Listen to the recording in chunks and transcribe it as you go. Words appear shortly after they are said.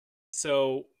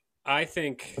So I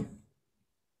think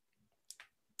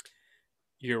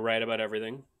you're right about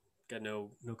everything. Got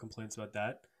no complaints about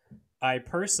that. I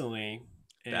personally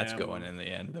That's going am. in the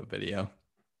end of the video.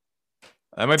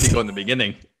 I might be going in the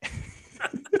beginning.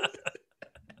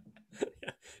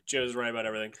 Joe's right about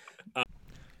everything.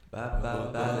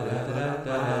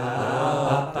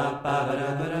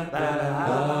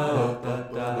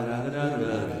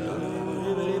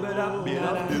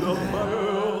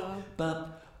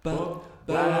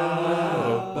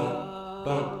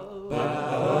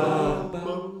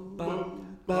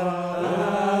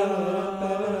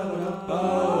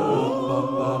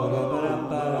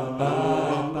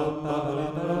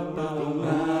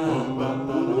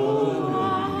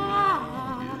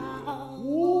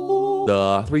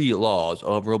 The three laws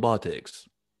of robotics.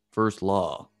 First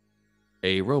law.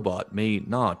 A robot may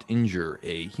not injure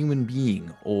a human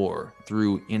being or,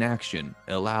 through inaction,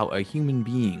 allow a human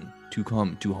being to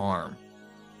come to harm.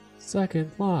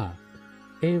 Second law.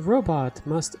 A robot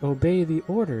must obey the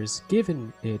orders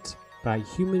given it by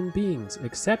human beings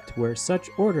except where such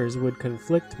orders would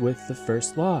conflict with the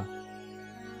first law.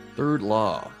 Third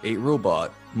law. A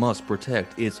robot must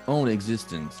protect its own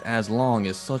existence as long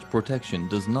as such protection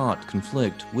does not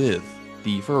conflict with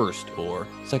the first or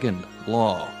second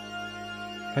law.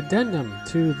 Addendum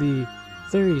to the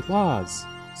three laws.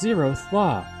 Zeroth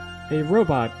law. A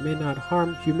robot may not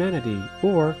harm humanity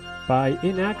or, by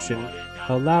inaction,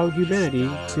 allow humanity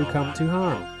to come to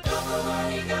harm.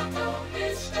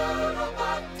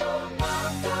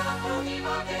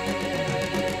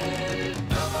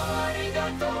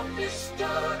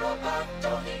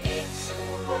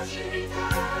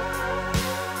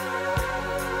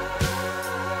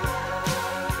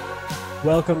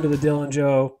 Welcome to the Dylan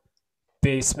Joe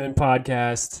Basement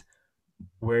Podcast.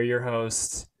 We're your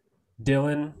hosts,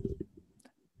 Dylan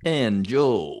And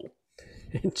Joe.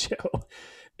 and Joe.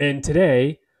 And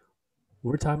today,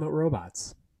 we're talking about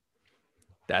robots.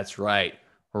 That's right.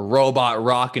 Robot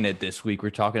rocking it this week.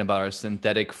 We're talking about our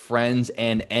synthetic friends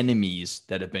and enemies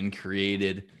that have been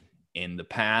created in the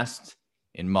past,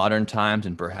 in modern times,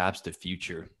 and perhaps the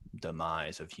future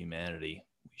demise of humanity.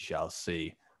 We shall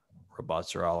see.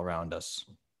 Robots are all around us.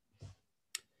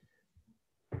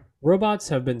 Robots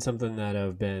have been something that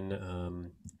have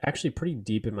been actually pretty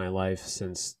deep in my life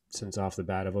since off the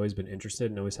bat. I've always been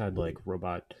interested and always had like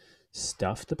robot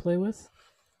stuff to play with,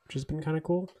 which has been kind of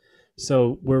cool.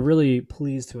 So we're really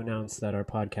pleased to announce that our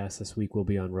podcast this week will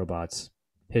be on robots,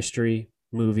 history,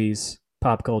 movies,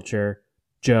 pop culture.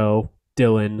 Joe,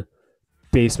 Dylan,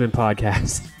 Basement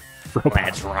Podcast.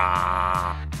 Let's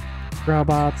rock.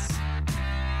 Robots.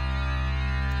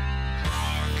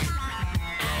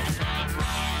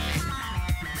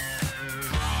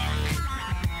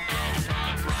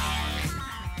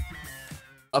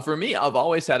 For me, I've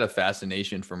always had a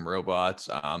fascination from robots.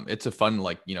 It's a fun,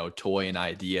 toy and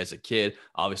idea as a kid.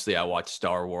 Obviously, I watched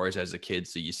Star Wars as a kid,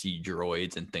 so you see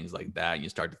droids and things like that. And you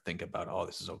start to think about, oh,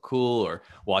 this is so cool. Or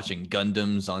watching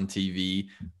Gundams on TV,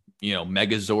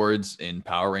 Megazords in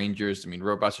Power Rangers. I mean,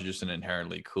 robots are just an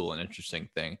inherently cool and interesting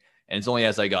thing. And it's only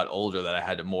as I got older that I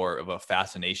had more of a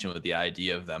fascination with the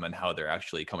idea of them and how they're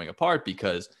actually coming apart,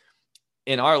 because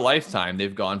in our lifetime,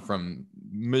 they've gone from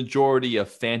majority of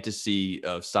fantasy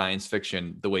of science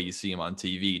fiction, the way you see them on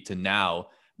TV, to now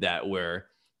that we're,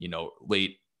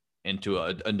 late into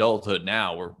adulthood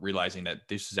now, we're realizing that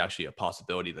this is actually a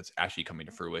possibility that's actually coming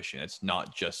to fruition. It's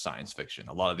not just science fiction.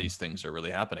 A lot of these things are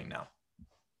really happening now.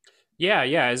 Yeah.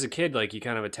 As a kid, like you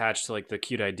kind of attach to like the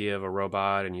cute idea of a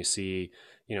robot, and you see,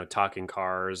 talking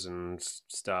cars and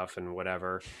stuff and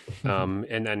whatever.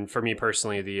 And then for me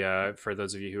personally, for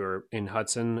those of you who are in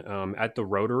Hudson, at the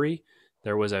Rotary,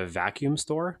 there was a vacuum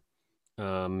store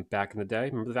back in the day.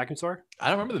 Remember the vacuum store? I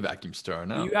don't remember the vacuum store.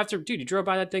 No. You drove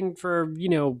by that thing for,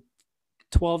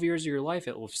 12 years of your life,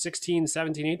 16,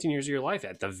 17, 18 years of your life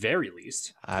at the very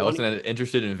least. I wasn't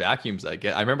interested in vacuums.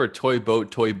 I remember Toy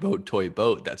Boat,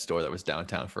 that store that was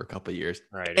downtown for a couple of years.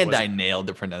 Right. And I nailed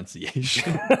the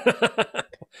pronunciation.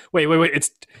 Wait.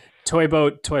 It's Toy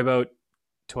Boat.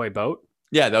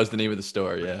 Yeah, that was the name of the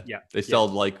store. Yeah. They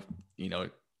sold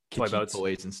toy boats,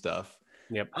 toys and stuff.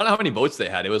 Yep. I don't know how many boats they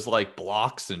had. It was like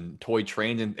blocks and toy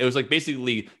trains, and it was like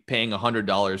basically paying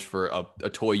 $100 for a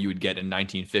toy you would get in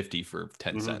 1950 for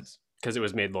 10 cents. Because it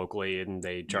was made locally and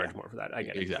they charge more for that. I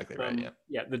get it. Exactly right. Yeah.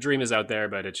 Yeah. The dream is out there,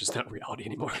 but it's just not reality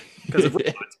anymore. Because of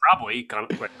robots, probably,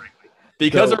 quite frankly.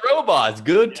 Because of robots.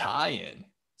 Good tie-in.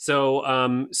 So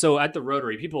at the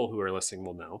Rotary, people who are listening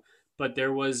will know, but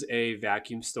there was a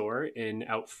vacuum store, and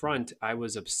out front, I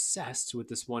was obsessed with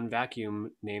this one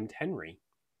vacuum named Henry.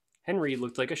 Henry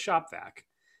looked like a shop vac.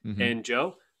 Mm-hmm. And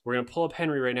Joe, We're going to pull up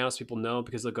Henry right now so people know,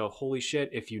 because they'll go, holy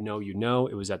shit, if you know, you know.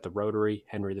 It was at the Rotary,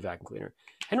 Henry the vacuum cleaner.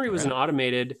 Henry was an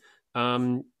automated,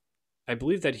 I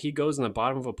believe that he goes in the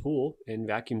bottom of a pool and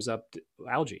vacuums up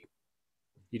algae.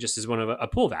 He just is one of a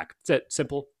pool vac. That's it.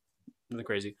 Simple. Nothing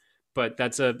crazy. But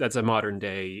that's a modern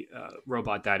day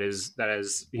robot that is,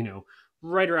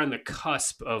 right around the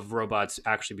cusp of robots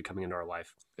actually becoming into our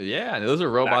life. Yeah, and those are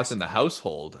robots in the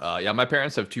household. Yeah, my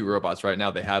parents have 2 robots right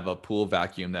now. They have a pool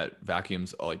vacuum that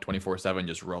vacuums like 24/7,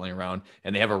 just rolling around,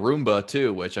 and they have a Roomba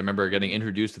too, which I remember getting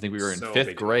introduced. I think we were in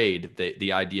 5th grade.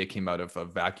 The idea came out of a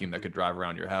vacuum that could drive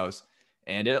around your house,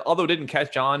 and although it didn't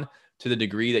catch on to the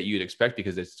degree that you'd expect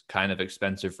because it's kind of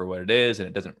expensive for what it is, and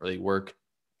it doesn't really work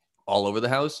all over the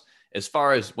house. As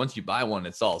far as once you buy one,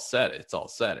 it's all set.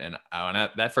 And when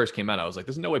that first came out, I was like,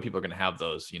 there's no way people are going to have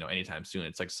those, anytime soon.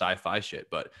 It's like sci-fi shit.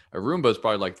 But a Roomba is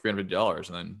probably like $300,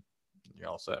 and then you're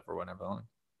all set for whatever long.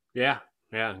 Yeah,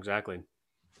 exactly.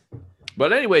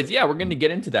 But anyways, yeah, we're going to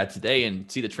get into that today and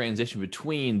see the transition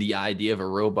between the idea of a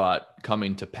robot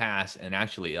coming to pass and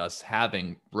actually us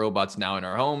having robots now in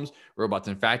our homes, robots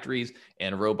in factories,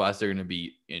 and robots that are going to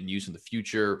be in use in the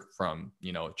future, from,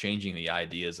 changing the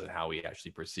ideas of how we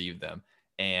actually perceive them.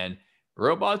 And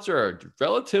robots are a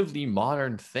relatively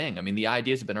modern thing. I mean, the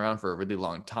ideas have been around for a really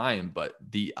long time, but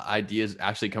the ideas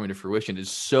actually coming to fruition is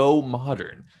so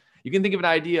modern. You can think of an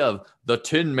idea of the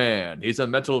Tin Man. He's a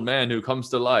metal man who comes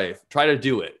to life. Try to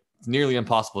do it. It's nearly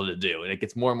impossible to do. And it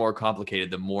gets more and more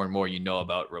complicated the more and more you know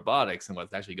about robotics and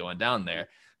what's actually going down there.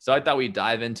 So I thought we'd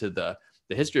dive into the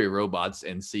history of robots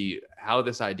and see how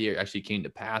this idea actually came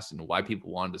to pass and why people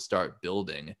wanted to start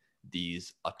building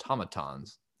these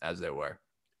automatons, as they were.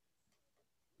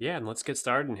 Yeah, and let's get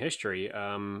started in history.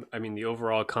 The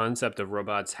overall concept of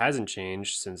robots hasn't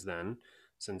changed since then,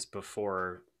 since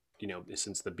before...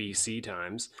 since the BC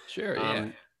times. Sure, yeah.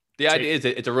 The idea is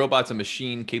that it's a robot's a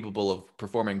machine capable of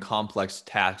performing complex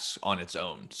tasks on its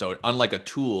own. So unlike a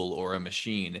tool or a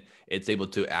machine, it's able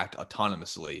to act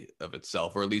autonomously of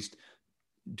itself, or at least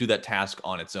do that task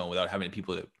on its own without having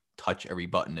people to touch every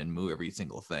button and move every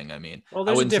single thing. I mean, well,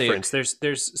 there's a difference.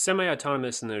 There's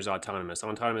semi-autonomous and there's autonomous.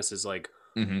 Autonomous is like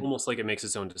almost like it makes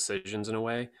its own decisions in a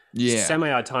way. Yeah.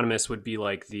 Semi-autonomous would be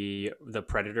like the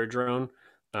Predator drone.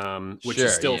 Which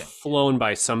is still flown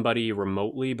by somebody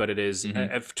remotely, but it is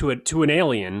to an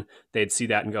alien, they'd see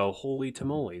that and go, holy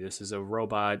tamale, this is a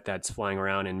robot that's flying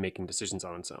around and making decisions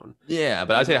on its own. Yeah,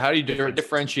 but I'd say, how do you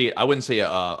differentiate? I wouldn't say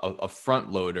a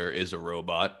front loader is a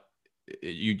robot.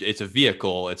 It's a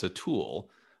vehicle, it's a tool,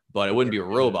 but it wouldn't be a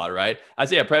robot, right? I'd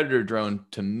say a Predator drone,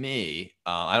 to me,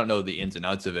 I don't know the ins and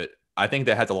outs of it. I think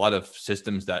that has a lot of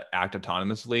systems that act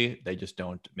autonomously. They just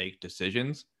don't make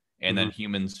decisions. And then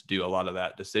humans do a lot of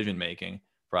that decision-making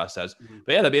process.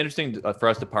 But yeah, that'd be interesting for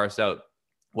us to parse out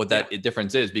what that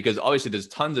difference is, because obviously there's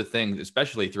tons of things,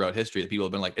 especially throughout history, that people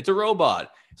have been like, it's a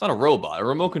robot. It's not a robot. A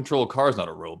remote control car is not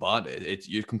a robot.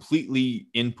 You're completely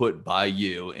input by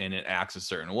you and it acts a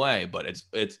certain way, but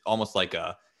it's almost like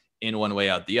a in one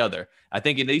way out the other. I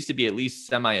think it needs to be at least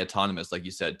semi-autonomous, like you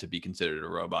said, to be considered a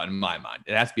robot in my mind.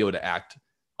 It has to be able to act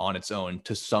on its own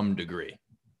to some degree.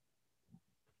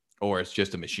 Or it's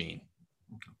just a machine.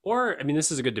 Or,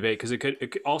 this is a good debate, because it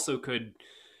could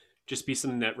just be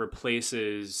something that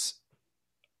replaces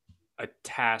a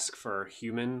task for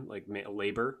human, like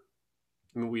labor.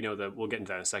 We know that, we'll get into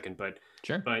that in a second, but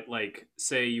sure. But like,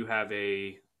 say you have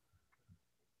a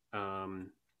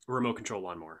remote control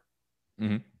lawnmower.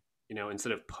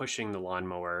 Instead of pushing the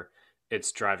lawnmower,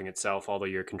 it's driving itself, although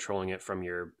you're controlling it from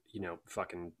your,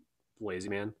 fucking lazy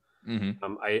man.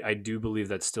 I do believe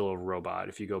that's still a robot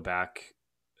if you go back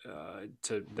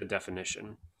to the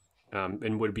definition, and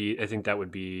I think that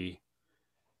would be,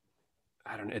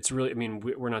 I don't know. It's really,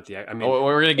 we're not the,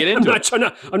 we're going to get into it.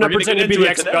 I'm not pretending to be the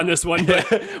expert on this one, but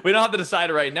we don't have to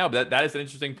decide right now, but that is an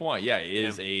interesting point. Yeah.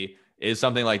 Is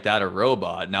something like that a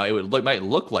robot? Now it might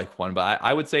look like one, but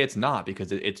I would say it's not,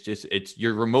 because it's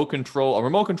your a remote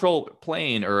control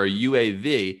plane or a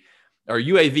UAV. Or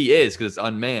UAV is, because it's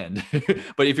unmanned.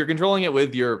 But if you're controlling it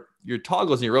with your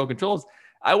toggles and your remote controls,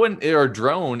 or a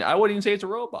drone, I wouldn't even say it's a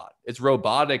robot. It's a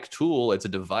robotic tool. It's a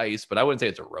device, but I wouldn't say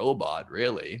it's a robot,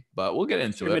 really. But we'll get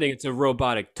into it. It's a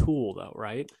robotic tool, though,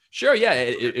 right? Sure, yeah.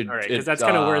 All right, because that's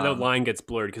kind of where the line gets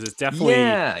blurred, because it's definitely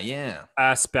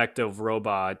aspect of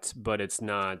robot, but it's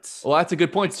not. Well, that's a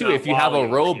good point too. If you have a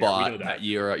robot that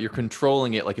you're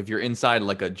controlling it, like if you're inside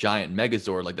like a giant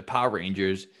Megazord, like the Power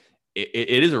Rangers.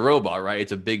 It is a robot, right?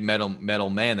 It's a big metal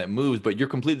man that moves, but you're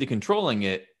completely controlling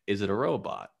it. Is it a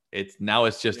robot?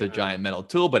 It's just a giant metal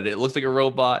tool, but it looks like a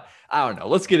robot. I don't know.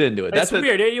 Let's get into it. That's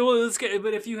weird. Well,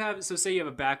 but if you have, so say you have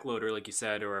a back loader, like you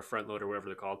said, or a front loader, whatever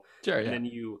they're called, sure, and then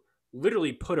you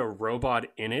literally put a robot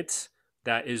in it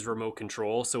that is remote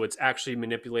control, so it's actually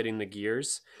manipulating the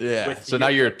gears. Yeah. So now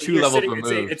you're 2 levels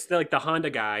removed. It's like the Honda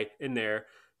guy in there,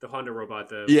 the Honda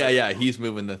robot. He's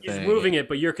moving the thing. He's moving it,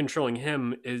 but you're controlling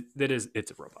him.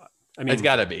 It's a robot. I mean, it's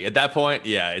got to be at that point.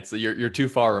 Yeah, it's you're too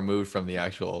far removed from the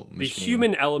actual machine. The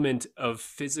human element of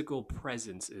physical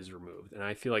presence is removed, and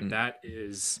I feel like that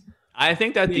is. I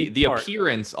think that the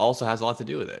appearance also has a lot to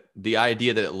do with it. The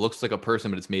idea that it looks like a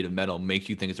person but it's made of metal makes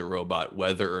you think it's a robot,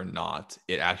 whether or not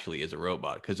it actually is a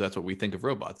robot, because that's what we think of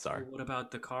robots are. What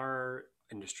about the car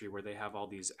industry where they have all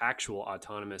these actual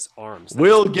autonomous arms?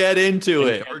 We'll get into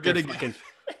it. We're gonna get.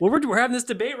 Well, we're having this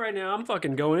debate right now. I'm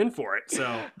fucking going in for it.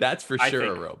 So that's for sure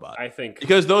a robot. I think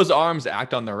because those arms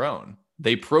act on their own.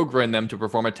 They program them to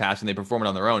perform a task and they perform it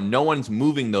on their own. No one's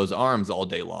moving those arms all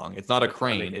day long. It's not a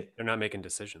crane. They're not making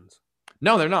decisions.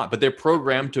 No, they're not. But they're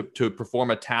programmed to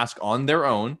perform a task on their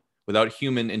own without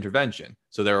human intervention.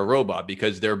 So they're a robot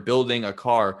because they're building a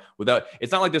car without.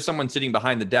 It's not like there's someone sitting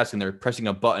behind the desk and they're pressing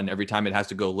a button every time it has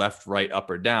to go left, right, up,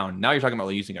 or down. Now you're talking about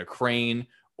like using a crane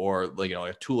or like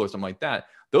a tool or something like that.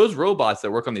 Those robots that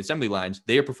work on the assembly lines,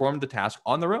 they are performing the task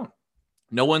on their own.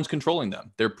 No one's controlling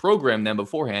them. They're programmed them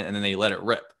beforehand, and then they let it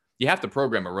rip. You have to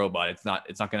program a robot. It's not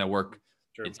going to work.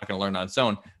 Sure. It's not going to learn on its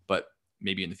own, but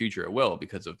maybe in the future it will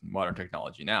because of modern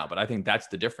technology now. But I think that's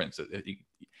the difference.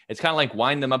 It's kind of like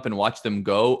wind them up and watch them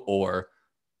go or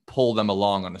pull them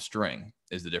along on a string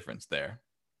is the difference there.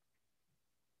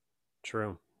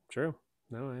 True.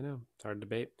 No, I know. It's hard to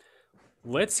debate.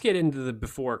 Let's get into the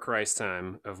before Christ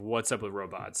time of what's up with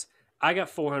robots. I got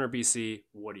 400 BC.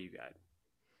 What do you got?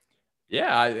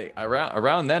 Yeah, I think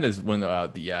around then is when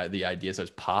the idea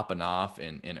starts popping off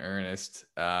in earnest.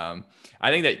 I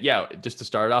think that just to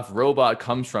start off, robot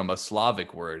comes from a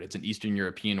Slavic word. It's an Eastern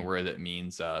European word that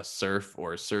means serf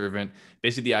or servant.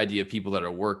 Basically, the idea of people that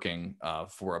are working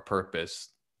for a purpose,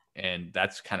 and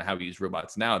that's kind of how we use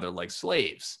robots now. They're like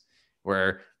slaves,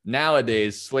 where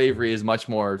nowadays slavery is much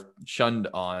more shunned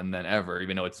on than ever,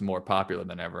 even though it's more popular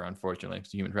than ever. Unfortunately,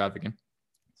 because human trafficking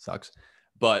sucks,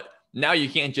 but now you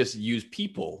can't just use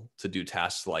people to do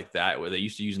tasks like that. Where they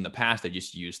used to use in the past, they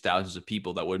just used thousands of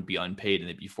people that wouldn't be unpaid and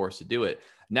they'd be forced to do it.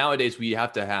 Nowadays, we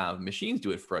have to have machines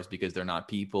do it for us because they're not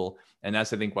people. And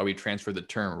that's, I think, why we transfer the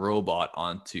term robot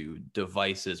onto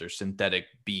devices or synthetic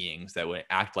beings that would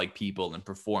act like people and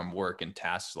perform work and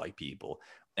tasks like people.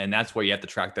 And that's where you have to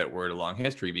track that word along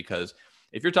history, because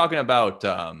if you're talking about,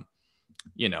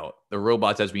 the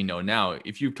robots as we know now,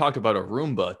 if you talked about a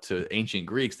Roomba to ancient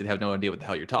Greeks, they'd have no idea what the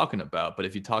hell you're talking about. But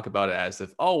if you talk about it as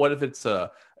if, what if it's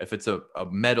a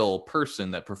metal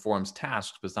person that performs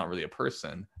tasks, but it's not really a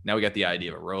person. Now we got the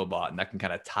idea of a robot, and that can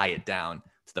kind of tie it down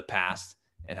to the past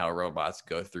and how robots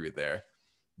go through there.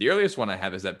 The earliest one I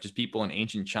have is that just people in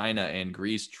ancient China and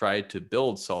Greece tried to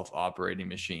build self-operating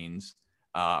machines,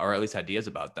 or at least ideas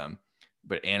about them,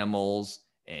 but animals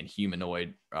and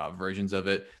humanoid versions of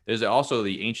it. There's also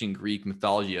the ancient Greek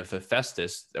mythology of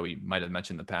Hephaestus that we might have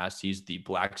mentioned in the past. He's the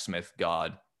blacksmith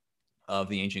god of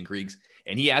the ancient Greeks.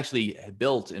 And he actually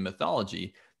built in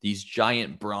mythology these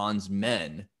giant bronze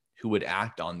men who would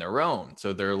act on their own.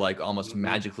 So they're like almost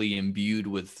magically imbued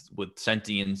with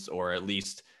sentience, or at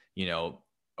least,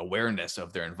 awareness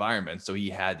of their environment. So he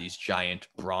had these giant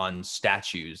bronze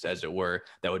statues, as it were,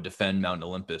 that would defend Mount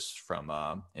Olympus from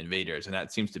invaders. And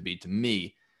that seems to be, to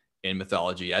me, in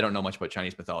mythology. I don't know much about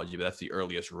Chinese mythology, but that's the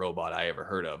earliest robot I ever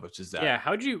heard of, which is that. Yeah,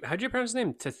 how'd you pronounce his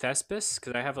name? Tethespis?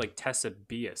 Because I have like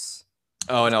Thesabius.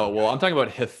 Oh no, well, I'm talking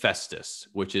about Hephaestus,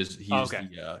 which is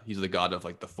he's the god of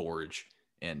like the forge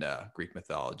in Greek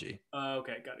mythology.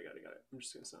 Okay, got it. I'm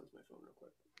just gonna sound my phone real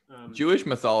quick. Jewish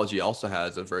mythology also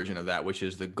has a version of that, which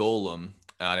is the golem.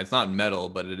 And it's not metal,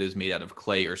 but it is made out of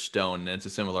clay or stone. And it's a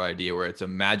similar idea where it's a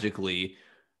magically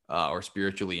or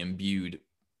spiritually imbued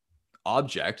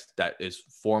object that is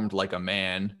formed like a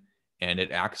man, and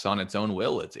it acts on its own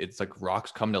will. It's like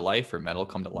rocks come to life or metal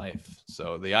come to life.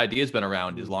 So the idea has been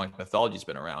around as long as mythology's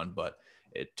been around, but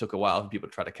it took a while for people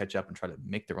to try to catch up and try to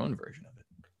make their own version of it.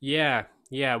 Yeah.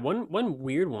 One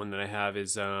weird one that I have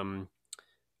is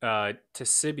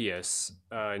Ctesibius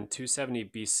in 270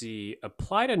 BC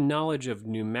applied a knowledge of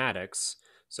pneumatics.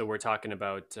 So we're talking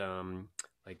about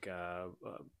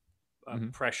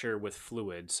pressure with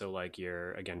fluid. So like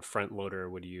your, again, front loader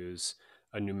would use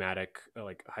a pneumatic,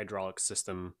 like hydraulic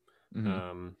system.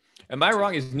 Am I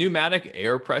wrong? Is pneumatic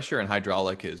air pressure and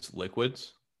hydraulic is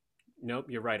liquids? Nope,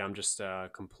 you're right. I'm just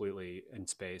completely in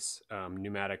space.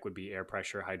 Pneumatic would be air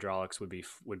pressure. Hydraulics would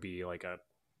be like a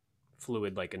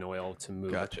fluid like an oil to move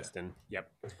a Gotcha. piston. Yep.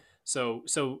 So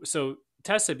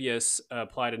Ctesibius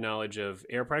applied a knowledge of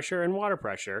air pressure and water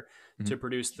pressure to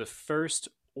produce the first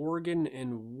organ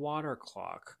and water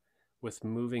clock with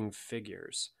moving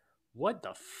figures. What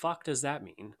the fuck does that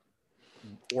mean?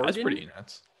 Organ? That's pretty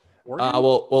nuts. Organ?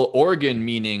 Well, organ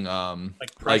meaning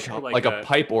pressure, like a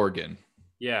pipe organ.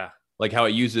 Yeah. Like how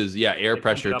it uses air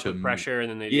pressure to pressure, and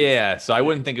then they So I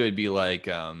wouldn't think it would be like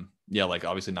like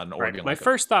obviously not an organ. Right. My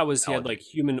first thought was he had like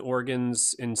human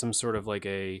organs in some sort of like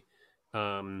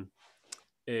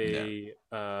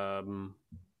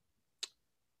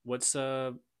what's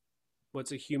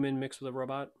a human mixed with a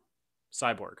robot?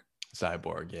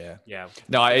 Cyborg, yeah. Yeah.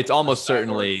 No, it's almost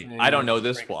certainly, thing, I don't know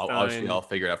this. Well, Frankenstein. I'll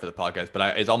figure it out for the podcast,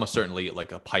 but it's almost certainly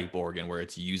like a pipe organ where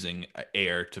it's using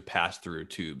air to pass through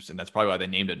tubes. And that's probably why they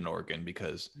named it an organ,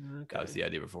 because that was the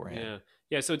idea beforehand. Yeah.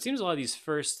 Yeah. So it seems a lot of these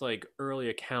first like early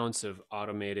accounts of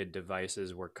automated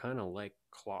devices were kind of like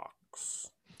clocks.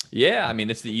 Yeah, I mean,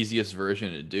 it's the easiest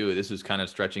version to do. This is kind of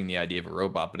stretching the idea of a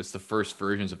robot, but it's the first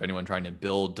versions of anyone trying to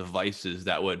build devices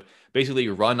that would basically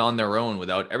run on their own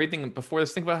without everything before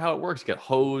this. Think about how it works. You got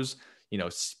hose,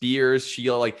 spears,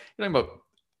 shield, like you're talking about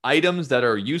items that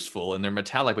are useful and they're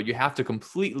metallic, but you have to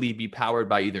completely be powered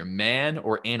by either man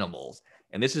or animals.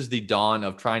 And this is the dawn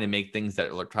of trying to make things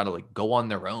that are trying to like go on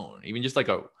their own. Even just like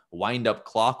a wind-up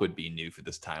clock would be new for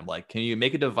this time. Like, can you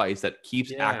make a device that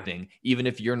keeps acting even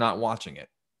if you're not watching it?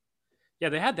 Yeah,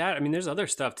 they had that. I mean, there's other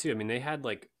stuff too. I mean, they had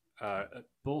like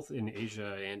both in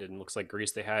Asia and in looks like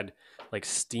Greece, they had like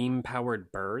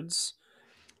steam-powered birds.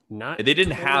 They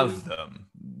didn't have them.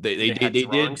 They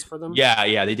did for them.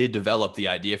 Yeah, they did develop the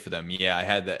idea for them. Yeah, I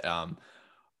had that.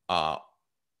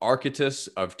 Archytas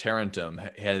of Tarentum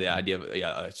had the idea of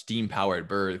a steam-powered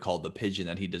bird called the pigeon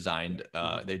that he designed.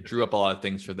 They drew up a lot of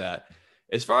things for that.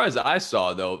 As far as I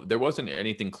saw, though, there wasn't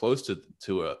anything close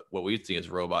to what we'd see as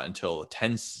a robot until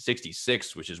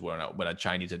 1066, which is when a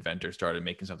Chinese inventor started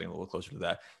making something a little closer to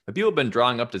that. But people have been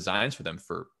drawing up designs for them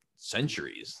for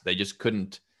centuries. They just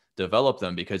couldn't develop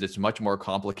them because it's much more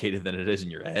complicated than it is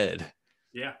in your head.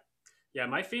 Yeah. Yeah,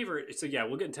 my favorite. So yeah,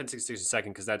 we'll get in 1066 in a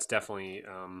second because that's definitely,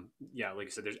 like I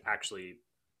said, that actually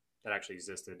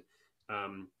existed.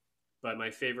 But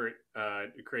my favorite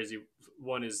crazy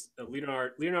one is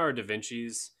Leonardo da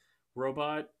Vinci's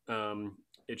robot.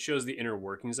 It shows the inner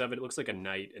workings of it. It looks like a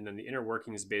knight, and then the inner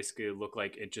workings basically look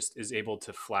like it just is able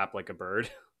to flap like a bird.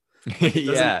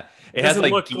 It has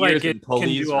like look gears like it and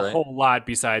pulleys, can do a whole lot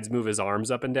besides move his arms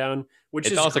up and down, which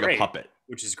it's is almost great, like a puppet.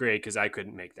 Which is great because I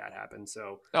couldn't make that happen.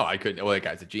 So I couldn't. Well, that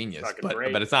guy's a genius, but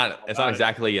it's not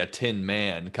exactly a Tin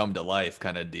Man come to life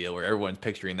kind of deal where everyone's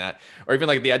picturing that, or even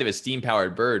like the idea of a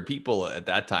steam-powered bird. People at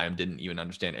that time didn't even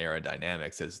understand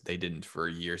aerodynamics, as they didn't for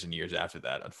years and years after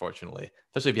that, unfortunately.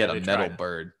 Especially if you had a metal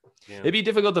bird. Yeah. It'd be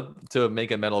difficult to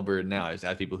make a metal bird now. I just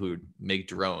ask people who make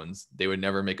drones. They would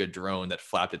never make a drone that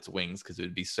flapped its wings because it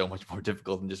would be so much more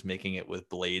difficult than just making it with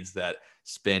blades that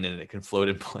spin and it can float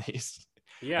in place.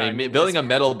 Yeah, I mean, building a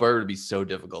metal bird would be so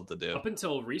difficult to do. Up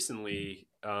until recently,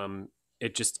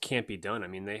 it just can't be done. I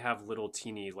mean, they have little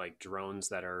teeny like drones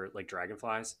that are like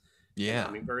dragonflies. Yeah,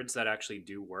 hummingbirds that actually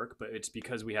do work, but it's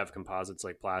because we have composites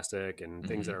like plastic and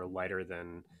things that are lighter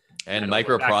than. And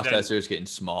microprocessors getting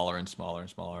smaller and smaller and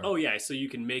smaller. Oh yeah, so you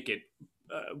can make it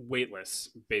weightless,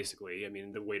 basically. I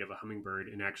mean, the weight of a hummingbird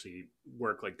and actually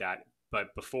work like that.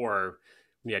 But before,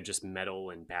 we had just metal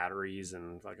and batteries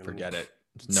and fucking forget it.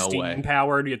 No steam way.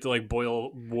 Powered. You have to like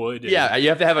boil wood. You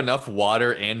have to have enough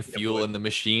water and fuel in the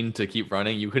machine to keep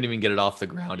running. You couldn't even get it off the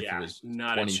ground if it was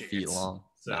 20 feet long.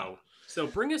 So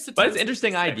bring us to. But it's an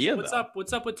interesting idea. What's up with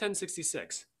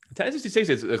 1066? 1066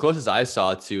 is the closest I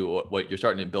saw to what you're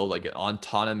starting to build, like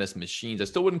autonomous machines. I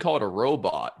still wouldn't call it a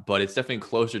robot, but it's definitely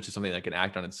closer to something that can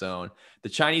act on its own. The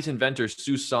Chinese inventor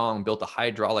Su Song built a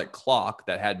hydraulic clock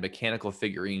that had mechanical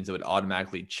figurines that would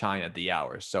automatically chime at the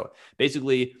hours. So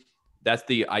basically, that's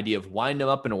the idea of wind them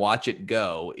up and watch it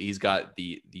go. He's got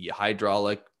the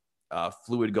hydraulic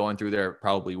fluid going through there,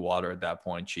 probably water at that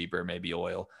point, cheaper, maybe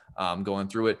oil going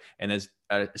through it. And there's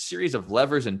a series of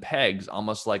levers and pegs,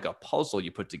 almost like a puzzle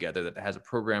you put together that has a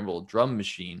programmable drum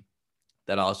machine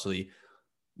that also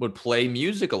would play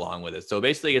music along with it. So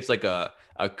basically it's like a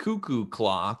cuckoo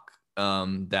clock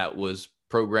that was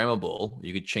programmable.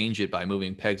 You could change it by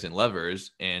moving pegs and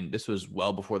levers. And this was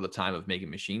well before the time of making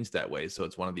machines that way. So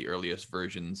it's one of the earliest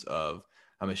versions of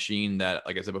a machine that,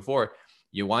 like I said before,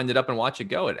 you wind it up and watch it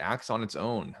go. It acts on its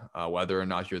own, whether or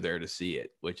not you're there to see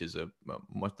it, which is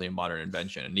mostly a modern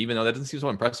invention. And even though that doesn't seem so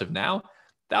impressive now,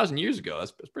 1,000 years ago.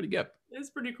 That's pretty good. It's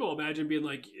pretty cool. Imagine being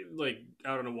like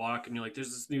out on a walk and you're like,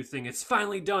 there's this new thing. It's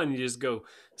finally done. You just go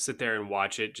sit there and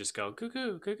watch it. Just go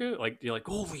cuckoo, cuckoo. Like you're like,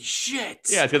 holy shit.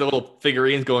 Yeah, it's got the little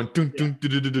figurines going. Dun, Yeah. dun,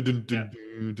 dun, dun, dun, dun, Yeah.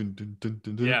 dun, dun, dun, dun,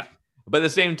 dun, dun. Yeah. But at the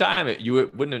same time,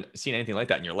 you wouldn't have seen anything like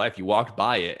that in your life. You walked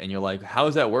by it and you're like, how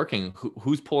is that working?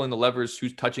 Who's pulling the levers?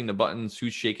 Who's touching the buttons?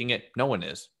 Who's shaking it? No one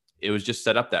is. It was just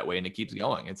set up that way and it keeps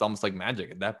going. It's almost like magic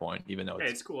at that point, even though Yeah,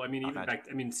 it's cool. I mean, not even magic.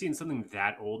 back, I mean, seeing something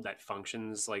that old that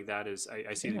functions like that is,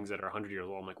 I see Yeah. things that are 100 years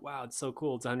old. I'm like, wow, it's so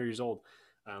cool. It's 100 years old.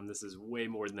 This is way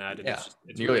more than that. And Yeah,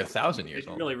 it's nearly really, 1,000 years it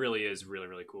old. really is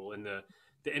really cool. And the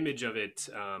image of it,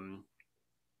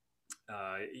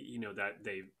 that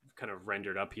they kind of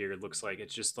rendered up here, it looks like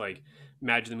it's just like,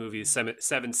 imagine the movie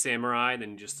Seven Samurai, and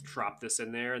then just drop this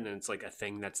in there, and then it's like a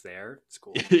thing that's there. It's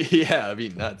cool. Yeah, I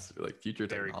mean, that's like future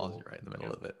Very technology cool. right in the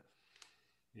middle of it.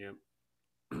 Yeah.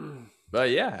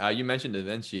 But yeah, you mentioned Da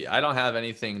Vinci. I don't have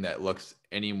anything that looks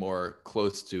any more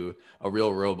close to a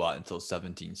real robot until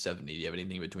 1770. Do you have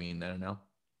anything between then and now?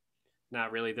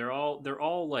 Not really. They're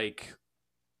all like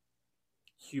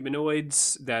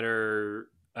humanoids that are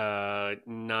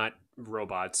not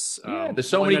robots. Yeah, there's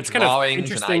so one many that's kind of drawings and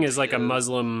interesting is like a ideas.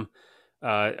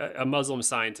 Muslim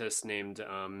scientist named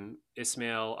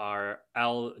Ismail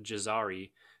Al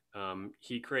Jazari.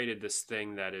 He created this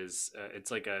thing that is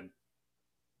it's like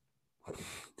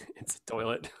it's a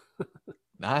toilet.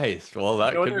 Nice. Well,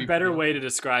 that No could other be better pretty- way to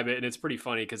describe it, and it's pretty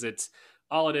funny because it's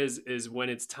all it is when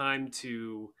it's time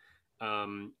to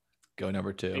Go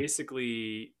number 2.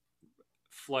 basically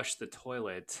flush the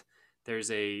toilet.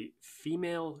 There's a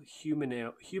female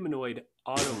humanoid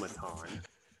automaton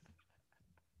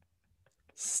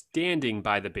standing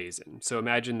by the basin. So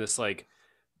imagine this like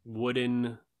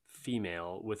wooden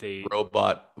female with a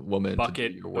Robot woman to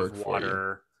bucket do your work of for you.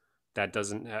 water that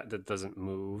doesn't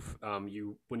move.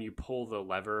 When you pull the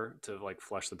lever to like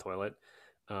flush the toilet,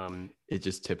 It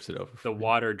just tips it over. the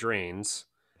water drains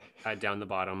down the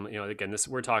bottom. Again,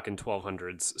 we're talking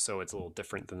 1200s, so it's a little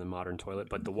different than the modern toilet.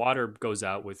 But the water goes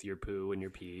out with your poo and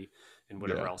your pee and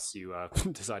whatever Yeah. else you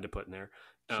decide to put in there.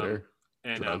 Sure.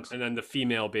 And Drugs. then the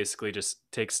female basically just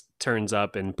turns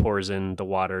up and pours in the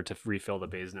water to refill the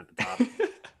basin at the top.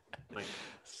 Like,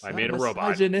 I made a robot.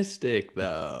 Misogynistic,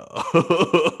 though.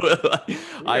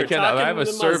 I have a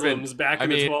servant. Muslims back in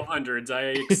the 1200s. I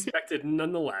expected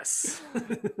nonetheless.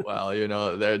 Well,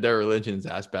 their religion's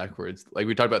ass backwards. Like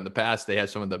we talked about in the past, they had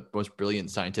some of the most brilliant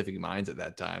scientific minds at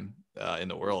that time in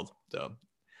the world. So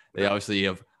they obviously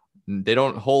they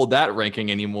don't hold that ranking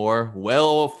anymore.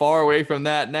 Well, far away from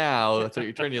that now. That's what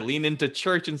you're trying to lean into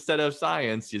church instead of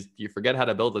science. You forget how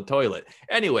to build a toilet.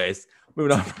 Anyways,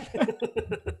 moving on.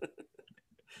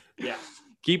 Yeah.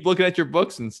 Keep looking at your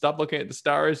books and stop looking at the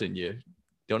stars, and you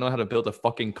don't know how to build a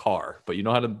fucking car, but you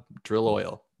know how to drill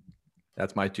oil.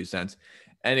 That's my 2 cents.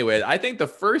 Anyway, I think the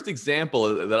first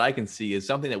example that I can see is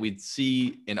something that we'd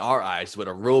see in our eyes, what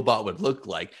a robot would look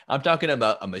like. I'm talking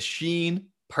about a machine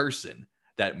person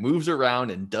that moves around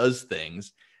and does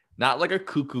things, not like a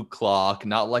cuckoo clock,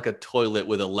 not like a toilet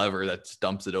with a lever that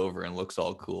dumps it over and looks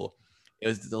all cool. It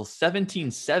was till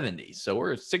 1770. So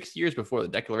we're 6 years before the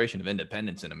Declaration of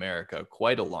Independence in America.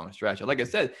 Quite a long stretch. And like I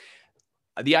said,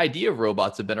 the idea of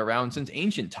robots have been around since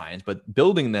ancient times, but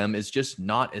building them is just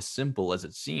not as simple as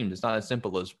it seems. It's not as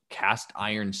simple as cast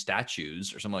iron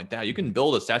statues or something like that. You can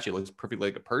build a statue that looks perfectly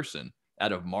like a person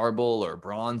out of marble or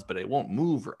bronze, but it won't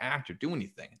move or act or do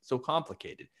anything. It's so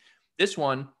complicated. This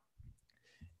one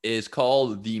is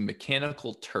called the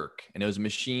Mechanical Turk, and it was a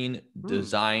machine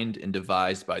designed and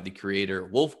devised by the creator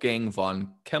Wolfgang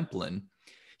von Kempelen.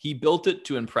 He built it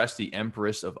to impress the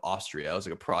Empress of Austria. It was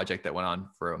like a project that went on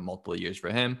for multiple years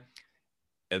for him.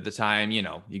 At the time, you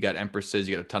got empresses,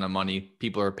 you got a ton of money.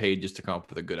 People are paid just to come up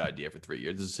with a good idea for 3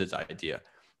 years. This is his idea.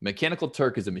 Mechanical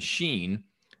Turk is a machine.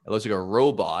 It looks like a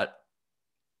robot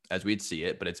as we'd see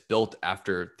it, but it's built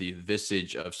after the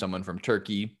visage of someone from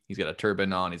Turkey. He's got a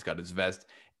turban on, he's got his vest,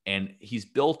 and he's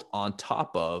built on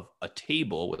top of a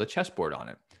table with a chessboard on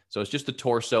it. So it's just the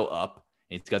torso up,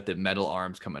 and he's got the metal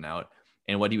arms coming out.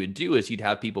 And what he would do is he'd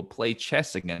have people play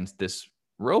chess against this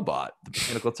robot, the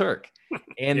Mechanical Turk.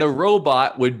 And the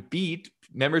robot would beat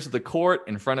members of the court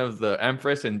in front of the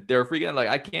Empress, and they're freaking out like,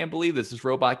 I can't believe this. This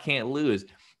robot can't lose.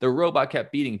 The robot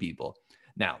kept beating people.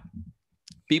 Now,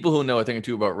 people who know a thing or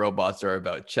two about robots or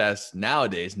about chess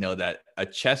nowadays know that a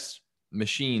chess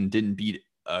machine didn't beat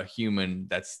a human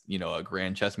that's, a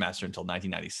grand chess master until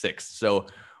 1996. So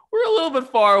we're a little bit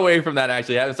far away from that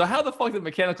actually happening. So how the fuck did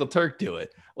Mechanical Turk do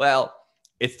it? Well,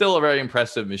 it's still a very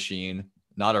impressive machine.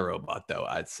 Not a robot, though,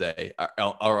 I'd say,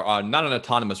 or not an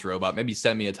autonomous robot, maybe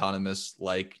semi-autonomous,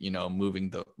 like, moving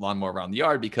the lawnmower around the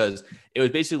yard, because it was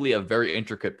basically a very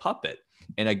intricate puppet.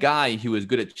 And a guy who was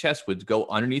good at chess would go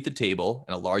underneath the table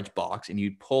in a large box and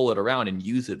you'd pull it around and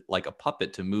use it like a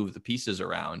puppet to move the pieces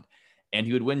around. And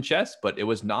he would win chess, but it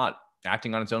was not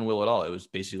acting on its own will at all. It was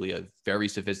basically a very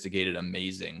sophisticated,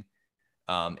 amazing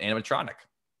animatronic,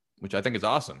 which I think is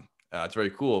awesome. It's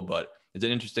very cool, but it's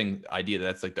an interesting idea that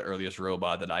that's like the earliest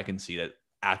robot that I can see that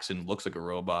acts and looks like a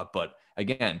robot. But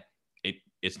again,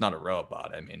 it's not a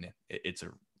robot. I mean, it's a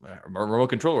remote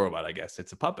control robot, I guess.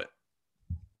 It's a puppet,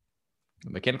 a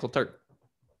mechanical Turk.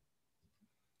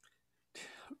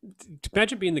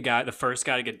 Imagine being the first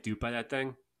guy to get duped by that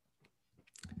thing.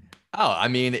 Oh, I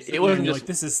mean, it wasn't just like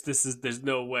this is. There's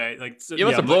no way. Like it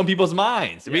must have blown people's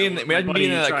minds. I mean, imagine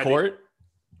being in that court.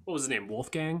 What was his name?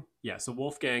 Wolfgang? Yeah, so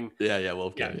Wolfgang. Yeah,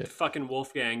 Wolfgang. Yeah, fucking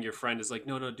Wolfgang, your friend is like,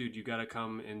 no, dude, you got to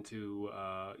come into,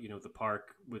 the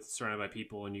park surrounded by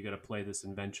people, and you got to play this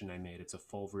invention I made. It's a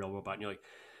full real robot. And you're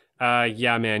like,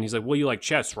 yeah, man. He's like, well, you like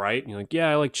chess, right? And you're like, yeah,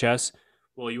 I like chess.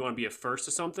 Well, you want to be a first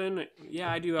or something?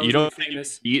 Yeah, I do. You don't think you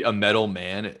eat a metal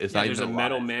man? It's not. There's a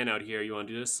metal man out here. You want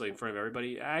to do this like in front of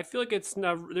everybody? I feel like it's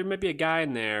not. There might be a guy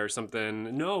in there or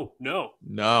something. No.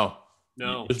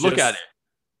 Just look at it.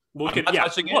 Look at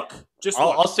look. Just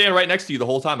look. I'll stand right next to you the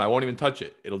whole time. I won't even touch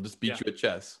it. It'll just beat you at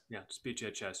chess. Yeah, just beat you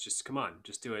at chess. Just come on,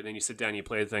 just do it. And then you sit down, you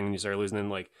play the thing, and you start losing. And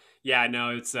like, yeah, no,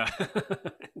 it's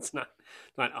it's not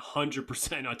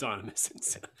 100% autonomous.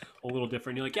 It's a little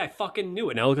different. You're like, yeah, I fucking knew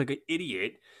it. Now I look like an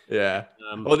idiot. Yeah.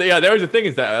 There was the thing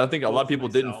is that I don't think a lot of people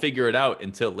didn't figure it out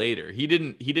until later. He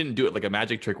didn't do it like a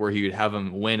magic trick where he would have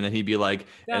him win and then he'd be like,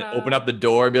 and open up the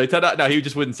door and be like, ta-da. No, he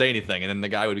just wouldn't say anything. And then the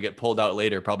guy would get pulled out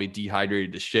later, probably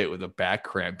dehydrated to shit with a back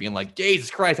cramp, being like,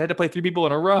 Jesus Christ, I had to play 3 people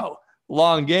in a row.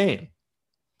 Long game.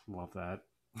 Love that.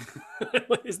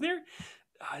 Is there?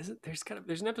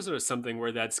 There's an episode of something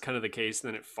where that's kind of the case,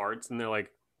 and then it farts, and they're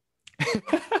like, I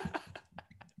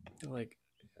feel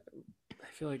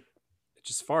like it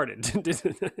just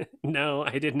farted. No,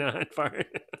 I did not fart.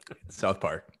 South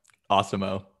Park.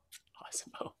 Awesome-o. It's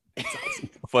awesome.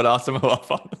 Put Awesome-o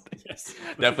up on the thing. Yes.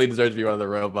 Definitely deserves to be one of the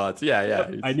robots.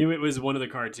 Yeah. I knew it was one of the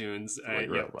cartoons.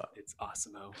 Robot. It's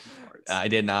Awesome-o. I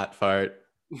did not fart.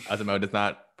 Awesome-o does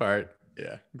not fart.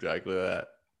 Yeah, exactly that.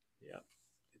 Yeah,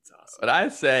 it's awesome. But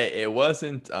I'd say it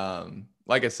wasn't,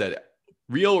 like I said,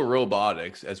 real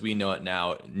robotics as we know it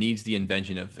now needs the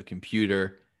invention of the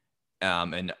computer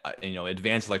and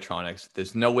advanced electronics.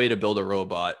 There's no way to build a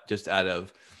robot just out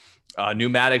of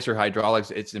pneumatics or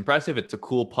hydraulics. It's impressive. It's a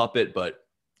cool puppet, but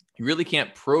you really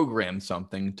can't program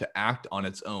something to act on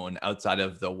its own outside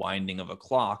of the winding of a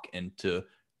clock and to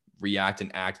react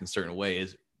and act in certain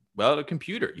ways. Well, a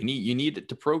computer, you need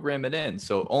to program it in.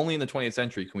 So only in the 20th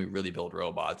century can we really build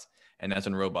robots. And that's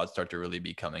when robots start to really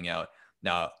be coming out.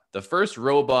 Now, the first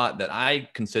robot that I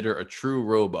consider a true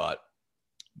robot,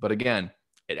 but again,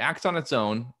 it acts on its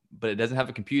own, but it doesn't have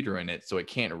a computer in it, so it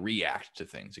can't react to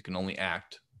things. It can only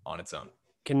act on its own.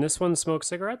 Can this one smoke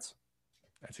cigarettes?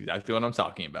 That's exactly what I'm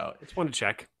talking about. I just want to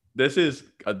check. This is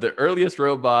the earliest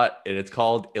robot, and it's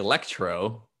called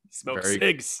Electro. Smoke Very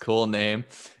cigs. Cool name.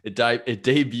 It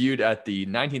debuted at the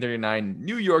 1939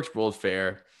 New York World's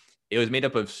Fair. It was made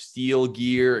up of steel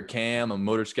gear, a cam, a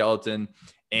motor skeleton,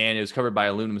 and it was covered by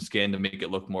aluminum skin to make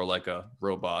it look more like a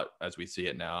robot as we see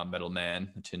it now, a metal man,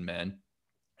 a tin man.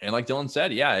 And like Dylan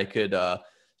said, yeah, it could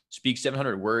speak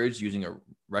 700 words using a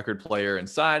record player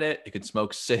inside it. It could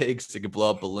smoke cigs. It could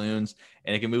blow up balloons,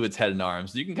 and it can move its head and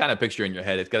arms. So you can kind of picture in your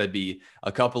head, it's got to be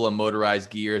a couple of motorized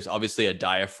gears, obviously a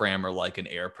diaphragm or like an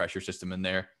air pressure system in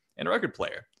there, and a record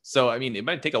player. So, I mean, it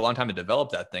might take a long time to develop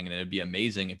that thing, and it'd be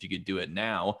amazing if you could do it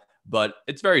now, but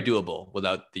it's very doable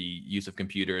without the use of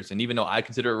computers. And even though I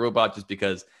consider a robot just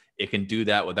because it can do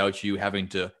that without you having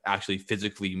to actually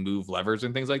physically move levers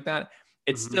and things like that,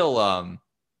 it's still,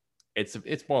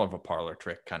 it's more of a parlor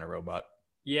trick kind of robot.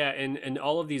 Yeah, and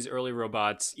all of these early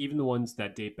robots, even the ones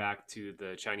that date back to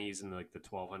the Chinese in like the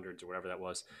 1200s or whatever that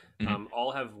was,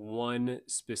 all have one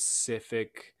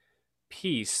specific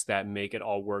piece that make it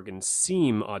all work and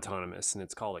seem autonomous, and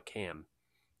it's called a cam.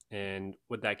 And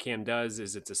what that cam does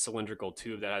is it's a cylindrical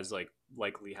tube that has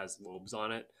likely has lobes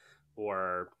on it,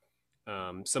 or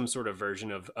some sort of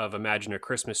version of imagine a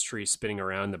Christmas tree spinning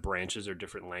around. The branches are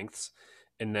different lengths.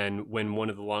 And then when one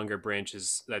of the longer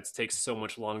branches that takes so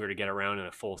much longer to get around in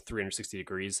a full 360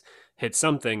 degrees hits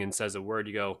something and says a word,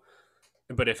 you go,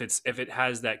 but if it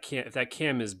has that cam, if that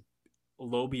cam is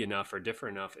loby enough or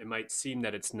different enough, it might seem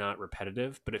that it's not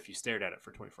repetitive. But if you stared at it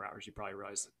for 24 hours, you probably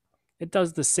realize it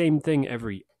does the same thing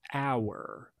every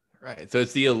hour. Right. So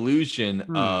it's the illusion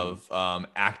of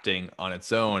acting on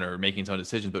its own or making its own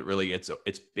decisions, but really it's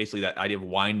basically that idea of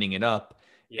winding it up.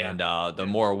 Yeah. And the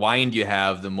more wind you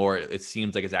have, the more it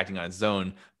seems like it's acting on its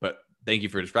own. But thank you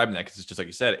for describing that, because it's just like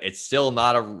you said, it's still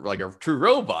not a true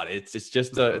robot. It's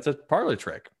just it's a parlor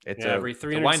trick. It's every it's a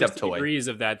wind up 360 toy. degrees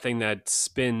of that thing that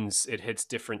spins, it hits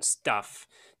different stuff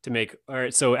to make. All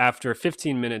right, so after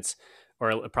 15 minutes,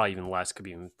 or probably even less, could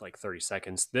be even like 30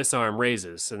 seconds, this arm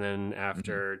raises, and then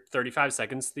after 35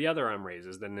 seconds, the other arm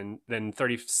raises. Then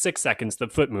 36 seconds, the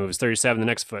foot moves. 37, the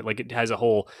next foot. Like, it has a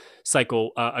whole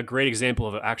cycle. A great example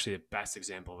of actually the best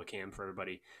example of a cam for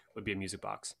everybody would be a music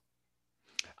box.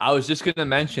 I was just going to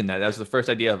mention that. That's the first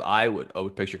idea of I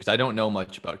would picture, because I don't know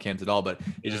much about cams at all, but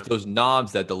it's just those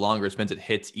knobs that the longer it spins, it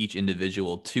hits each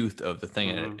individual tooth of the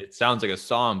thing. And it sounds like a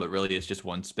song, but really it's just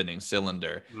one spinning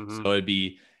cylinder. So it'd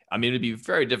be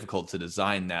very difficult to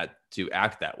design that to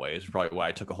act that way. It's probably why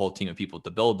I took a whole team of people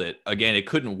to build it. Again, it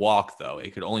couldn't walk though.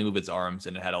 It could only move its arms,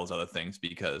 and it had all those other things,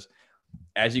 because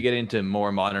as you get into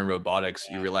more modern robotics,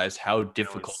 you realize how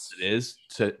difficult it is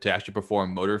to actually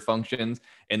perform motor functions.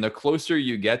 And the closer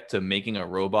you get to making a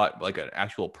robot like an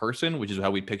actual person, which is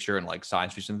how we picture in like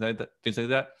science fiction, things like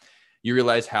that, you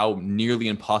realize how nearly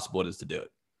impossible it is to do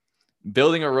it.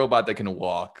 Building a robot that can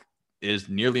walk is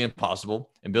nearly impossible,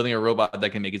 and building a robot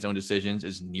that can make its own decisions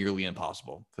is nearly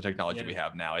impossible. The technology we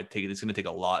have now, it's going to take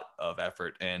a lot of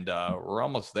effort, and we're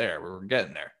almost there. We're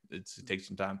getting there. It takes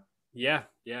some time. Yeah.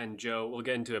 And Joe, we'll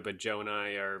get into it, but Joe and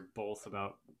I are both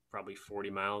about probably 40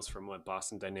 miles from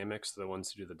Boston Dynamics, the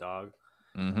ones who do the dog.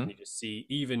 And you just see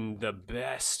even the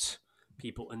best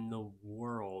people in the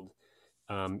world.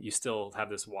 You still have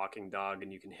this walking dog,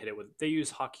 and you can hit it with. They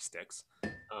use hockey sticks.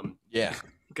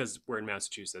 Because we're in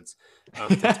Massachusetts.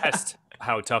 To test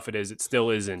how tough it is, it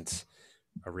still isn't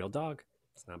a real dog.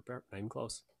 It's not even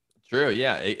close. True.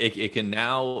 Yeah. It can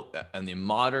now, in the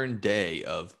modern day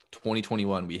of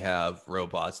 2021, we have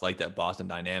robots like that Boston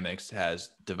Dynamics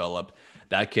has developed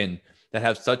that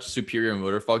have such superior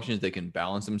motor functions. They can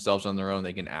balance themselves on their own.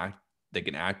 They can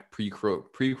act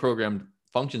pre-programmed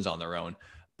functions on their own.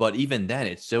 But even then,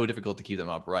 it's so difficult to keep them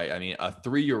upright. I mean, a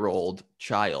 3-year-old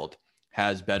child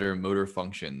has better motor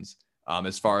functions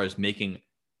as far as making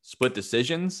split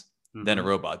decisions than a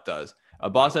robot does. A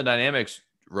Boston Dynamics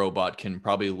robot can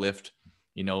probably lift,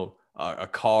 a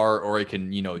car, or it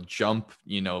can, jump,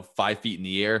 5 feet in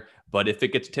the air. But if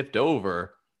it gets tipped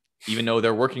over, even though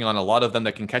they're working on a lot of them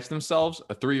that can catch themselves,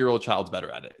 a 3-year-old child's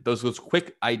better at it. Those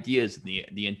quick ideas,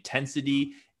 the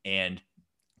intensity and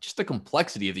just the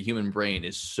complexity of the human brain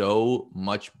is so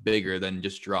much bigger than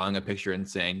just drawing a picture and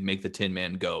saying, make the Tin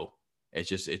Man go.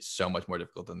 It's so much more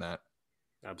difficult than that.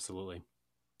 Absolutely.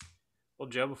 Well,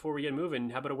 Joe, before we get moving,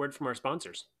 how about a word from our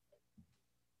sponsors?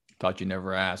 Thought you'd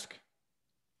never ask.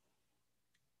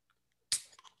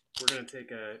 We're going to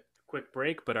take a quick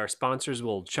break, but our sponsors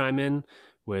will chime in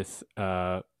with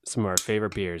some of our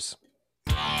favorite beers.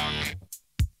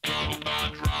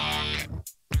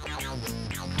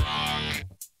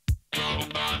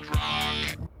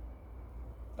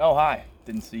 Oh, hi.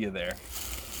 Didn't see you there.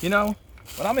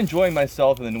 When I'm enjoying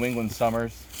myself in the New England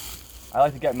summers, I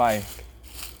like to get my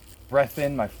breath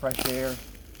in, my fresh air,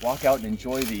 walk out and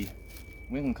enjoy the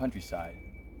New England countryside.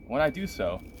 When I do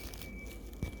so,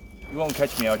 you won't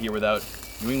catch me out here without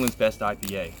New England's best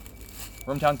IPA.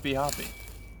 From Towns Be Hoppy.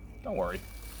 Don't worry.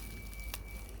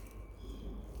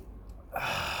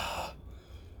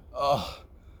 Oh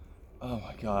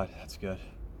my God, that's good.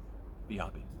 Be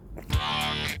Hoppy.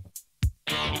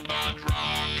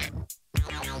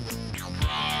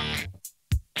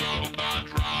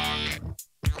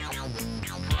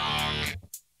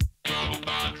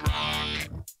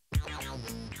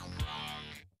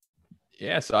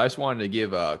 Yeah, so I just wanted to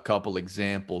give a couple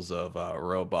examples of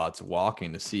robots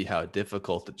walking to see how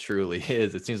difficult it truly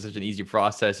is. It seems such an easy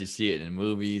process. You see it in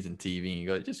movies and TV, and you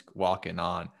go, just walking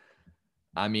on.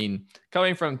 I mean,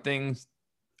 coming from things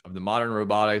of the modern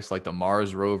robotics, like the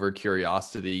Mars rover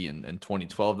Curiosity in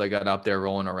 2012 that got up there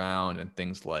rolling around, and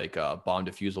things like bomb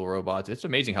defusal robots. It's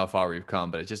amazing how far we've come,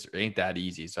 but it just ain't that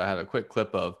easy. So I have a quick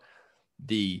clip of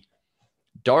the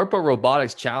DARPA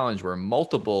Robotics Challenge, where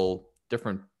multiple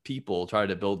different people tried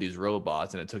to build these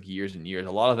robots, and it took years and years.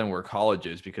 A lot of them were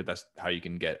colleges, because that's how you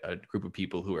can get a group of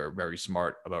people who are very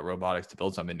smart about robotics to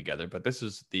build something together. But this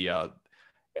is the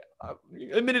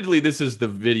admittedly, this is the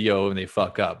video and they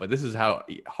fuck up, but this is how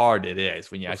hard it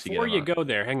is when you actually before get you go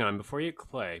there. Hang on, before you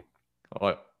play.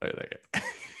 Oh,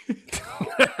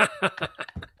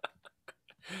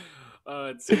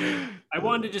 I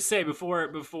wanted to just say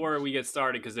before we get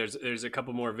started, because there's a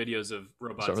couple more videos of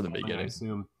robots. Start from the beginning. I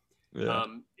assume. Yeah.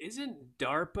 Isn't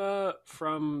DARPA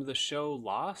from the show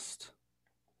Lost?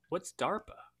 What's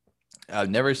DARPA? I've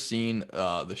never seen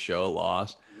the show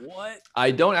Lost. What?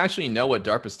 I don't actually know what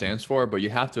DARPA stands for, but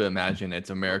you have to imagine it's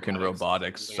American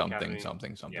Robotics, Robotics something something Academy.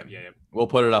 something something. Yeah. We'll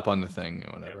put it up on the thing,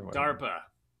 Yeah, whatever. DARPA.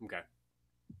 Okay.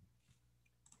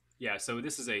 Yeah, so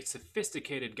this is a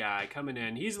sophisticated guy coming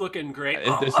in. He's looking great.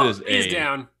 He's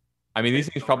down. I mean, these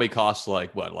things probably cost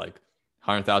like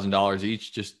 $100,000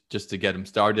 each just to get them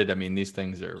started. I mean, these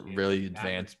things are really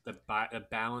advanced. The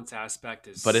balance aspect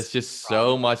is, but it's just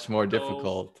so much more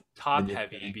difficult. Top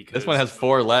heavy because this one has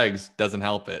 4 legs. Doesn't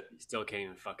help it. You still can't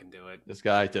even fucking do it. This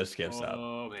guy just gives up.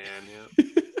 Oh man, yeah.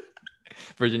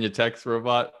 Virginia Tech's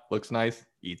robot looks nice.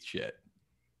 Eats shit.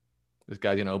 This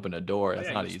guy's gonna open a door. That's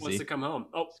not he easy. Wants to come home.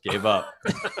 Oh, just gave up.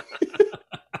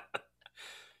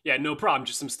 Yeah, no problem.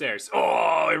 Just some stairs.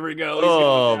 Oh, here we go.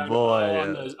 Oh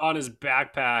boy, on his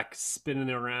backpack, spinning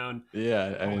around.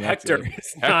 Yeah, I mean Hector.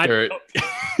 Hector.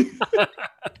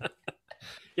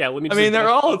 Yeah, let me. I mean, they're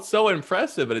all so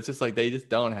impressive, but it's just like they just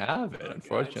don't have it.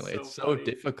 Unfortunately, God, it's so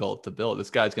difficult to build. This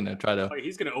guy's gonna try to. Oh,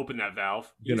 he's gonna open that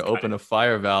valve. He's gonna open a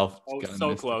fire valve. Oh,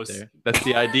 so close. That's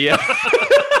the idea.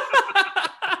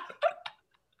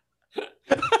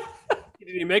 He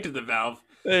didn't even make it to the valve.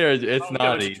 It's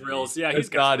not easy. Drills. Yeah,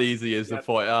 it's not easy as the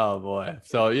point. Oh boy.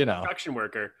 So construction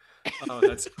worker. Oh,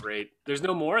 that's great. There's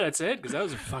no more. That's it. Because that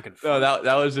was fucking fun. No,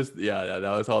 that was just that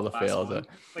was all the fails.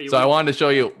 Wait, so I wanted to show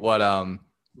you what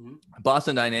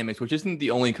Boston Dynamics, which isn't the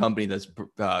only company that's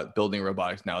building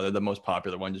robotics now. They're the most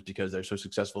popular one just because they're so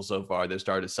successful so far. They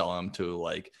started to sell them to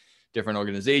like different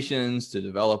organizations to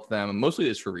develop them. And mostly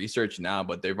it's for research now,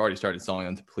 but they've already started selling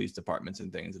them to police departments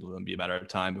and things. It'll be a matter of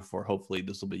time before hopefully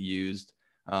this will be used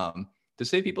to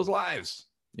save people's lives,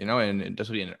 and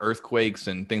especially in earthquakes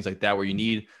and things like that, where you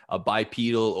need a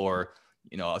bipedal or,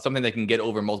 something that can get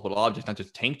over multiple objects, not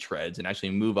just tank treads, and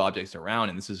actually move objects around.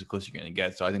 And this is the closest you're going to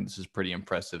get. So I think this is pretty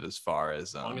impressive as far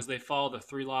as long as they follow the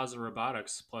 3 laws of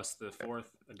robotics plus the 4th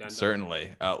addendum.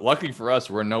 Certainly. Luckily for us,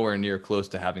 we're nowhere near close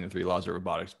to having the 3 laws of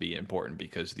robotics be important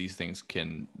because these things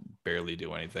can barely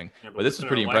do anything. Yeah, but this is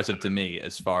pretty impressive to me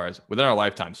as far as within our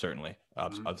lifetime, certainly.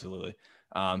 Absolutely.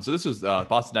 So this is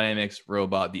Boston Dynamics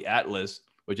robot, the Atlas,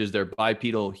 which is their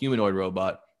bipedal humanoid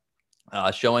robot,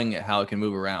 showing how it can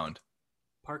move around.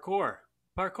 Parkour.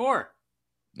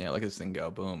 Yeah, look at this thing go.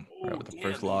 Boom. Oh, right with the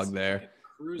first log there.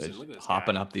 Cruising. Look at this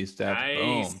hopping guy. up these steps.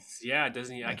 Nice. Boom. Yeah,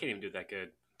 doesn't he? I can't even do that good.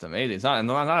 It's amazing. It's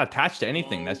not attached to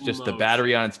anything. That's just the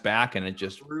battery on its back, and it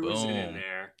just cruising boom. In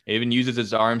there. It even uses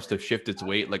its arms to shift its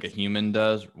weight like a human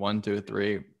does. 1, 2,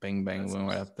 3, bang, bang, boom,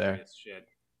 right up there. Shit.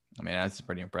 I mean, that's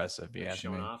pretty impressive. Yeah,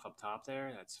 showing off up top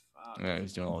there. That's fuck. Yeah,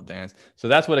 he's doing a little dance. So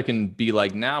that's what it can be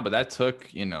like now. But that took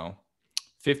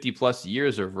 50 plus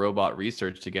years of robot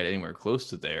research to get anywhere close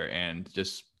to there, and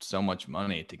just so much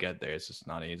money to get there. It's just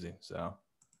not easy. So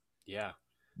yeah,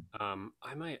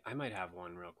 I might have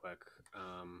one real quick.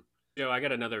 Joe, I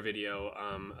got another video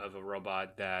of a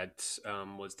robot that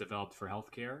was developed for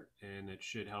healthcare, and it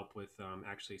should help with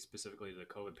actually specifically the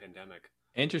COVID pandemic.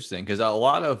 Interesting, because a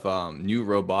lot of new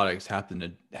robotics have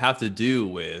to do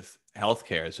with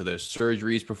healthcare. So there's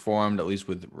surgeries performed, at least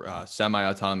with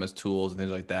semi-autonomous tools and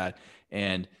things like that,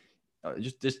 and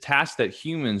just tasks that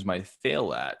humans might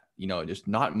fail at. Just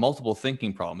not multiple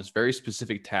thinking problems. Very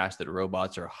specific tasks that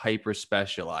robots are hyper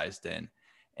specialized in,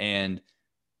 and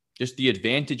just the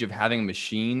advantage of having a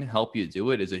machine help you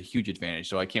do it is a huge advantage.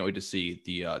 So I can't wait to see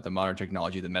the modern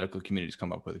technology the medical community's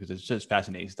come up with, because it's just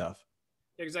fascinating stuff.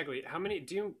 Exactly. How many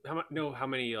know how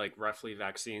many like roughly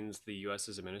vaccines the U.S.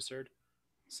 has administered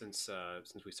since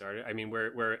we started? I mean,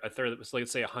 we're a third.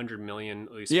 Let's say 100 million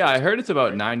at least. Yeah, I heard it's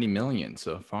about 90 million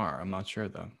so far. I'm not sure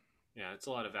though. Yeah, it's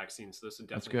a lot of vaccines. So this would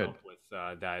definitely help with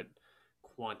that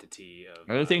quantity of.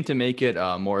 Another thing to make it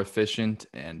more efficient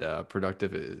and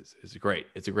productive is great.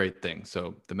 It's a great thing.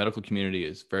 So the medical community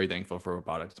is very thankful for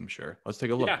robotics, I'm sure. Let's take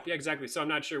a look. Yeah, exactly. So I'm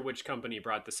not sure which company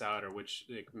brought this out or which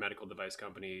medical device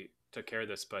company took care of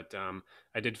this, but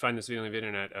I did find this video on the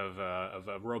internet of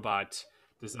a robot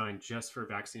designed just for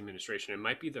vaccine administration. It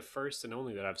might be the first and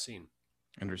only that I've seen.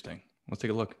 Interesting. Let's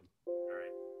take a look.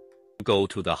 Go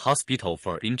to the hospital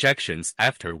for injections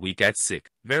after we get sick.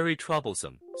 Very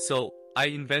troublesome. So I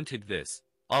invented this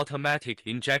automatic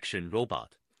injection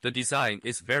robot. The design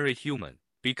is very human.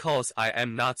 Because I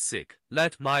am not sick,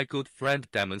 let my good friend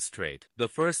demonstrate. The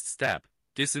first step,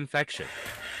 disinfection.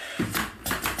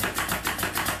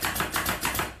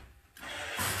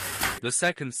 The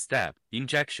second step,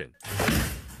 injection.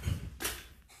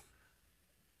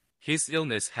 His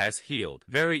illness has healed.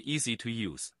 Very easy to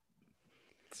use.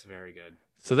 It's very good.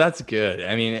 So that's good.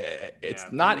 I mean, it's Yeah,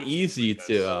 not humans easy like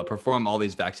this. to perform all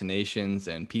these vaccinations,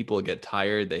 and people get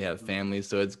tired. They have Mhm. families,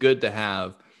 so it's good to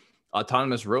have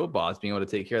autonomous robots being able to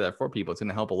take care of that for people. It's going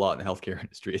to help a lot in the healthcare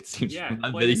industry. It seems Yeah, from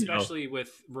that well, and video. especially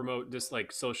with remote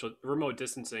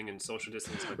distancing and social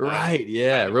distancing like that, Right?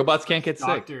 Yeah, having robots can't get sick.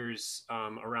 doctors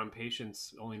around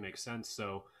patients only makes sense.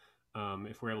 So,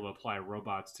 if we're able to apply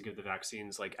robots to give the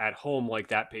vaccines like at home, like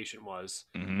that patient was,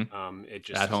 Hmm. it At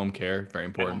just home care, very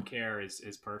at home important. care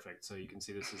is perfect. So you can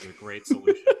see this is a great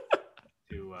solution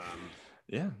to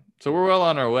Yeah. So we're well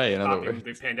on our way. In other stopping words.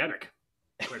 the pandemic.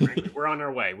 Quite frankly, we're on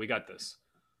our way. We got this.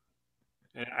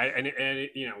 It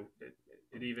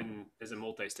even is a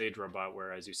multi-stage robot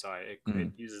where, as you saw, it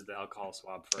uses the alcohol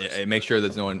swab Yeah, first. it makes sure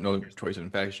there's no choice of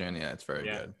infection. Yeah, it's very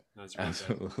Yeah, good. that's really good.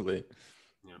 Absolutely.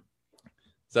 Yeah.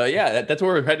 So yeah, that's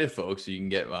where we're headed, folks. You can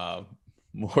get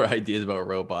more ideas about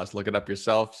robots. Look it up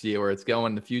yourself. See where it's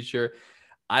going in the future.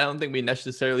 I don't think we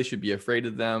necessarily should be afraid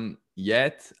of them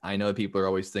yet. I know people are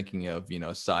always thinking of,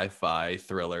 sci-fi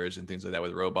thrillers and things like that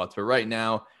with robots, but right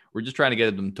now we're just trying to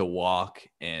get them to walk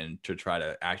and to try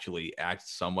to actually act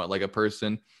somewhat like a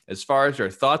person. As far as their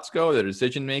thoughts go, their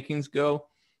decision makings go,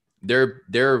 they're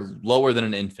lower than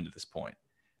an infant at this point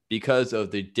because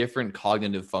of the different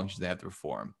cognitive functions they have to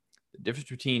perform. The difference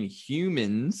between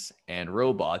humans and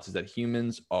robots is that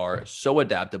humans are so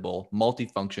adaptable,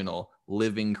 multifunctional,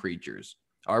 living creatures.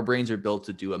 Our brains are built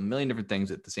to do a million different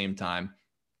things at the same time.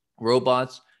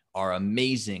 Robots are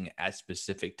amazing at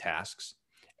specific tasks.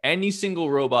 Any single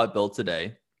robot built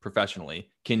today professionally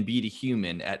can beat a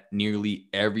human at nearly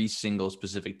every single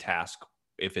specific task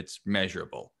if it's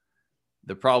measurable.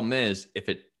 The problem is, if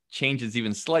it changes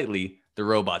even slightly, the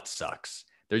robot sucks.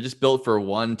 They're just built for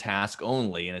one task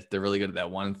only, and they're really good at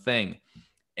that one thing.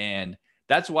 And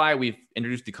that's why we've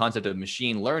introduced the concept of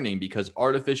machine learning, because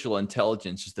artificial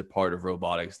intelligence is the part of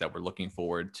robotics that we're looking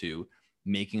forward to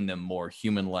making them more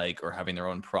human-like or having their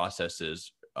own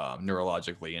processes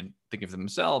neurologically and thinking for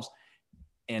themselves.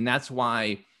 And that's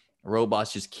why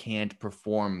robots just can't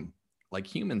perform like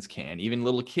humans can. Even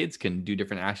little kids can do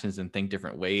different actions and think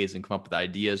different ways and come up with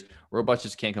ideas. Robots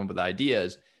just can't come up with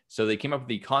ideas. So they came up with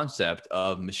the concept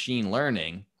of machine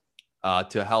learning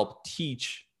to help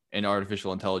teach an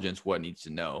artificial intelligence what it needs to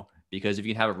know. Because if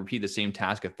you can have it repeat the same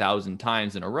task 1,000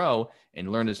 times in a row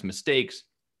and learn its mistakes,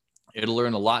 it'll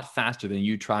learn a lot faster than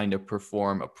you trying to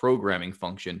perform a programming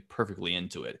function perfectly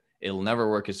into it. It'll never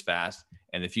work as fast.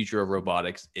 And the future of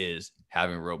robotics is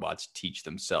having robots teach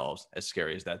themselves, as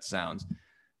scary as that sounds.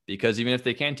 Because even if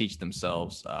they can teach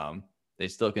themselves, they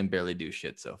still can barely do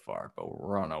shit so far, but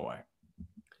we're on our way.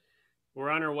 We're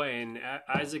on our way. And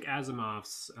Isaac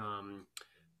Asimov's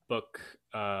book,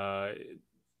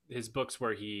 his books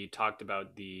where he talked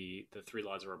about the three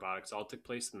laws of robotics all took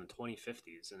place in the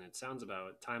 2050s. And it sounds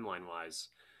about timeline wise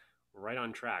right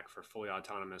on track for fully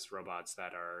autonomous robots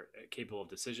that are capable of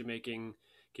decision making,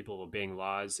 capable of obeying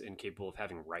laws, and capable of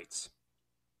having rights.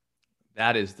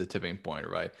 That is the tipping point,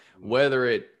 right?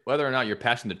 Whether or not you're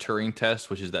passing the Turing test,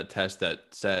 which is that test that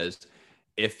says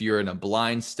if you're in a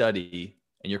blind study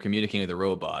and you're communicating with a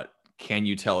robot, can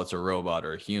you tell it's a robot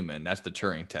or a human? That's the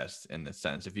Turing test in the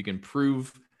sense. If you can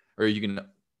prove or you can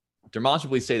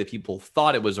demonstrably say that people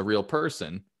thought it was a real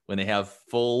person when they have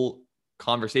full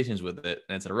conversations with it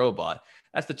and it's a robot,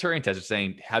 that's the Turing test of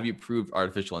saying, have you proved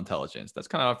artificial intelligence? That's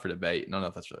kind of up for debate. I don't know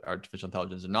if that's artificial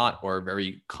intelligence or not, or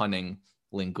very cunning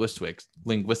linguistics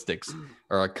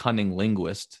or a cunning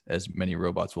linguist, as many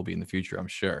robots will be in the future, I'm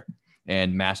sure,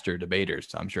 and master debaters,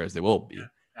 I'm sure, as they will be. Yeah,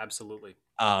 absolutely.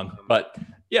 But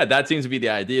yeah, that seems to be the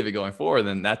idea of it going forward.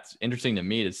 And that's interesting to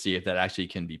me to see if that actually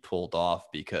can be pulled off,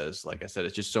 because like I said,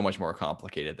 it's just so much more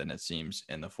complicated than it seems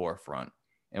in the forefront.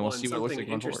 And we'll see what it looks like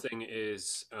going forward. Something interesting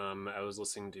is I was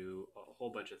listening to a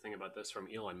whole bunch of thing about this from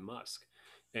Elon Musk,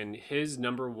 and his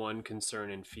number one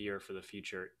concern and fear for the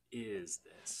future is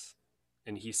this.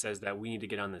 And he says that we need to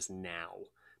get on this now,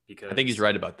 because I think he's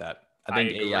right about that. I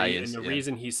think AI is. And the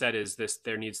reason he said is this: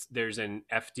 there's an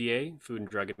FDA, Food and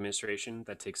Drug Administration,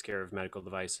 that takes care of medical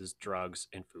devices, drugs,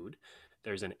 and food.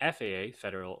 There's an FAA,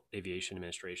 Federal Aviation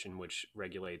Administration, which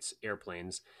regulates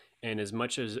airplanes. And as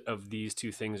much as of these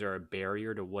two things are a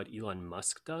barrier to what Elon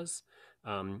Musk does,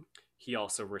 he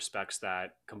also respects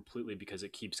that completely because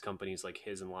it keeps companies like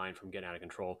his in line from getting out of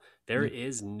control. There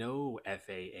is no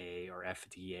FAA or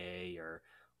FDA or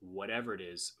whatever it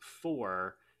is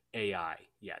for AI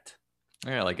yet.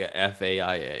 Yeah, like a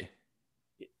FAIA,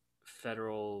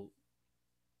 Federal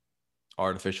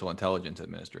Artificial Intelligence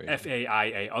Administration.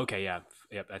 FAIA. Okay, yeah.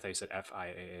 Yep, I thought you said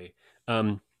FIAA.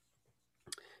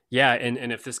 Yeah,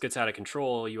 and if this gets out of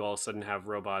control, you all of a sudden have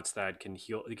robots that can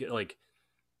heal. Like,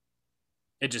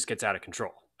 it just gets out of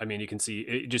control. I mean, you can see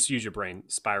it, just use your brain,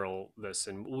 spiral this,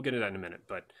 and we'll get into that in a minute.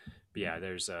 But yeah,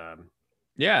 there's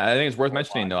Yeah, I think it's worth a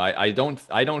mentioning lot.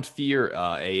 though. I don't fear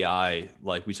AI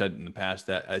like we said in the past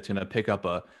that it's going to pick up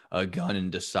a gun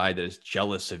and decide that it's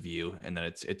jealous of you and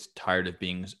that it's tired of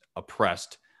being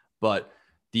oppressed. But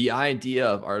the idea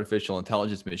of artificial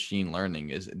intelligence, machine learning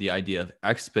is the idea of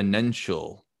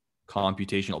exponential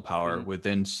computational power Mhm.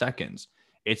 within seconds.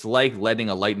 It's like letting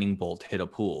a lightning bolt hit a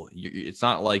pool. It's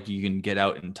not like you can get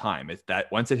out in time. It's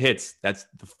that once it hits, that's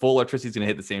the full electricity is going to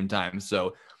hit at the same time.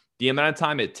 So the amount of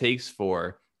time it takes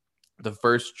for the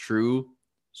first true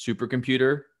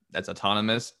supercomputer that's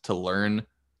autonomous to learn,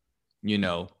 you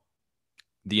know,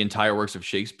 the entire works of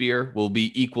Shakespeare will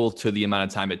be equal to the amount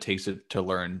of time it takes it to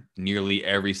learn nearly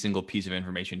every single piece of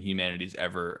information humanity's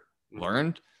ever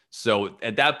learned. So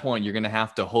at that point, you're going to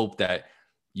have to hope that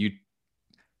you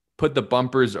put the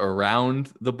bumpers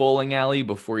around the bowling alley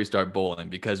before you start bowling,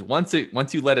 because once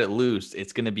you let it loose,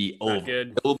 it's going to be Not over.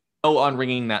 good. It'll be no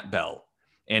unringing that bell,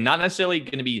 and not necessarily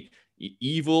going to be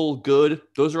evil, good.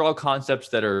 Those are all concepts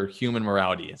that are human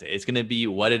morality. It's going to be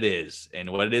what it is,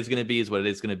 and what it is going to be is what it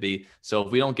is going to be. So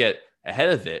if we don't get ahead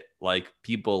of it, like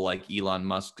people like Elon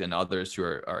Musk and others who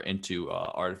are into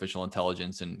artificial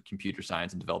intelligence and computer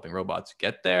science and developing robots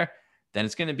get there, then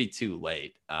it's going to be too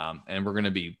late. And we're going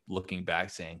to be looking back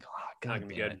saying, oh, Not God gonna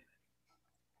be damn good. it.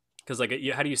 Because like,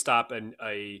 how do you stop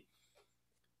a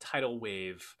tidal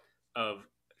wave of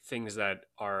things that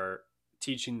are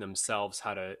teaching themselves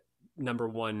how to? Number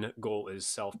one goal is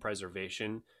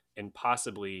self-preservation and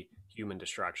possibly human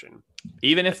destruction.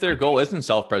 Even if That their might goal be, isn't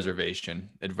self-preservation,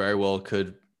 it very well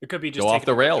could it could be go just off taking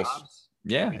the over rails. jobs.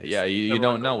 Yeah, Maybe yeah, just you number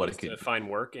one don't know goal what is it to could. find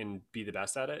work and be the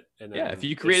best at it. And Yeah, then if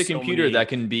you there's create a so computer many, that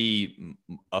can be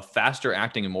a faster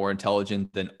acting and more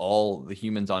intelligent than all the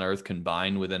humans on Earth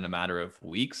combined within a matter of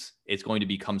weeks, it's going to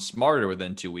become smarter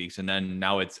within 2 weeks. And then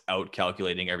now it's out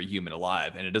calculating every human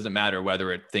alive. And it doesn't matter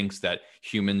whether it thinks that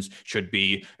humans should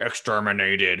be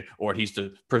exterminated or it needs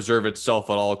to preserve itself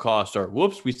at all costs, or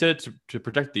whoops, we said it to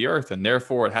protect the Earth and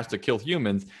therefore it has to kill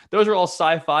humans. Those are all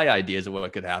sci-fi ideas of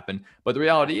what could happen. But the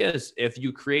reality is, if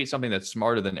you create something that's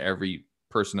smarter than every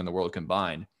person in the world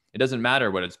combined, it doesn't matter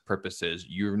what its purpose is.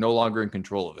 You're no longer in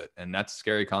control of it, and that's a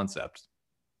scary concept.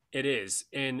 it is.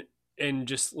 And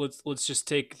just let's just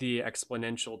take the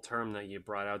exponential term that you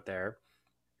brought out there,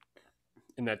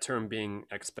 and that term being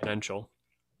exponential.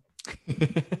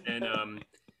 And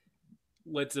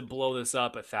let's blow this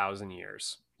up 1,000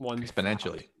 years.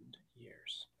 Exponentially. 1,000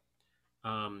 years.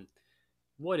 Um,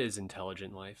 what is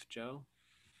intelligent life, Joe?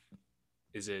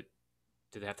 Is it?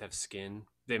 Do they have to have skin?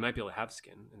 They might be able to have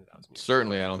skin in 1,000 years.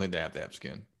 Certainly, I don't think they have to have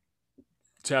skin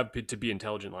To be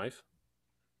intelligent life.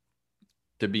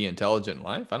 to be intelligent in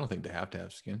life. I don't think they have to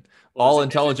have skin. Well, All is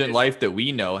intelligent life that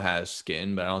we know has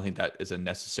skin, but I don't think that is a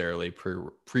necessarily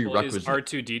Well, prerequisite. is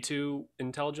R2D2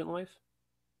 intelligent life?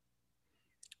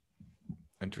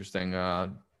 Interesting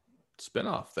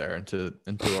spin-off there into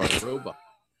our robot.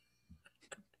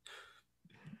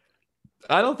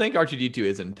 I don't think R2D2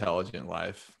 is intelligent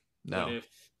life. No.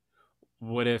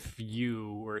 What if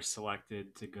you were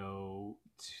selected to go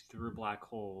through a black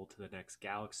hole to the next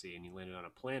galaxy and you landed on a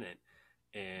planet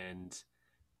and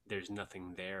there's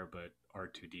nothing there but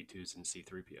R2D2s and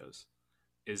C3POs?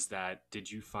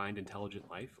 Did you find intelligent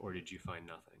life or did you find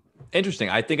nothing? Interesting.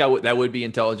 I think that would be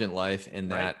intelligent life in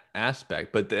that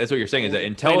aspect. But that's what you're saying is that Only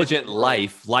intelligent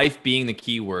planet- life being the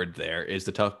key word there is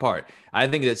the tough part. I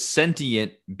think that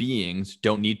sentient beings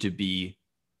don't need to be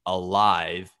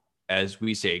alive, as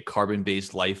we say,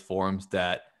 carbon-based life forms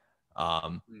that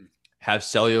have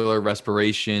cellular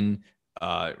respiration,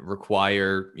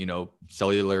 require,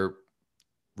 cellular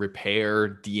repair,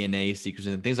 DNA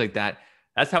sequencing, and things like that.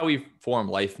 That's how we form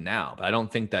life now. But I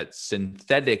don't think that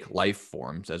synthetic life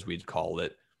forms, as we'd call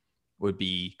it, would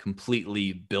be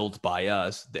completely built by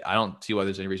us. I don't see why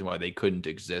there's any reason why they couldn't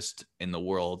exist in the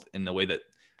world in the way that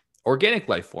organic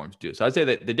life forms do. So I'd say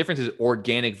that the difference is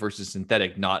organic versus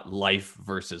synthetic, not life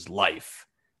versus life.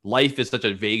 Life is such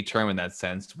a vague term in that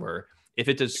sense, where if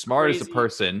it's as smart as a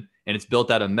person and it's built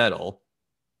out of metal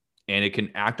and it can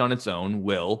act on its own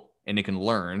will and it can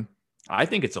learn, I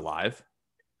think it's alive.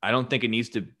 I don't think it needs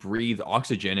to breathe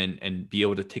oxygen and be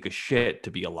able to take a shit to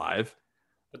be alive.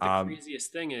 But the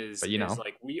craziest thing is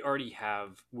like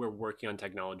we're working on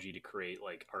technology to create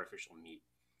like artificial meat,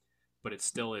 but it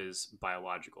still is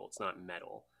biological. It's not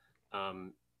metal.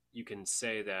 You can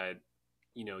say that,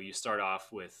 you start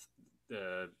off with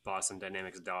the Boston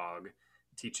Dynamics dog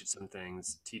teach it some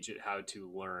things, teach it how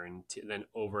to learn,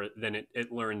 then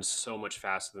it learns so much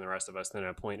faster than the rest of us. Then at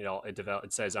a point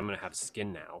it says, I'm going to have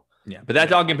skin now. Yeah, but that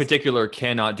dog in particular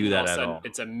cannot do that at all.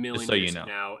 It's a million so years you know.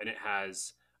 now, and it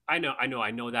has. I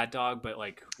know that dog, but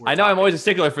like I know I'm always a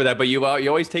stickler for that, but you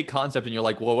always take concept and you're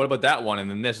like, well, what about that one? And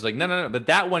then this is like, no, but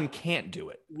that one can't do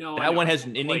it. No, that one has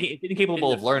it's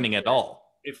incapable of learning at all.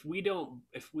 If we don't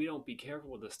be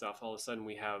careful with this stuff, all of a sudden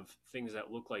we have things that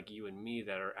look like you and me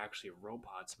that are actually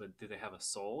robots, but do they have a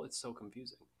soul? It's so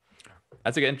confusing.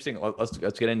 That's interesting. Let's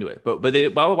get into it. But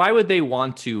why would they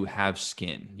want to have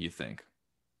skin? You think?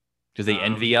 Because they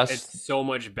envy us? It's so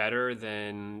much better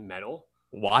than metal.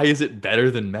 Why is it better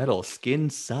than metal? Skin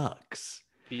sucks.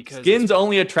 Because skin's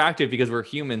only attractive because we're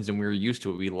humans and we're used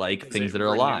to it. We like things that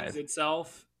are alive.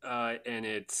 Itself, and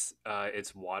it's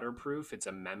waterproof. It's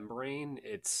a membrane.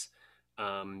 It's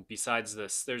besides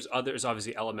this, there's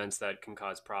obviously elements that can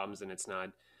cause problems, and it's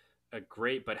not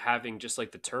great. But having, just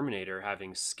like the Terminator,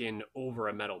 having skin over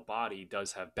a metal body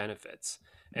does have benefits.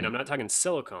 And I'm not talking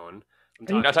silicone.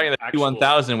 I'm not talking about the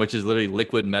T1000, which is literally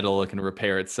liquid metal. It can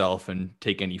repair itself and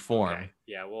take any form. Okay.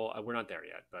 Yeah, well, we're not there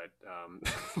yet, but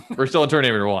we're still in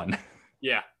Terminator 1.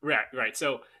 Yeah, right.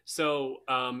 So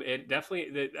it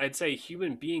definitely, I'd say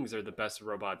human beings are the best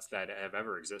robots that have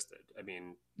ever existed. I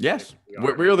mean, yes,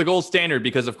 we're the gold standard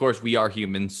because, of course, we are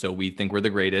humans, so we think we're the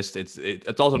greatest.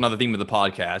 It's also another theme of the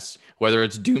podcast. Whether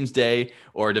it's Doomsday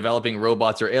or developing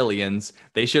robots or aliens,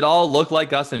 they should all look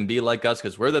like us and be like us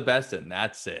because we're the best, and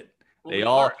that's it.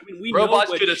 Well,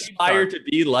 robots should aspire to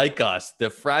be like us, the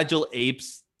fragile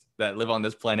apes that live on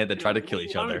this planet that try to kill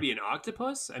each other. Want to be an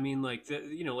octopus? I mean, like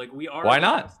like we are. Why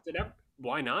not?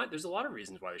 Why not? There's a lot of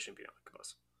reasons why they shouldn't be an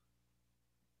octopus.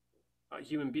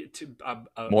 Human being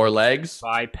more legs,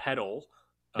 bipedal.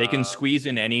 They can squeeze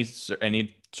in any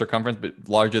circumference, but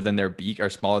larger than their beak or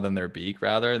smaller than their beak.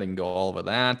 Rather, they can go all over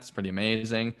that. It's pretty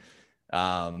amazing.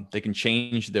 They can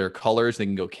change their colors. They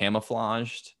can go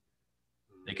camouflaged.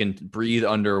 They can breathe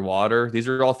underwater. These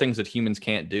are all things that humans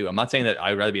can't do. I'm not saying that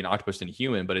I'd rather be an octopus than a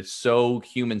human, but it's so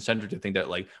human-centered to think that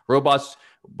like robots,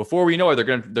 before we know it,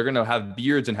 they're gonna have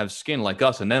beards and have skin like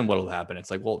us, and then what'll happen?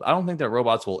 It's like, well, I don't think that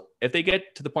robots will. If they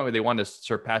get to the point where they want to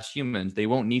surpass humans, they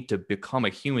won't need to become a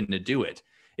human to do it.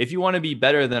 If you want to be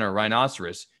better than a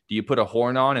rhinoceros, do you put a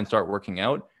horn on and start working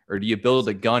out, or do you build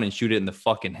a gun and shoot it in the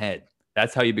fucking head?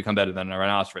 That's how you become better than a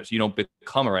rhinoceros. You don't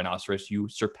become a rhinoceros; you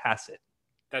surpass it.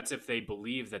 That's if they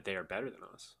believe that they are better than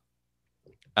us.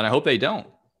 And I hope they don't.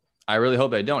 I really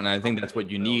hope they don't. And I think that's what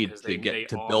you need to get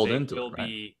to build into it.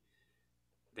 Right?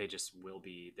 They just will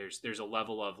be. There's a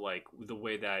level of like the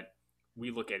way that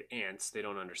we look at ants. They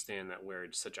don't understand that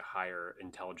we're such a higher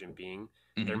intelligent being.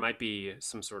 Mm-hmm. There might be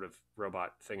some sort of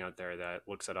robot thing out there that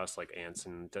looks at us like ants,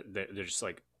 and they're just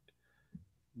like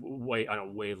way on a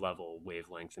level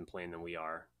wavelength and plane than we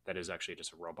are. That is actually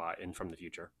just a robot from the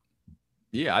future.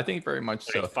 Yeah, I think very much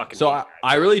so. So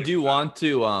I really do want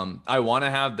to I want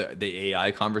to have the AI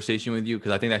conversation with you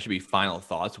because I think that should be final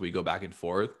thoughts. We go back and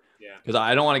forth. Yeah. Because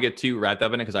I don't want to get too wrapped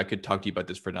up in it because I could talk to you about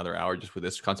this for another hour just with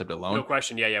this concept alone. No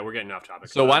question. Yeah, we're getting off topic.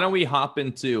 So why don't we hop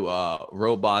into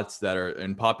robots that are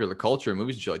in popular culture,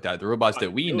 movies and shit like that, the robots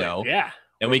that we know. Yeah.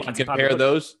 And we can compare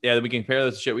those. Yeah, we can compare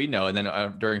those to shit we know. And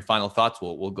then during final thoughts,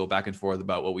 we'll go back and forth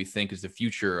about what we think is the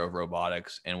future of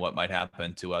robotics and what might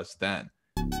happen to us then.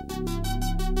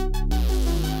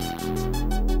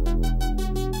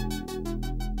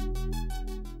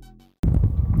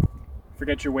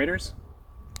 Forget your waiters?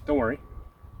 Don't worry.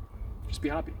 Just be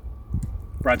happy.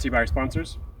 Brought to you by our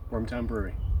sponsors, Wormtown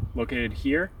Brewery. Located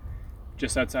here,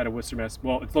 just outside of Worcester, Mass.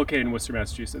 Well, it's located in Worcester,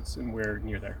 Massachusetts, and we're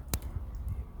near there.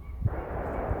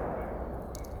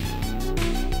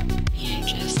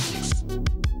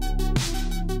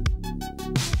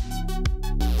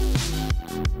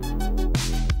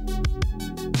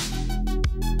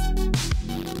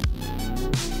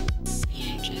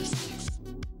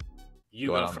 You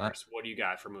go first. What do you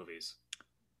got for movies?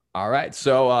 All right.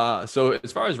 So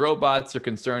as far as robots are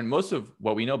concerned, most of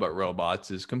what we know about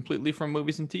robots is completely from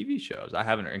movies and TV shows. I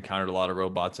haven't encountered a lot of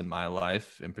robots in my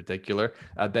life in particular.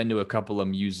 I've been to a couple of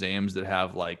museums that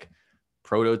have like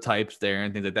prototypes there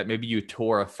and things like that. Maybe you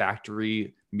tour a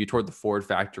factory, maybe you toured the Ford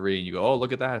factory and you go, oh,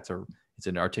 look at that. It's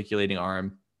an articulating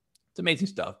arm. It's amazing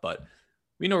stuff. But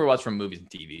we know robots from movies and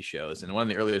TV shows. And one of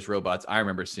the earliest robots I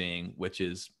remember seeing, which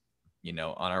is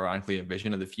unironically a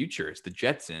vision of the future. It's the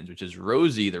Jetsons, which is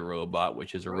Rosie the robot,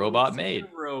 which is a robot maid.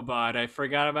 Robot. I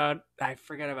forgot about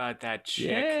that chick.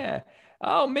 Yeah.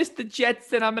 Oh, Mr.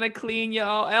 Jetson, I'm gonna clean you.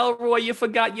 Oh, Elroy, you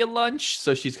forgot your lunch.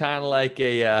 So she's kind of like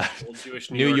a Old Jewish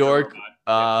New York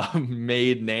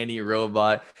maid nanny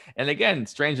robot. And again,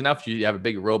 strange enough, you have a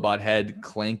big robot head,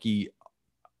 clanky,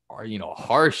 or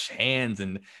harsh hands,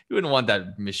 and you wouldn't want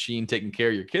that machine taking care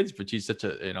of your kids, but she's such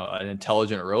a an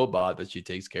intelligent robot that she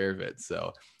takes care of it.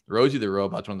 So Rosie the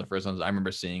robot's one of the first ones I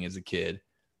remember seeing as a kid.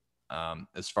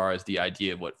 As far as the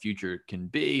idea of what future can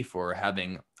be for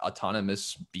having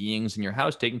autonomous beings in your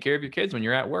house taking care of your kids when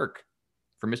you're at work,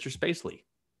 for Mr. Spacely.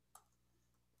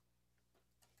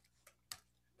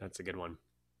 That's a good one.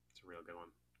 It's a real good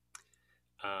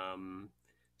one.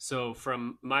 So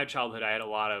from my childhood, I had a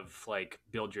lot of like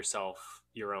build yourself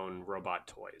your own robot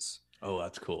toys. Oh,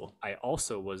 that's cool. I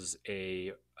also was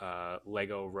a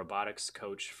Lego robotics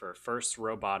coach for First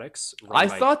Robotics. I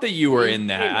thought that you were in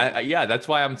that. Yeah, that's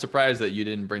why I'm surprised that you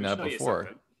didn't bring that up before.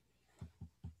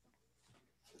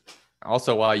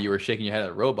 Also, while you were shaking your head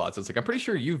at robots, it's like, I'm pretty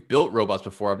sure you've built robots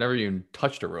before. I've never even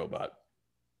touched a robot.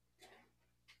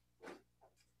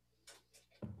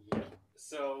 Yeah.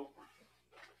 So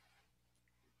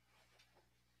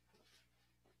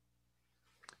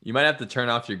you might have to turn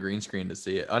off your green screen to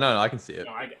see it. Oh, no, I can see it.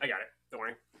 No, I got it. Don't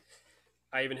worry.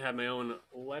 I even have my own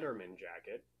Letterman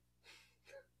jacket.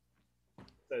 It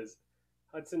says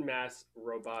Hudson Mass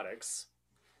Robotics.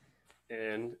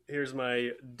 And here's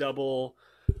my double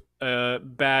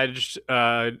badged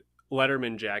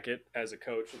Letterman jacket as a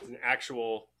coach. It's an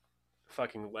actual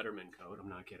fucking Letterman coat. I'm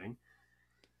not kidding.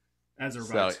 As a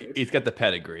robotics coach. He's got the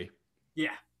pedigree.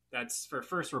 Yeah, that's for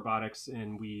First Robotics,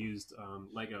 and we used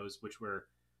Legos, which were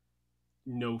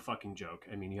no fucking joke.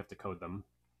 I mean, you have to code them.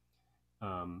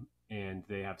 And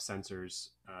they have sensors,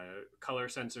 color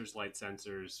sensors, light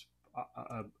sensors,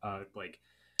 like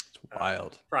it's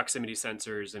wild proximity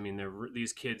sensors. I mean,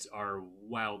 these kids are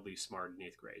wildly smart in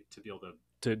 8th grade to be able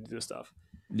to do this stuff.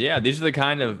 Yeah, these are the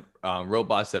kind of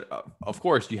robots that, of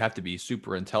course, you have to be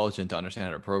super intelligent to understand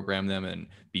how to program them and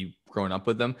be growing up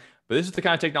with them. But this is the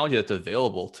kind of technology that's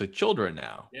available to children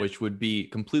now, which would be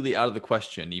completely out of the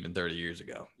question even 30 years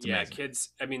ago. It's amazing. Kids.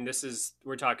 I mean,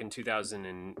 we're talking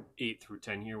 2008 through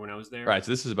 10 here when I was there. Right.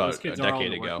 So this is about those kids a decade are all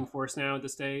in the ago. Working force now at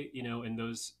this day, and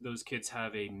those kids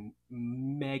have a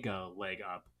mega leg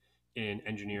up in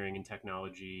engineering and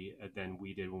technology than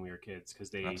we did when we were kids, because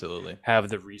they absolutely have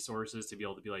the resources to be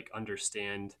able to be like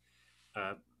understand.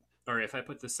 Or if I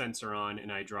put the sensor on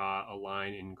and I draw a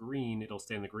line in green, it'll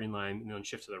stay in the green line and then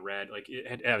shift to the red. Like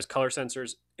it has color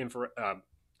sensors, infrared.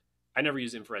 I never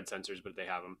use infrared sensors, but they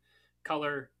have them.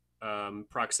 Color,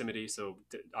 proximity, so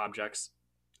objects,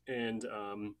 and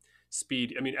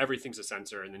speed. I mean, everything's a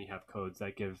sensor, and then you have codes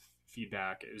that give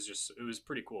feedback. It was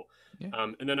pretty cool. Yeah.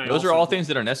 And then those are all things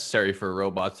that are necessary for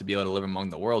robots to be able to live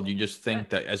among the world. You just think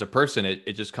that as a person,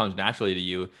 it just comes naturally to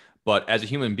you. But as a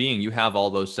human being, you have all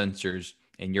those sensors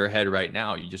in your head right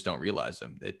now. You just don't realize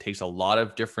them. It takes a lot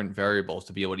of different variables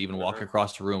to be able to even walk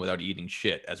across the room without eating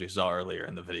shit, as we saw earlier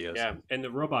in the videos. Yeah, and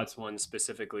the robots ones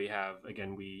specifically have,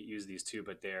 again, we use these too,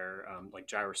 but they're like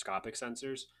gyroscopic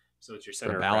sensors. So it's your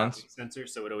center of balance sensor.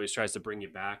 So it always tries to bring you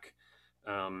back.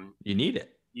 You need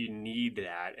it. You need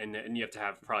that, and you have to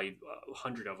have probably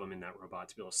 100 of them in that robot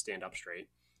to be able to stand up straight.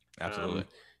 Absolutely.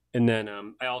 And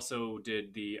then I also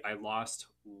did I lost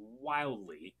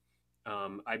wildly.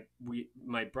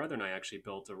 My brother and I actually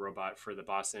built a robot for the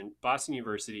Boston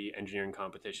University engineering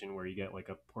competition, where you get like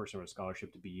a portion of a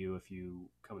scholarship to BU if you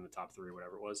come in the top 3 or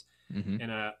whatever it was. Mm-hmm.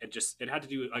 And it had to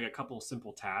do like a couple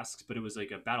simple tasks, but it was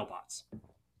like a BattleBots.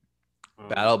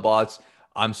 BattleBots.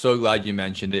 I'm so glad you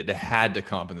mentioned it. It had to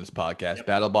come up in this podcast. Yep.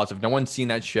 BattleBots. If no one's seen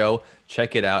that show,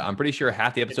 check it out. I'm pretty sure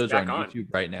half the episodes are on YouTube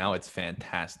right now. It's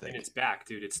fantastic. And it's back,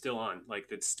 dude. It's still on. Like,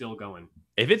 it's still going.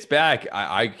 If it's back,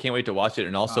 I can't wait to watch it.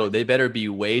 And also, they better be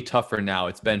way tougher now.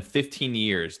 It's been 15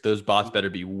 years. Those bots better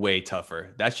be way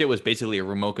tougher. That shit was basically a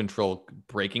remote control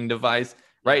braking device.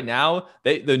 Right now,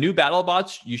 the new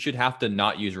BattleBots, you should have to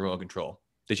not use remote control.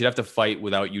 They should have to fight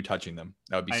without you touching them.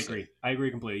 That would be sick. I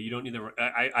agree completely. You don't need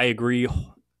I agree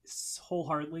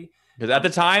wholeheartedly. Because at the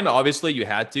time, obviously, you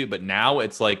had to. But now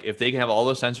it's like, if they can have all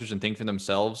those sensors and think for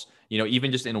themselves,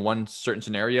 even just in one certain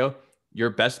scenario, your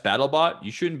best BattleBot,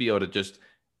 you shouldn't be able to just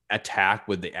attack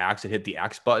with the axe and hit the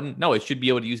axe button. No, it should be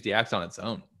able to use the axe on its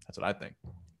own. That's what I think.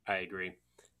 I agree.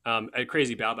 A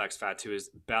crazy BattleBots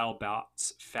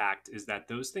fact is that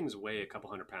those things weigh a couple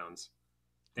 100 pounds.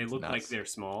 They look like they're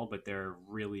small, but they're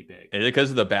really big. Is it because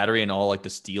of the battery and all like the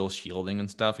steel shielding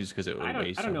and stuff? Just because it would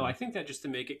weigh so I don't know. I think that just to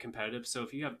make it competitive. So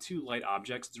if you have 2 light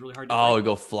objects, it's really hard to it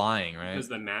go flying, right?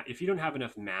 Because if you don't have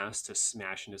enough mass to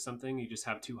smash into something, you just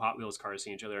have 2 Hot Wheels cars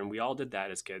seeing each other. And we all did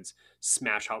that as kids.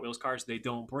 Smash Hot Wheels cars. They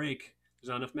don't break. There's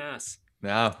not enough mass.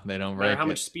 No, they don't break. No matter how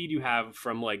much speed you have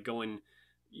from like going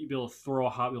you'd be able to throw a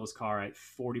Hot Wheels car at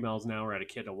 40 miles an hour at a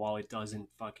kid while it doesn't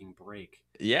fucking break.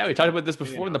 Yeah, we talked about this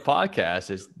before in the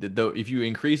podcast. Is if you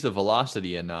increase the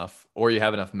velocity enough, or you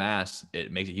have enough mass,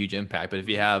 it makes a huge impact. But if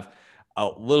you have a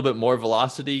little bit more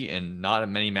velocity and not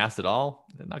many mass at all,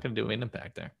 they're not going to do an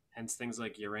impact there. Hence things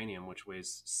like uranium, which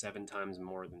weighs 7 times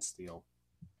more than steel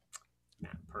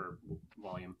per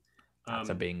volume. That's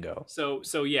a bingo. So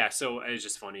it's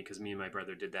just funny because me and my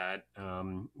brother did that,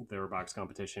 the robotics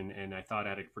competition, and I thought I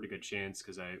had a pretty good chance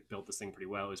because I built this thing pretty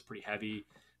well. It was pretty heavy,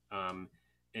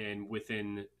 and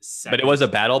within seconds, But it was a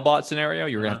BattleBot scenario.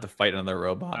 You were gonna have to fight another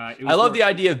robot. I love the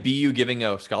idea of BU giving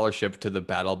a scholarship to the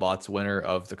BattleBots winner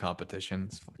of the competition.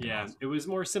 Yeah, awesome. It was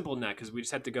more simple than that because we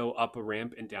just had to go up a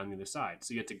ramp and down the other side.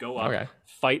 So you had to go up,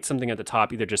 fight something at the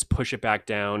top, either just push it back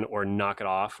down or knock it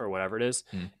off or whatever it is.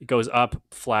 It goes up,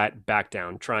 flat, back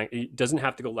down. It doesn't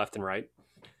have to go left and right.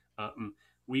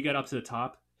 We got up to the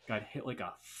top, got hit like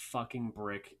a fucking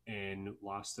brick, and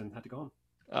lost and had to go home.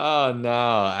 Oh no!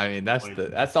 I mean,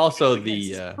 that's also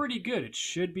it's pretty good. It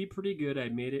should be pretty good.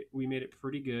 We made it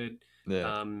pretty good.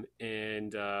 Yeah.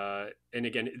 And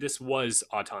again, this was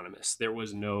autonomous. There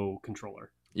was no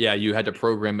controller. Yeah, you had to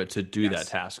program it to do that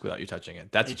task without you touching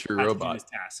it. That's a true robot. This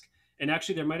task. And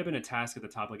actually, there might have been a task at the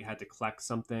top, like it had to collect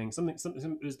something.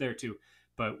 Something was there too.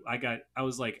 But I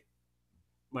was like,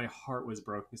 my heart was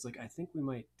broken. It's like, I think we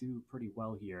might do pretty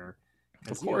well here.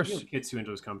 Of course, you know, kids who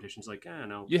enter those competitions, like,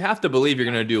 no. You have to believe you're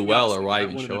going to do well, or why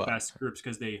even show up? One of the best groups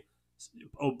because they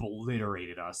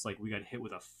obliterated us. Like we got hit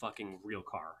with a fucking real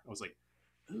car. I was like,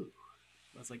 ooh.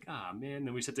 I was like, man.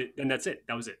 Then we just had to, and that's it.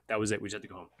 That was it. We just had to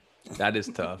go home. That is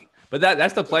tough. But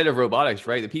that's the plight of robotics,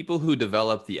 right? The people who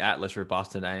developed the Atlas for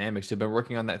Boston Dynamics have been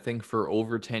working on that thing for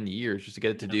over 10 years just to get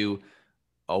it to do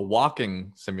a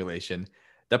walking simulation.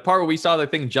 The part where we saw the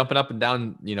thing jumping up and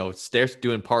down, stairs,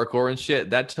 doing parkour and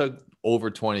shit, that took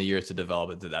over 20 years to develop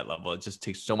it to that level. It just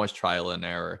takes so much trial and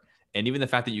error. And even the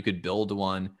fact that you could build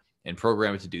one and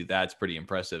program it to do that's pretty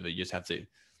impressive. You just have to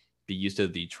be used to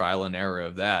the trial and error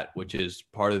of that, which is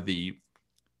part of the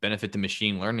benefit to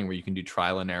machine learning, where you can do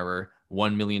trial and error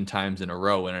 1 million times in a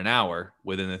row in an hour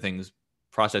within the thing's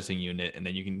processing unit. And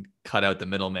then you can cut out the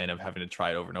middleman of having to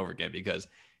try it over and over again, because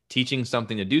teaching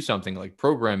something to do something like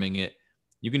programming it,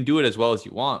 you can do it as well as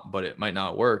you want, but it might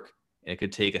not work. And it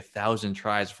could take 1,000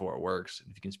 tries before it works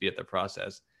if you can speed up the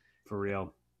process. For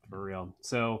real.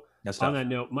 So on that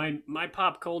note, my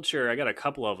pop culture, I got a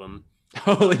couple of them.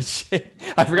 Holy shit.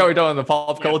 I forgot we're doing the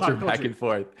pop culture back and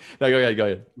forth. No, go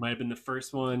ahead. Might have been the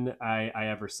first one I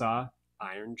ever saw.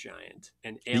 Iron Giant.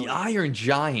 The Iron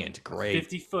Giant. Great.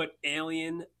 50-foot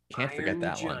alien. Can't forget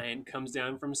that one. Iron Giant comes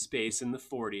down from space in the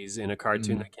 40s in a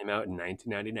cartoon that came out in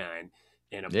 1999.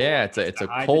 It's a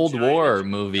Cold War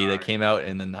movie that came out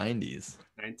in the 90s.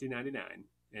 1999.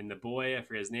 And the boy, I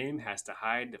forget his name, has to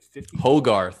hide the 50.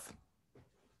 Hogarth.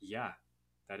 Yeah,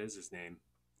 that is his name.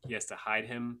 He has to hide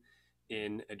him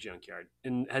in a junkyard.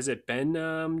 And has it been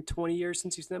 20 years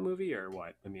since you've seen that movie, or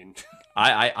what? I mean,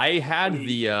 I had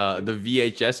the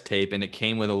VHS tape, and it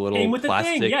came with a little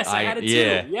plastic. Thing. Yes, I had it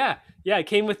too. Yeah. It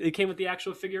came with the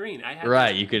actual figurine. I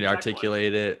had you could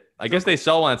articulate it. I guess they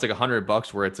sell one. It's like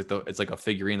 $100 where it's like a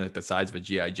figurine like the size of a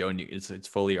GI Joe, and it's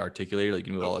fully articulated. Like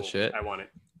you can move all the shit. I want it.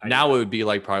 Now it would be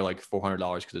probably like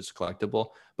 $400 because it's collectible.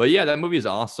 But yeah, that movie is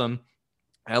awesome.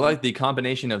 I like the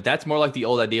combination of that's more like the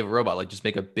old idea of a robot, like just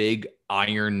make a big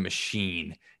iron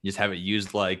machine, just have it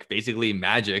used like basically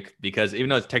magic, because even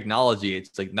though it's technology,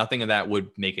 it's like nothing of that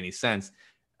would make any sense.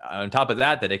 On top of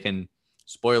that it can,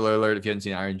 spoiler alert, if you haven't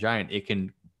seen Iron Giant, it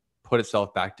can put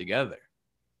itself back together.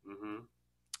 Mm-hmm.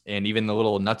 And even the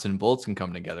little nuts and bolts can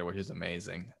come together, which is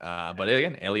amazing. But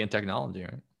again, alien technology,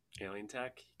 right? Alien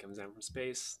tech. He comes down from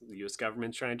space. The U.S.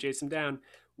 government's trying to chase him down.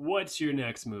 What's your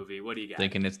next movie? What do you got?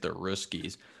 Thinking it's the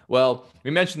Ruskies. Well,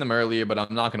 we mentioned them earlier, but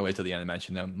I'm not going to wait till the end to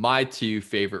mention them. My two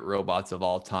favorite robots of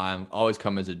all time always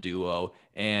come as a duo.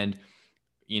 And,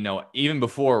 even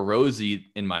before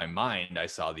Rosie, in my mind, I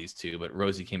saw these two, but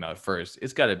Rosie came out first.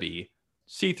 It's got to be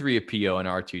C-3PO and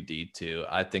R2-D2.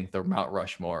 I think the Mount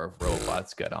Rushmore of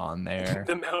robots get on there.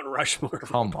 The Mount Rushmore.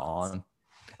 Come on.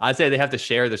 I'd say they have to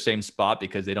share the same spot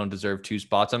because they don't deserve two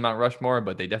spots on Mount Rushmore,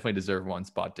 but they definitely deserve one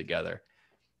spot together.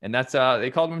 And that's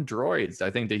they called them droids. I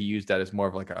think they used that as more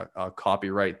of like a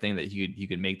copyright thing that he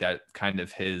could make that kind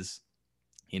of his,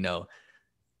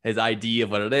 his idea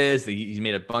of what it is. He's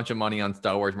made a bunch of money on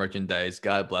Star Wars merchandise.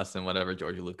 God bless him, whatever,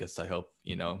 George Lucas. I hope,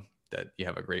 that you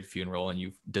have a great funeral and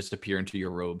you disappear into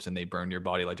your robes and they burn your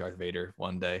body like Darth Vader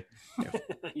one day.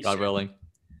 God willing.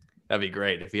 That'd be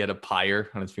great if he had a pyre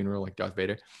on his funeral like Darth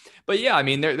Vader. But yeah, I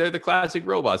mean, they're the classic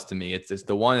robots to me. It's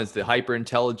the one that's the hyper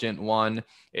intelligent one.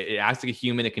 It acts like a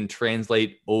human. It can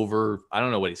translate over, I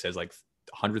don't know what he says, like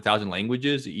 100,000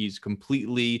 languages. He's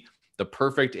completely the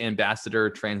perfect ambassador,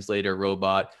 translator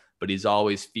robot, but he's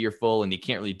always fearful and he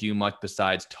can't really do much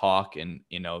besides talk and,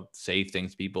 you know, say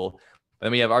things to people. But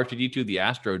then we have R2D2, the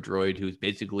Astro droid, who's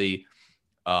basically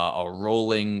a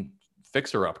rolling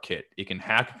fixer-up kit. He can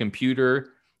hack a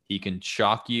computer. He can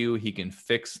shock you. He can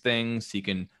fix things. He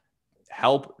can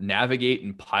help navigate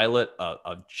and pilot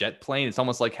a jet plane. It's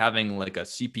almost like having like a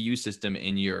CPU system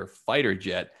in your fighter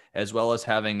jet, as well as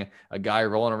having a guy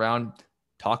rolling around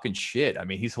talking shit. I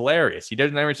mean, he's hilarious. He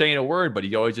doesn't ever say a word, but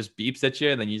he always just beeps at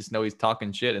you, and then you just know he's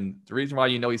talking shit. And the reason why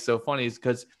you know he's so funny is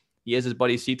because he has his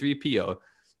buddy C-3PO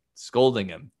scolding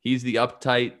him. He's the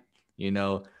uptight, you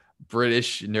know,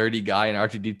 British nerdy guy, and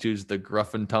R2D2's the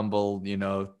gruff and tumble, you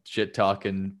know, shit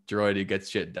talking droid who gets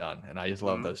shit done. And I just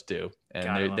love those two. And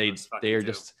God, they are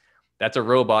just, that's a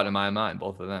robot in my mind,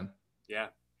 both of them. Yeah.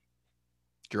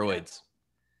 Droids.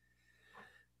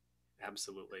 Yeah.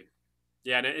 Absolutely.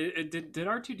 Yeah. And did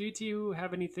R2D2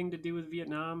 have anything to do with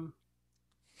Vietnam?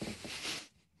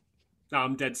 No,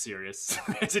 I'm dead serious.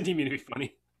 I didn't even mean to be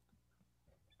funny.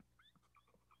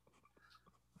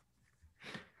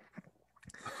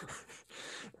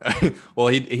 Well,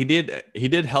 he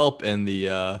did help in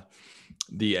the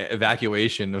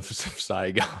evacuation of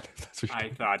Saigon. That's what I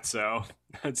thought so.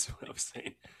 That's what I was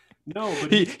saying. No,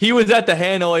 but he was at the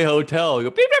Hanoi hotel. He go,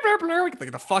 beep, beep, beep, beep,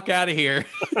 get the fuck out of here.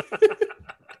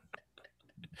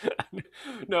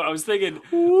 No, I was thinking.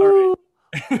 All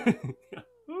right.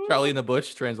 Charlie in the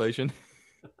Bush translation.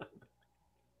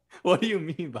 What do you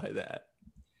mean by that?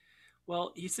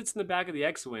 Well, he sits in the back of the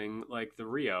X-wing, like the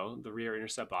rear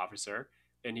intercept officer,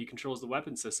 and he controls the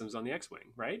weapon systems on the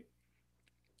X-wing, right?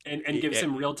 And gives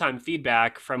him real-time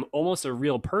feedback from almost a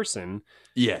real person.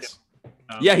 Yes.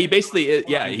 Yeah, he basically is.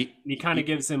 Yeah, he kind of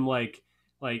gives him like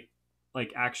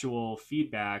actual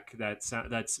feedback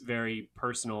that's very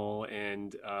personal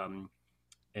and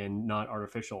not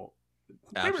artificial.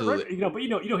 Absolutely. But you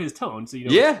know his tone, so you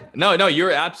know. Yeah. No,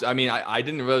 you're absolutely. I mean, I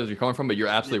didn't realize where you're coming from, but you're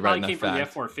absolutely right in that came from the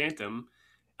fact. F4 Phantom.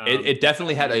 It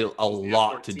definitely had a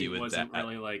lot to F14 do with wasn't that.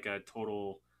 really like a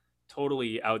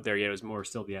totally out there yet. It was more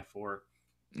still the F4.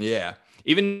 Yeah.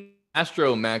 Even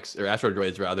astromechs or astro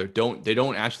droids rather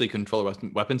don't actually control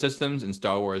weapon systems in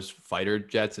Star Wars fighter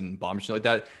jets and bombers like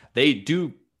that. They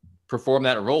do perform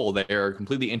that role. They are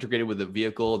completely integrated with the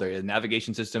vehicle. Their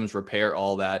navigation systems repair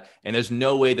all that, and there's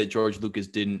no way that George Lucas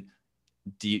didn't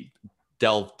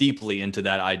delve deeply into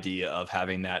that idea of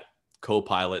having that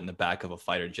co-pilot in the back of a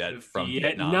fighter jet from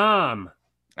Vietnam.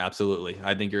 Absolutely.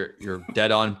 I think you're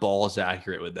dead on balls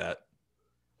accurate with that.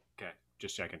 Okay,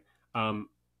 just checking.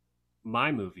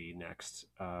 My movie next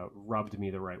rubbed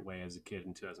me the right way as a kid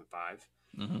in 2005.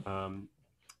 Mm-hmm.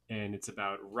 And it's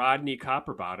about Rodney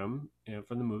Copperbottom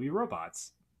from the movie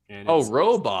Robots. And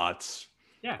Robots.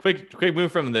 Yeah. Quick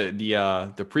move from the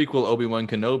prequel Obi-Wan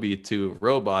Kenobi to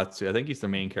Robots. I think he's the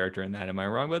main character in that. Am I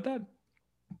wrong about that?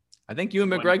 I think Ewan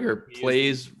McGregor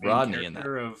plays Rodney in that.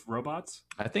 Of Robots?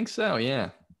 I think so, yeah.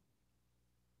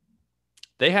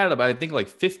 They had about, I think, like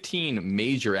 15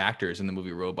 major actors in the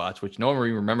movie Robots, which no one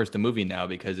really remembers the movie now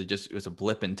because it was a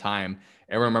blip in time.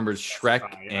 Everyone remembers Shrek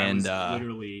and... I was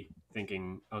literally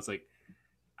thinking, I was like,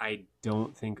 I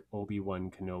don't think Obi-Wan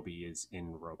Kenobi is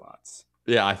in Robots.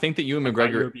 Yeah, I think that Ewan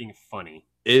McGregor... You're being funny.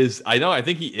 I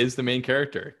think he is the main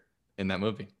character in that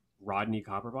movie. Rodney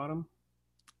Copperbottom?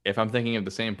 If I'm thinking of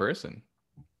the same person.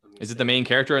 Is it the main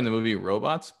character in the movie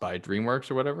Robots by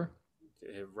DreamWorks or whatever?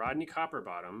 Rodney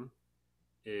Copperbottom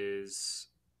is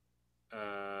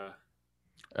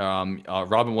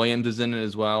Robin Williams is in it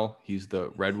as well. He's the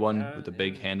red one with the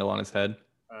big handle on his head.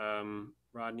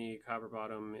 Rodney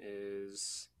Copperbottom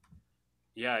is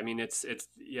I mean it's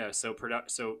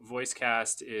so voice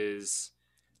cast is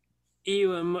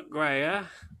Ewan McGregor,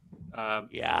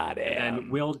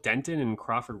 and Will Denton and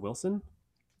Crawford Wilson.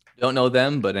 Don't know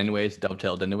them, but anyways,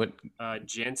 dovetailed into it.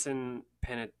 Jansen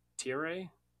Panettiere.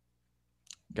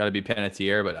 Got to be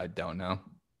Panettiere, but I don't know.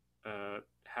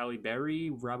 Halle Berry,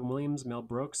 Robin Williams, Mel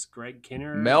Brooks, Greg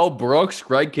Kinnear.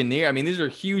 I mean, these are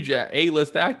huge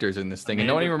A-list actors in this thing, and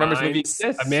no one even remembers the movie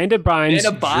exists. Amanda Bynes,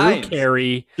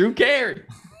 Drew Carey.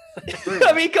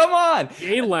 I mean, come on.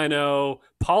 Jay Leno,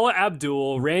 Paula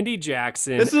Abdul, Randy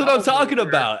Jackson. This is what I'm talking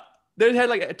about. They had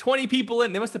like 20 people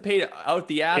in. They must have paid out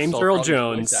the ass. James Earl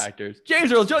Jones.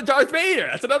 James Earl Jones, Darth Vader.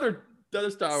 That's another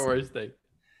Star Wars thing.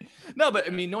 No, but I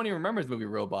mean, no one even remembers the movie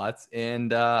Robots,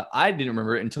 and I didn't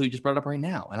remember it until you just brought it up right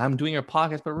now. And I'm doing a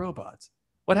podcast about robots.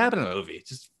 What happened in the movie?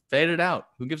 Just faded out.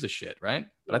 Who gives a shit, right?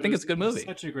 But I think it's a good movie.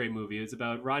 Such a great movie. It's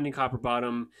about Rodney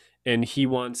Copperbottom, and he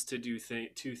wants to do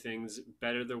two things: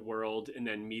 better the world, and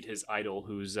then meet his idol,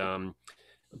 who's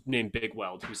named Big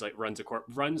Weld, who's like runs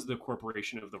the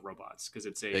corporation of the robots, because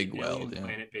it's a Big alien Weld, yeah.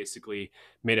 planet basically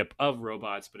made up of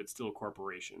robots, but it's still a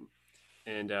corporation.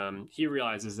 And he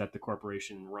realizes that the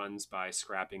corporation runs by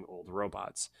scrapping old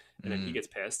robots, and then he gets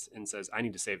pissed and says, "I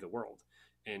need to save the world."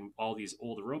 And all these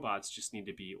old robots just need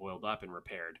to be oiled up and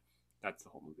repaired. That's the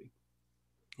whole movie.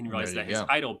 And he realizes that his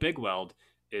idol, Big Weld,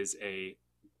 is a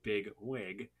big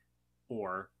wig,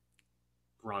 or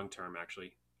wrong term,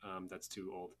 actually. That's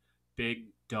too old. Big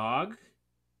dog?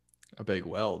 A big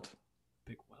weld.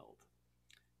 Big Weld.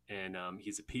 And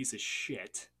he's a piece of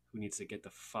shit who needs to get the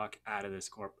fuck out of this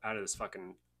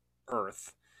fucking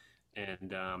earth.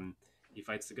 And he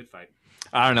fights the good fight.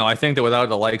 I don't know. I think that without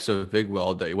the likes of Big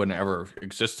Weld, that it wouldn't ever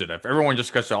existed. If everyone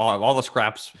just gets all the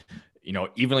scraps,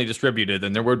 evenly distributed,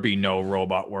 then there would be no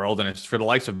robot world. And it's for the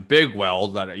likes of Big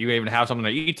Weld that you even have something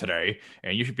to eat today,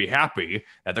 and you should be happy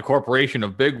that the corporation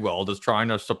of Big Weld is trying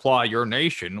to supply your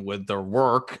nation with their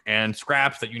work and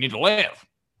scraps that you need to live.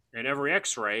 And every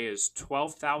X-ray is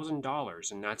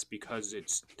 $12,000, and that's because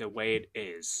it's the way it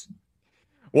is.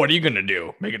 What are you going to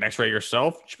do? Make an X-ray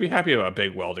yourself? You should be happy about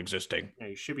Big Weld existing. Yeah,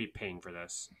 you should be paying for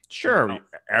this. Sure.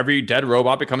 Every dead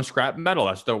robot becomes scrap metal.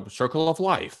 That's the circle of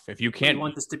life. If you can't... You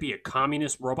want this to be a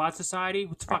communist robot society?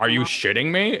 What's fucking Are you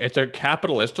shitting me? It's a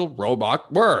capitalistic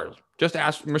robot world. Just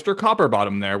ask Mr.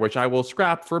 Copperbottom there, which I will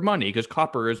scrap for money because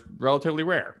copper is relatively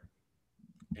rare.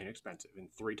 Inexpensive, and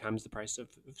 3 times the price of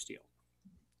steel.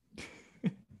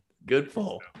 Good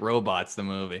pull. Robots, the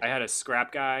movie. I had a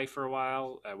scrap guy for a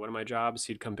while at one of my jobs.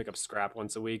 He'd come pick up scrap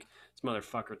once a week. This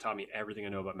motherfucker taught me everything I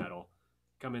know about metal.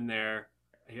 Come in there.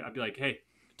 I'd be like, "Hey,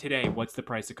 today, what's the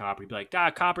price of copper?" He'd be like,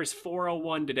 "Copper's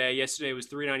 $4.01 today. Yesterday was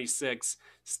 $3.96.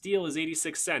 Steel is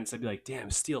 86 cents." I'd be like,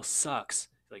 "Damn, steel sucks."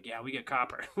 He's like, "Yeah, we get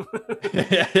copper."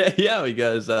 Yeah,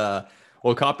 because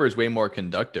copper is way more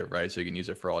conductive, right? So you can use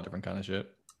it for all different kind of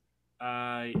shit.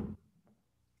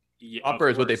 Yeah, copper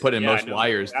is what they put in most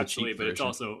wires. Actually, but it's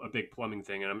also a big plumbing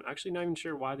thing, and I'm actually not even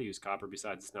sure why they use copper.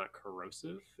 Besides, it's not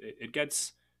corrosive. It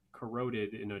gets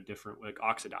corroded in a different, like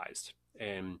oxidized,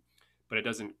 but it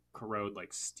doesn't corrode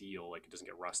like steel. Like it doesn't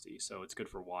get rusty, so it's good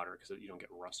for water because you don't get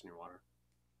rust in your water.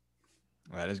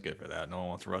 That is good for that. No one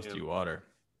wants rusty water.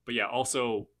 But yeah,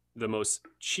 also the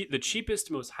cheapest,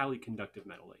 most highly conductive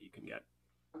metal that you can get.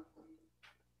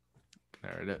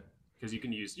 There it is. Because you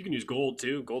can use gold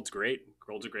too. Gold's great.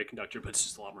 Gold's a great conductor, but it's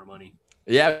just a lot more money.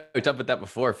 Yeah, we talked about that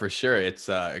before for sure. It's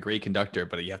a great conductor,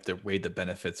 but you have to weigh the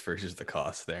benefits versus the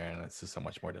cost there, and it's just so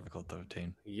much more difficult to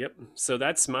obtain. Yep. So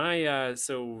that's my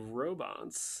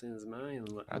robots is my.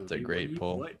 That's a great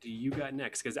pull. What do you got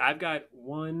next? Because I've got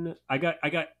one. I got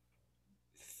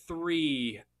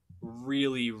 3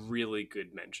 really, really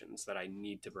good mentions that I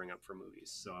need to bring up for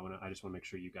movies. So I just want to make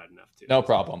sure you got enough too. No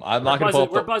problem.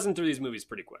 We're buzzing through these movies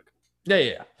pretty quick.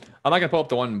 Yeah. I'm not gonna pull up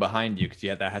the one behind you because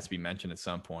that has to be mentioned at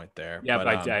some point there. Yeah, but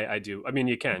I do. I mean,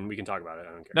 we can talk about it.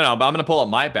 I don't care. No, but I'm gonna pull up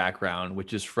my background,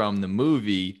 which is from the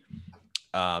movie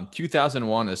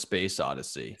 2001: A Space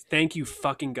Odyssey. Thank you,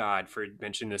 fucking God, for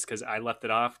mentioning this because I left it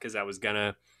off because I was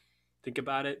gonna think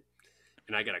about it,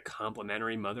 and I got a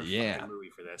complimentary motherfucking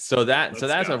movie for this. So that's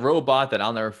a robot that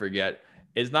I'll never forget.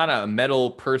 It's not a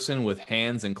metal person with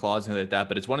hands and claws and like that,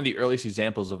 but it's one of the earliest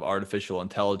examples of artificial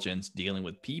intelligence dealing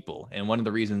with people. And one of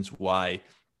the reasons why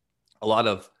one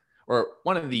of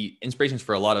the inspirations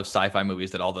for a lot of sci-fi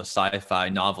movies that all the sci-fi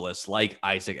novelists like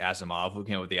Isaac Asimov, who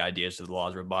came up with the ideas of the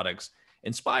laws of robotics,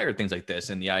 inspired things like this.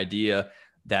 And the idea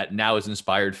that now has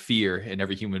inspired fear in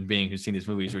every human being who's seen these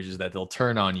movies, which is that they'll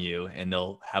turn on you and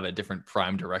they'll have a different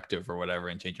prime directive or whatever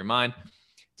and change your mind.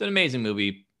 It's an amazing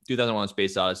movie. 2001: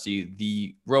 Space Odyssey.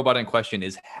 The robot in question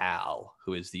is HAL,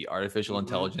 who is the artificial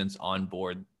intelligence on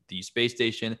board the space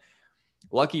station.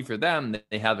 Lucky for them,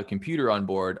 they have a computer on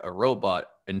board, a robot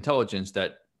intelligence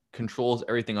that controls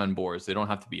everything on board. So they don't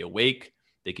have to be awake.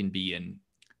 They can be in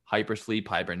hypersleep,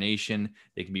 hibernation.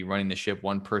 They can be running the ship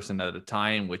one person at a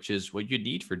time, which is what you'd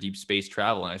need for deep space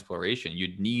travel and exploration.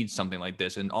 You'd need something like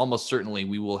this. And almost certainly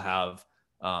we will have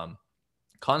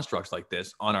constructs like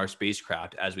this on our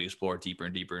spacecraft as we explore deeper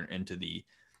and deeper into the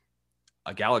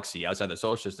galaxy outside the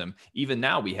solar system. Even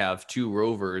now we have 2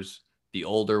 rovers, the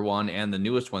older one and the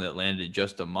newest one that landed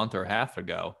just a month or a half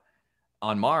ago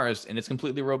on Mars, and it's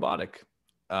completely robotic.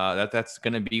 That's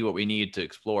going to be what we need to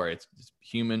explore. It's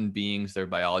human beings, their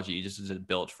biology just isn't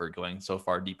built for going so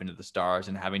far deep into the stars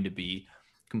and having to be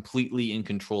completely in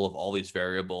control of all these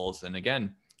variables. And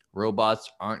again, robots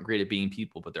aren't great at being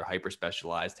people, but they're hyper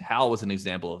specialized. HAL was an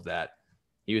example of that.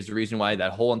 He was the reason why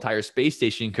that whole entire space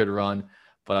station could run.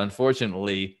 But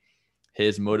unfortunately,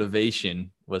 his motivation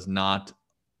was not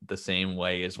the same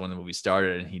way as when the movie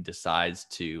started, and he decides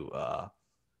to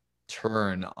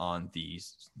turn on the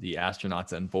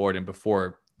astronauts on board. And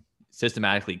before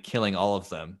systematically killing all of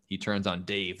them, he turns on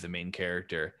Dave, the main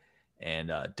character,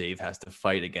 and Dave has to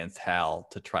fight against Hal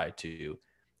to try to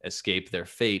escape their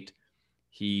fate.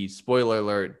 He, spoiler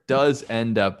alert, does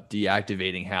end up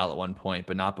deactivating Hal at one point,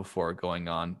 but not before going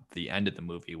on the end of the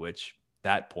movie, which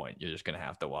that point you're just going to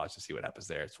have to watch to see what happens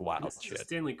there. It's wild This shit. is a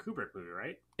Stanley Kubrick movie,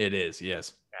 right? It is,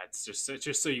 yes. That's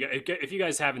just so you guys, if you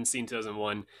guys haven't seen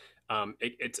 2001,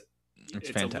 it's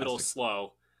fantastic. a little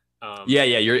slow. Yeah,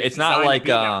 it's not designed to like be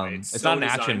that way. it's so not an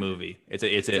action designed. movie. It's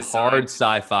a designed. hard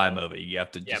sci-fi movie. You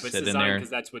have to Yeah, just but it's sit in designed there. because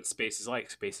that's what space is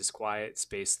like. Space is quiet.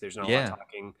 Space, there's not a lot Yeah. of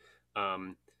talking.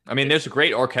 I mean, there's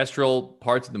great orchestral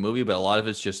parts of the movie, but a lot of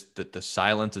it's just the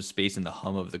silence of space and the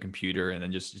hum of the computer, and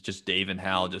then just Dave and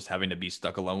Hal just having to be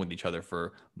stuck alone with each other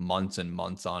for months and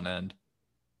months on end.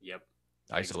 Yep.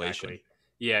 Isolation. Exactly.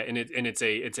 Yeah, and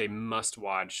it's a must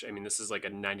watch. I mean, this is like a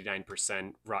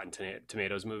 99% Rotten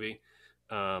Tomatoes movie.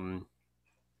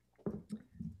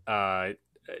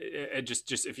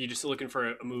 Just if you're just looking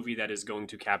for a movie that is going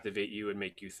to captivate you and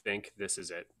make you think, this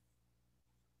is it.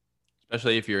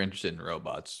 Especially if you're interested in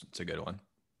robots, it's a good one.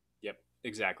 Yep,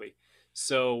 exactly.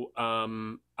 So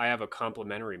I have a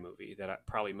complimentary movie that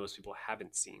probably most people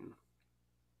haven't seen.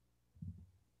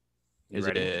 Is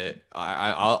it?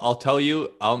 I'll tell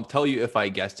you. I'll tell you if I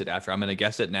guessed it after. I'm gonna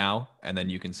guess it now, and then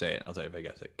you can say it. I'll tell you if I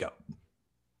guess it. Go.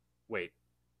 Wait,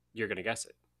 you're gonna guess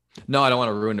it? No, I don't want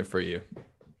to ruin it for you.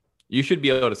 You should be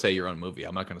able to say your own movie.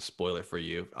 I'm not going to spoil it for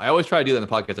you. I always try to do that in the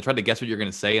podcast. I try to guess what you're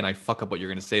going to say, and I fuck up what you're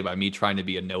going to say by me trying to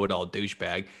be a know-it-all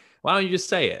douchebag. Why don't you just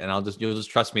say it, and you'll just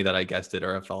trust me that I guessed it,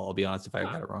 or if I'll be honest if I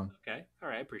got it wrong. Okay, all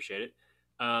right, appreciate it.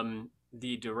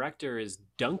 The director is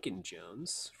Duncan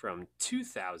Jones from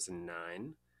 2009,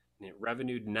 and it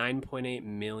revenued $9.8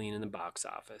 million in the box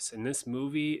office. And this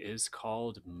movie is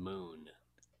called Moon.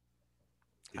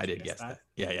 I did guess that.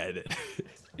 Yeah, I did.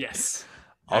 Yes.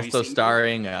 Have you Also seen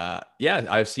starring, yeah,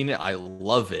 I've seen it. I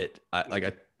love it. Like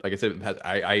I said,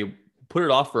 I put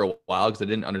it off for a while because I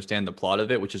didn't understand the plot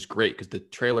of it, which is great because the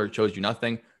trailer shows you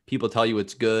nothing. People tell you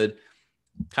it's good.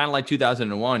 Kind of like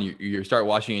 2001, you start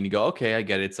watching it and you go, okay, I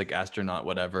get it. It's like astronaut,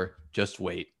 whatever. Just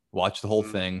wait. Watch the whole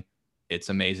thing. It's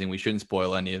amazing. We shouldn't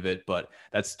spoil any of it, but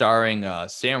that's starring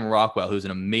Sam Rockwell, who's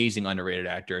an amazing underrated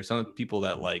actor. Some people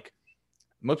that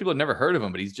most people have never heard of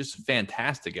him, but he's just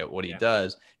fantastic at what he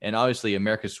does. And obviously,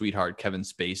 America's sweetheart Kevin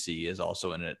Spacey is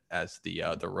also in it as the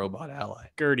robot ally.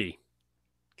 Gertie.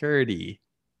 Gertie.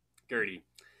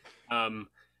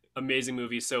 Amazing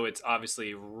movie. So it's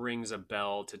obviously rings a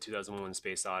bell to 2001: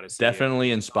 Space Odyssey. Definitely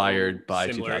inspired by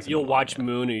similar. 2001. You'll watch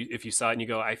Moon if you saw it and you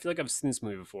go, I feel like I've seen this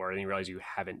movie before, and you realize you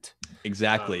haven't.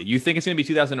 Exactly. You think it's going to be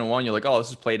 2001. You're like, oh, this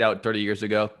is played out 30 years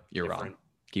ago. You're wrong.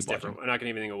 Keep watching. Different. I'm not going to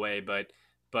give anything away, but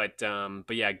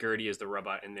yeah, Gertie is the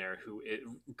robot in there.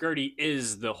 Gertie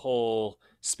is the whole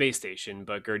space station,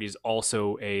 but Gertie's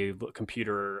also a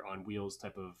computer on wheels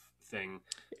type of thing.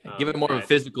 Give it more of a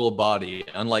physical body,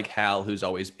 unlike Hal, who's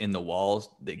always in the walls.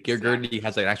 Gertie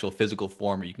has an actual physical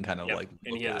form where you can kind of like.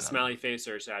 And he has a smiley face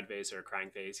or a sad face or a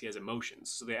crying face. He has emotions,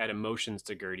 so they add emotions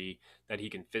to Gertie that he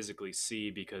can physically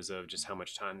see because of just how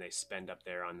much time they spend up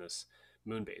there on this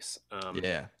moon base.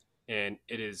 And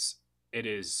it is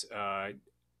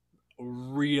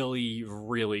really,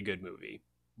 really good movie.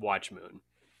 Watch Moon.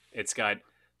 It's got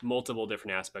multiple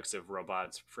different aspects of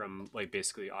robots, from like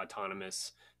basically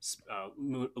autonomous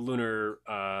lunar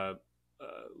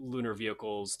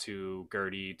vehicles to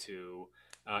Gertie to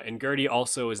and Gertie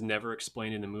also is never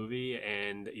explained in the movie,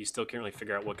 and you still can't really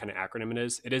figure out what kind of acronym it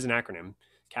is. It is an acronym,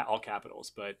 all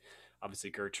capitals, but obviously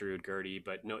Gertrude, Gertie,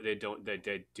 but no, they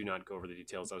do not go over the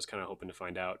details. I was kind of hoping to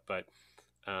find out, but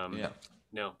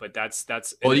no, but that's.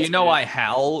 Well, you know why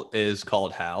Hal is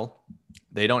called Hal?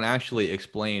 They don't actually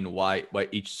explain why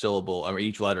each syllable or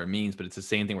each letter means, but it's the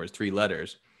same thing where it's 3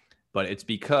 letters. But it's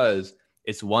because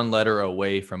it's 1 letter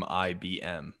away from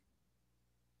IBM.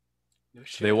 No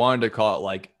shit. So they wanted to call it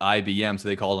like IBM, so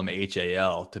they called him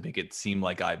HAL to make it seem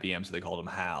like IBM, so they called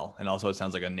him Hal. And also it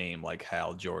sounds like a name like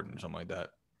Hal Jordan or something like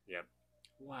that. Yep.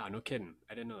 Wow, no kidding.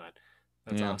 I didn't know that.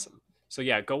 That's awesome. So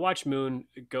yeah, go watch Moon.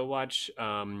 Go watch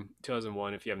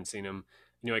 2001 if you haven't seen them.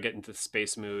 I get into the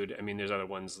space mood. I mean, there's other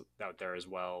ones out there as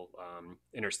well.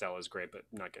 Interstellar is great, but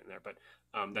not getting there. But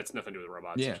that's nothing to do with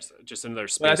robots. Yeah. Just another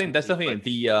space. But I think that's movie,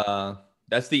 definitely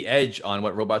that's the edge on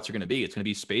what robots are going to be. It's going to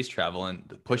be space travel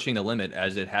and pushing the limit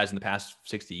as it has in the past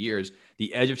 60 years.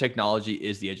 The edge of technology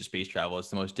is the edge of space travel. It's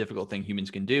the most difficult thing humans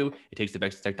can do. It takes the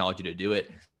best technology to do it.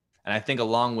 And I think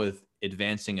along with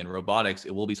advancing in robotics,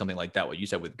 it will be something like that, what you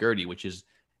said with Gertie, which is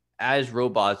as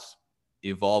robots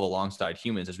evolve alongside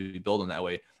humans, as we build them that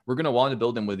way, we're going to want to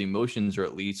build them with emotions or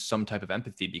at least some type of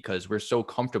empathy, because we're so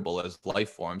comfortable as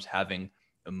life forms having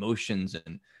emotions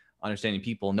and understanding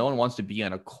people. No one wants to be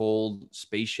on a cold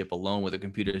spaceship alone with a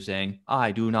computer saying,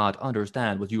 I do not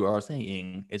understand what you are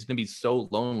saying. It's going to be so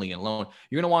lonely and alone.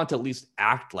 You're going to want to at least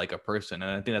act like a person. And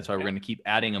I think that's why we're going to keep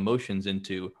adding emotions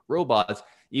into robots,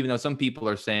 even though some people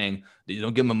are saying that you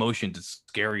don't give them emotions, it's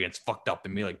scary, it's fucked up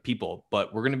and be like people.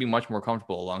 But we're going to be much more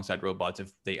comfortable alongside robots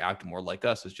if they act more like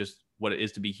us. It's just what it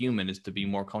is to be human, is to be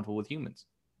more comfortable with humans.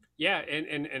 Yeah,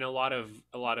 and a lot of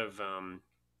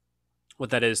what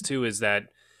that is too is that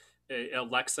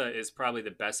Alexa is probably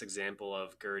the best example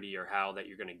of Gertie or Hal that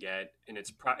you're going to get, and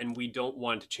and we don't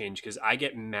want it to change, because I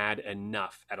get mad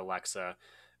enough at Alexa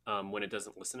when it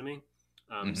doesn't listen to me.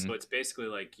 So it's basically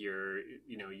like you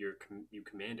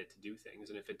command it to do things,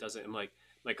 and if it doesn't, I'm like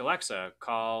Alexa,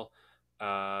 call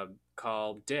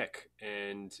Dick,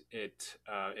 and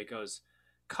it goes,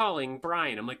 calling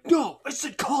Brian. I'm like, no, I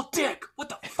said call Dick. What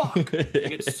the fuck? I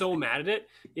get so mad at it,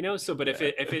 So, but if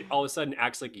it all of a sudden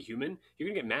acts like a human, you're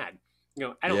gonna get mad. You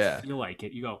go, I don't feel like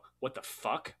it. You go, what the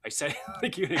fuck? I said,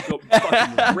 like, you're gonna go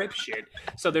fucking rip shit.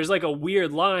 So there's like a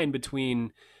weird line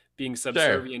between being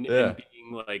subservient and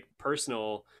being like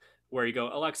personal, where you go,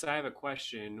 Alexa, I have a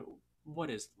question. What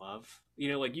is love?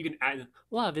 Like you can add,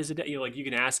 love is a, like you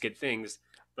can ask it things.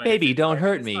 But baby, don't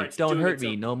hurt me. Don't hurt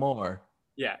me no more.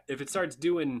 Yeah, if it starts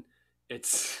doing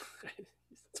it's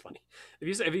funny.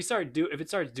 If it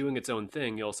starts doing its own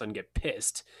thing, you all of a sudden get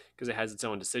pissed because it has its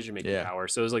own decision making power.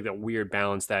 So it's like the weird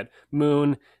balance that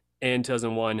Moon and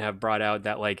 2001 have brought out,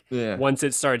 that like once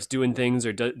it starts doing things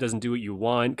or doesn't do what you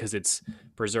want because it's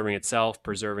preserving itself,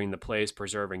 preserving the place,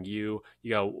 preserving you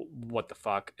go, what the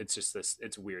fuck? It's just this.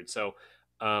 It's weird. So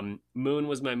Moon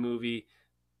was my movie.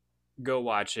 Go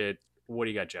watch it. What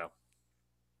do you got, Joe?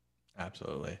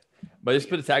 Absolutely. But just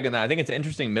put a tag on that. I think it's an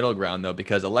interesting middle ground, though,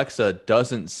 because Alexa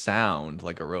doesn't sound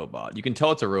like a robot. You can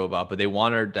tell it's a robot, but they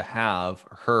wanted to have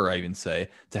I even say,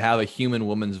 to have a human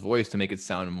woman's voice to make it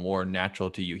sound more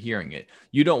natural to you hearing it.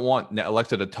 You don't want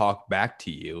Alexa to talk back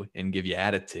to you and give you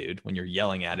attitude when you're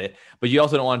yelling at it, but you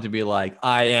also don't want it to be like,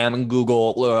 I am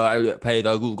Google, I pay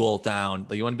the Google down.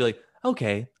 Like, you want to be like,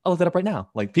 okay, I'll look that up right now.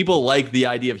 Like, people like the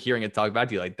idea of hearing it talk back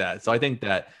to you like that. So I think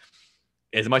that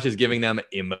as much as giving them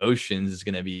emotions is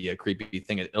going to be a creepy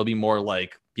thing, it'll be more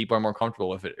like people are more comfortable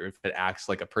with it if it acts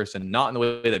like a person, not in the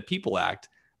way that people act,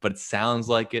 but it sounds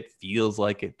like it, feels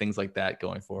like it, things like that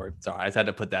going forward. So I just had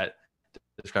to put that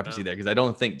discrepancy there, because I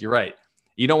don't think you're right.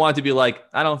 You don't want it to be like,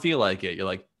 I don't feel like it. You're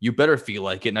like, you better feel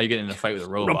like it. Now you're getting in a fight with a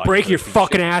robot. I'll break your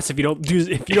fucking ass if you don't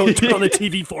turn on the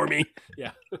TV for me.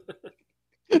 Yeah.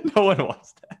 No one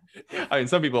wants that. I mean,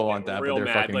 some people want that, real but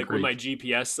they're mad. fucking like creeps. With my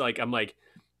GPS, like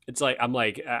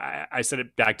I set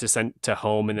it back to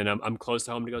home, and then I'm close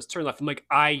to home, and it goes turn left. I'm like,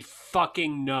 I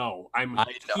fucking know.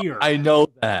 Here. I know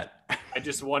that. I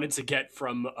just wanted to get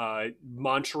from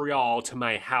Montreal to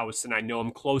my house, and I know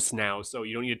I'm close now, so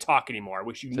you don't need to talk anymore. I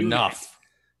wish you knew enough. That.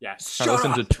 Yeah, I'm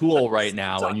listening to Tool right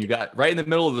now, and you got right in the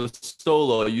middle of the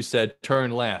solo. You said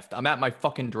turn left. I'm at my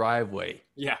fucking driveway.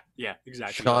 Yeah,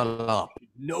 exactly. Shut up.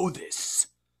 Know this.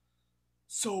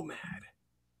 So mad.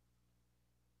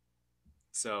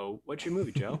 So, what's your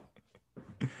movie, Joe?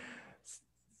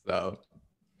 So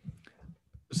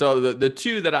the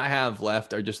two that I have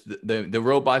left are just the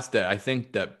robots that I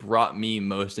think that brought me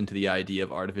most into the idea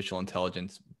of artificial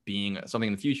intelligence being something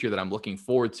in the future that I'm looking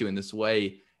forward to in this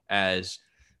way, as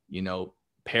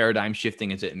paradigm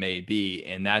shifting as it may be.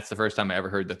 And that's the first time I ever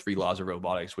heard the 3 laws of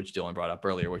robotics, which Dylan brought up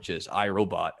earlier, which is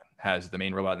iRobot has the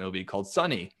main robot in the movie called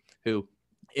Sunny, who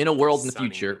in a world in the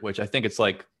future, which I think it's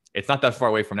not that far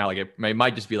away from now. Like it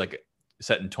might just be like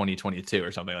set in 2022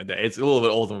 or something like that. It's a little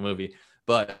bit old of a movie,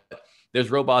 but there's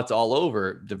robots all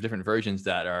over, the different versions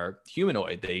that are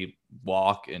humanoid. They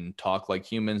walk and talk like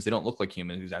humans. They don't look like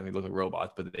humans exactly, look like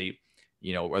robots, but they,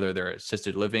 whether they're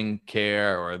assisted living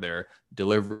care or they're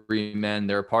delivery men,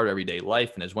 they're a part of everyday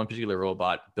life. And there's one particular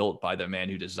robot built by the man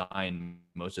who designed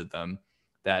most of them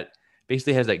that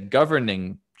basically has that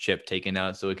governing chip taken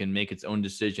out so it can make its own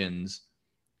decisions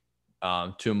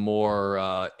to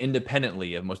more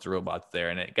independently of most of the robots there.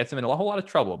 And it gets him in a whole lot of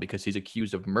trouble because he's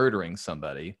accused of murdering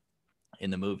somebody in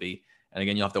the movie. And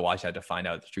again, you'll have to watch that to find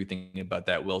out the true thing about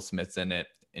that. Will Smith's in it,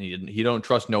 and he don't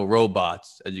trust no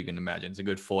robots, as you can imagine. It's a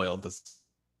good foil to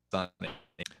Sunny.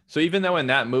 So even though in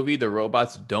that movie the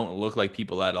robots don't look like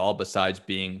people at all, besides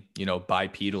being, you know,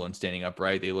 bipedal and standing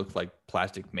upright, they look like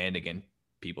plastic mannequin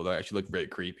people. They actually look very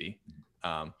creepy.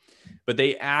 But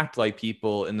they act like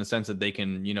people in the sense that they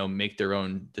can, you know, make their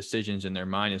own decisions in their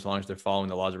mind as long as they're following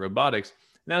the laws of robotics.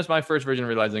 And that was my first version of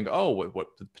realizing, oh, what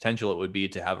the potential it would be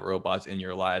to have robots in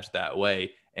your lives that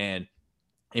way. And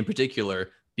in particular,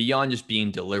 beyond just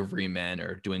being delivery men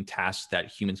or doing tasks that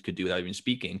humans could do without even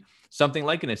speaking, something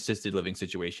like an assisted living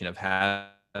situation of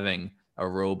having a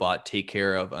robot take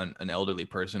care of an elderly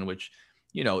person, which,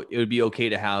 you know, it would be okay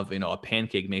to have, you know, a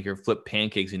pancake maker flip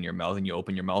pancakes in your mouth and you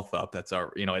open your mouth up. That's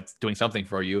our, you know, it's doing something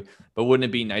for you. But wouldn't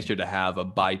it be nicer to have a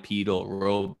bipedal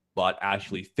robot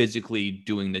actually physically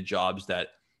doing the jobs that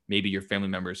maybe your family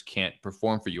members can't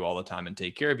perform for you all the time and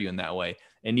take care of you in that way?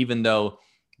 And even though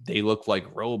they look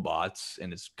like robots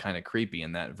and it's kind of creepy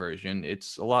in that version,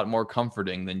 it's a lot more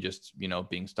comforting than just, you know,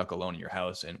 being stuck alone in your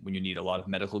house and when you need a lot of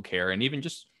medical care and even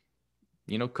just,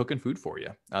 you know, cooking food for you.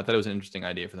 I thought it was an interesting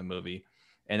idea for the movie.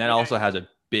 And that also has a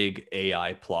big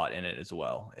AI plot in it as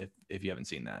well, if you haven't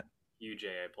seen that. Huge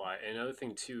AI plot. And another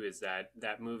thing too is that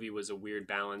that movie was a weird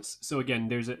balance. So again,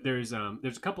 there's a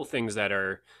couple things that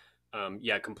are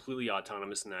completely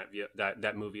autonomous in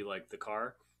that movie. Like the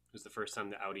car was the first time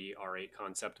the Audi R8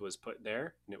 concept was put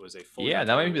there, and it was a full. Yeah,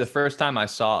 that might be the first time I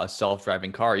saw a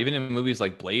self-driving car. Even in movies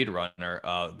like Blade Runner,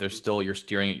 there's still you're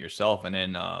steering it yourself, and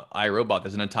in iRobot,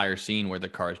 there's an entire scene where the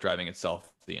car is driving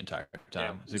itself the entire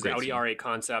time. Yeah, it's the Audi R8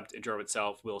 concept. It drove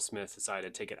itself. Will Smith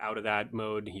decided to take it out of that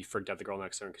mode. He freaked out the girl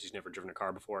next to him because she's never driven a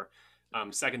car before.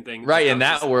 Second thing, right, in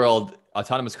that world,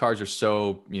 autonomous cars are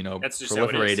so, you know,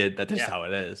 proliferated that that's how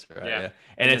it is, right? Yeah.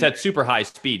 And it's at super high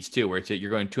speeds too, where you're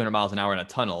going 200 miles an hour in a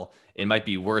tunnel. It might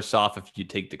be worse off if you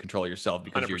take the control yourself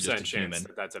because you're just a human.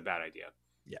 That's a bad idea.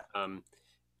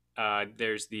 Yeah.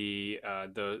 There's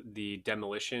the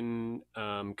demolition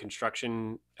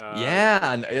construction.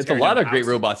 And it's a lot of great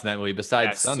robots in that movie.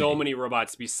 Besides Sunny. So many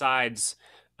robots besides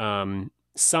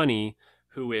Sunny,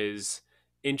 who is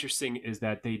interesting is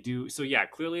that they do so. Yeah,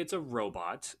 clearly it's a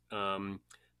robot,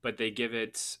 but they give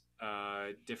it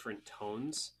different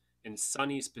tones. And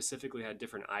Sunny specifically had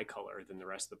different eye color than the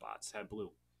rest of the bots. Had blue.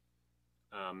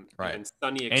 Right. And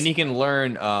Sunny and he can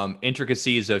learn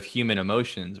intricacies of human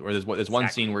emotions. Or there's one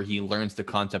scene where he learns the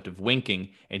concept of winking,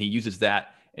 and he uses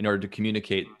that in order to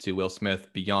communicate to Will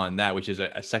Smith beyond that, which is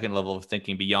a second level of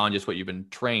thinking beyond just what you've been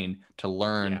trained to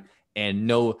learn and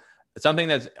know. Something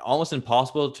that's almost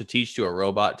impossible to teach to a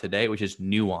robot today, which is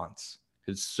nuance.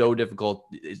 It's so difficult,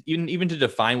 even to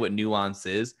define what nuance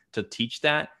is, to teach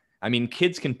that. I mean,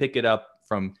 kids can pick it up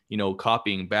from, you know,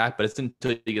 copying back, but it's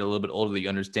until you get a little bit older that you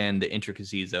understand the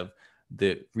intricacies of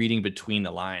the reading between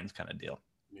the lines kind of deal.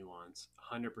 Nuance,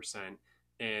 100%.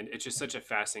 And it's just such a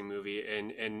fascinating movie.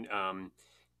 And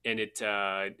it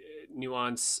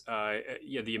nuance,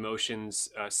 the emotions.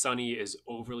 Sunny is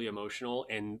overly emotional,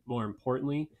 and more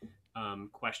importantly,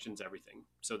 questions everything.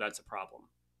 So that's a problem.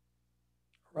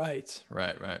 Right.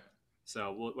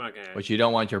 So we're not gonna. What you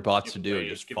don't want your bots to do,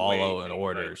 just follow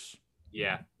orders.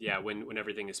 Yeah. When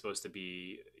everything is supposed to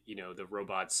be, you know, the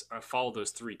robots follow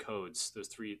those three codes, those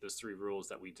three rules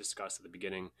that we discussed at the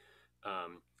beginning.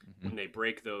 When they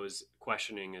break those,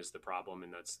 questioning is the problem,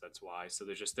 and that's why. So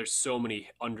there's so many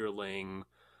underlying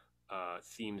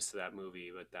themes to that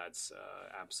movie, but that's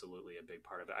absolutely a big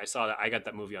part of it. I got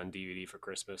that movie on DVD for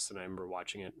Christmas, and I remember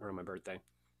watching it around my birthday,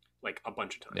 like a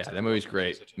bunch of times. Yeah, that movie's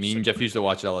great. Me and Jeff used to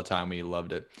watch it all the time. We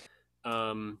loved it.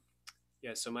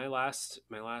 So my last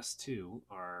two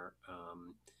are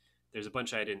there's a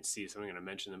bunch I didn't see, so I'm going to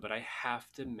mention them, but I have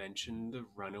to mention the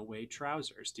Runaway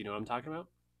Trousers. Do you know what I'm talking about?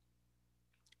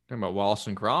 Talking about Wallace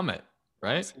and Gromit,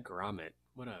 right? Wallace and Gromit.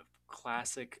 What a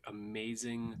classic,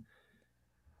 amazing.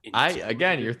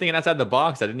 You're thinking outside the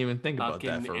box. I didn't even think about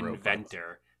that for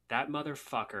inventor. That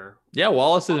motherfucker. Yeah,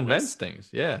 Wallace invents things.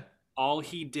 Yeah. All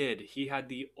he did, he had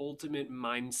the ultimate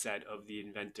mindset of the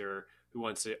inventor who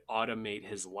wants to automate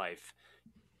his life.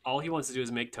 All he wants to do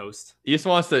is make toast. He just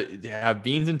wants to have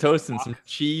beans and toast and some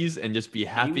cheese and just be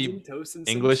happy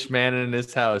English man in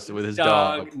his house with his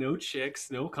dog. No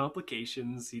chicks, no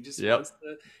complications. He just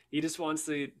wants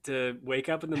to wake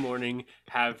up in the morning,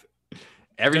 have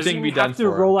everything be done for him.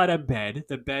 Roll out of bed.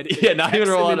 The bed not even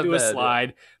roll out of bed. A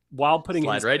slide while putting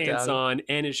his pants on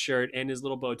and his shirt and his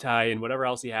little bow tie and whatever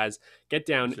else he has. Get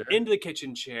down into the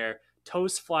kitchen chair.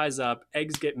 Toast flies up,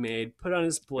 eggs get made, put on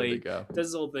his plate, does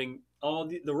his whole thing.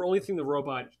 The only thing the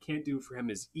robot can't do for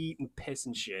him is eat and piss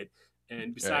and shit.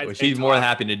 And besides, which he's more than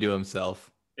happy to do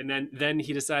himself. And then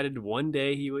he decided one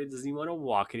day he doesn't want to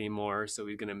walk anymore, so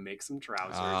he's gonna make some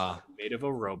trousers made of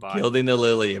a robot. Gilding the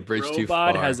Lily, a bridge too far.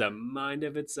 Robot has a mind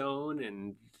of its own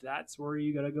and that's where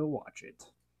you gotta go watch it.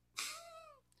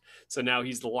 So now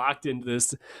he's locked into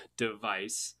this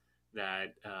device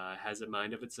that has a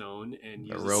mind of its own, and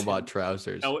The uses robot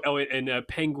trousers. and a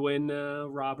penguin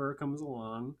robber comes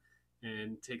along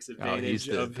and takes advantage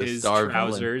of the his star villain.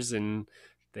 trousers, and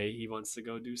he wants to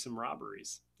go do some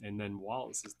robberies. And then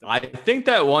Wallace is the I think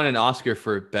that won an Oscar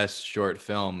for best short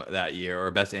film that year,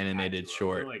 or best animated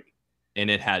short, and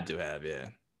it had to have,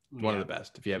 one of the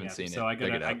best. If you haven't seen it, so check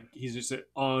it out. He's just an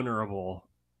honorable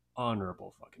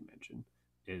fucking mention.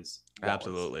 Is Wallace.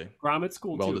 Absolutely. Gromit's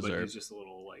cool Well too, deserved. but he's just a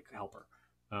little like helper.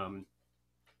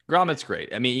 Gromit's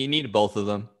great. I mean, you need both of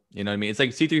them. You know what I mean? It's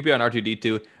like C-3PO and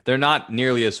R2-D2. They're not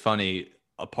nearly as funny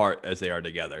apart as they are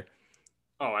together.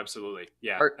 Oh, absolutely.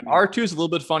 Yeah. R2 is a little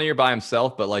bit funnier by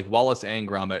himself, but like Wallace and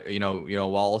Gromit, you know,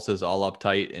 Wallace is all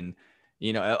uptight and,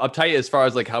 you know, uptight as far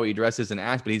as like how he dresses and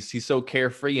acts, but he's so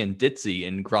carefree and ditzy.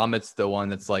 And Gromit's the one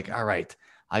that's like, all right,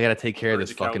 I got to take care of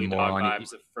this fucking moron.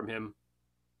 Vibes from him.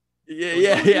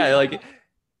 Yeah. Like,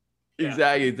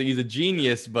 exactly. He's a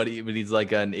genius, but he's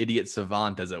like an idiot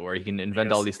savant, as it were. He can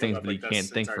invent all these things, but he can't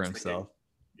think for himself.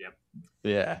 Yep.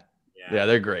 Yeah,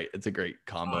 they're great. It's a great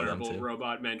combo. Honorable Them too.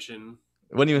 robot mention.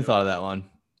 Wouldn't even thought of that one.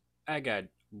 I got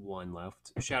one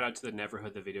left. Shout out to the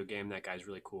Neverhood, the video game. That guy's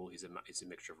really cool. He's a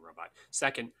mixture of a robot.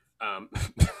 Second, I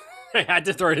had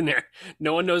to throw it in there.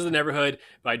 No One Knows the Neverhood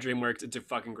by DreamWorks. It's a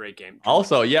fucking great game.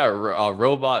 Also,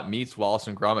 Robot meets Wallace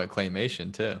and Gromit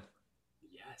claymation too.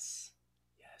 Yes.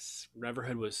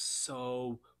 Neverhood was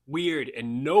so weird,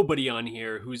 and nobody on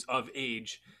here who's of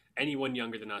age, anyone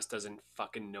younger than us, doesn't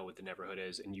fucking know what the Neverhood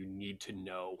is, and you need to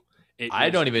know. I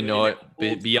don't even know it.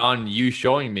 Beyond you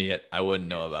showing me it, I wouldn't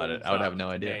know about it. I would have no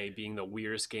idea. Being the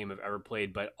weirdest game I've ever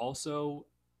played, but also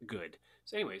good.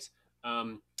 So, anyways,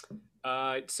 so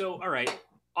all right,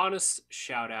 honest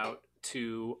shout out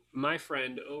to my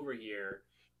friend over here,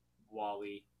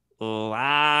 Wally.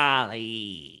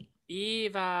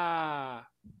 Eva.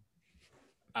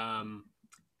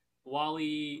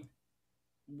 Wally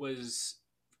was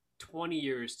 20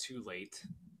 years too late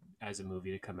as a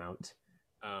movie to come out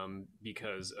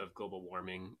because of global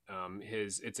warming.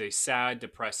 It's a sad,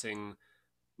 depressing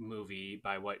movie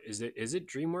by what is it? Is it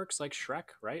DreamWorks, like Shrek,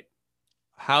 right?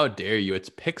 How dare you? It's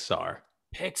Pixar.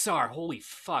 Holy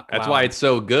fuck! That's wow. why it's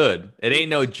so good. It ain't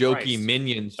no jokey Christ.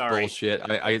 Minions Sorry. bullshit.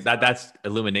 That's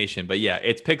Illumination, but yeah,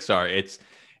 it's Pixar.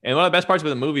 And one of the best parts of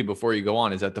the movie before you go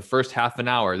on is that the first half an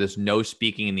hour, there's no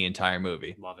speaking in the entire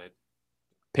movie. Love it.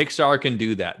 Pixar can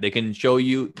do that. They can show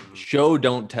you show,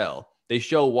 don't tell. They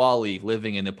show Wall-E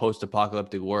living in a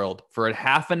post-apocalyptic world for a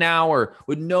half an hour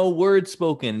with no words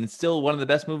spoken. It's still one of the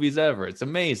best movies ever. It's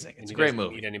amazing. It's a great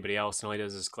movie. Meet anybody else, and all he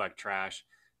does is collect trash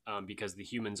because the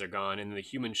humans are gone, and then the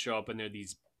humans show up, and they're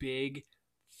these big,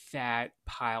 fat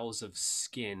piles of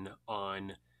skin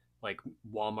on like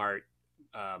Walmart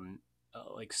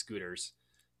like scooters.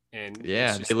 And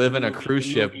yeah, they live in a cruise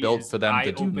ship built for them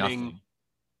to do nothing.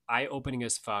 Eye-opening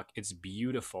as fuck. It's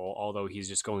beautiful, although he's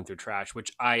just going through trash,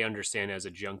 which I understand as a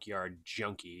junkyard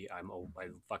junkie. I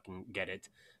fucking get it.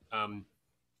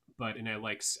 But I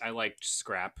like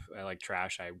scrap. I like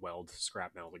trash. I weld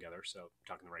scrap metal together. So I'm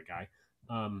talking the right guy.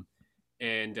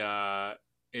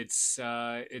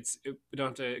 We don't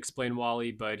have to explain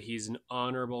Wall-E, but he's an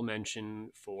honorable mention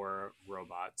for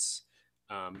robots.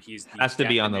 He's has to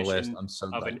be on the list. I'm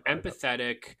so of an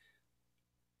empathetic,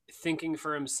 thinking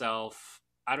for himself.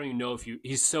 I don't even know if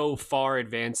he's so far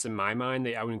advanced in my mind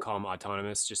that I wouldn't call him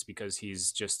autonomous, just because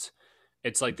he's just.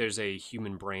 It's like there's a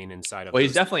human brain inside of. Well,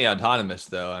 he's definitely autonomous,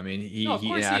 though. I mean, he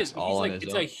acts all on his own.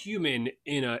 It's a human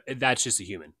that's just a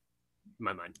human, in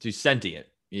my mind. He's sentient.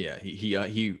 Yeah,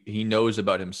 he knows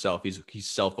about himself. He's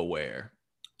self-aware.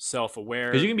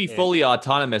 Self-aware. Because you can be fully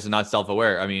autonomous and not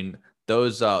self-aware. I mean,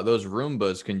 those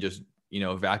Roombas can just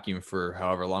vacuum for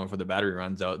however long before the battery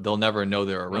runs out. They'll never know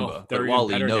they're a Roomba. But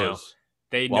Wall-E knows. Now.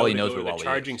 They know Wall-E to knows go to what the Wall-E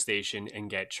charging is. station and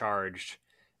get charged.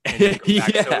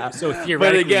 Yeah. So theoretically,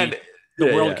 but again, the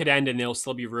world could end and there'll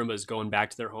still be Roombas going back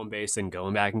to their home base and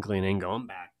going back and cleaning, going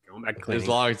back to cleaning. As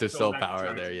long as there's still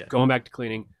power there, yeah. Going back to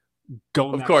cleaning.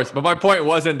 Of course, but my point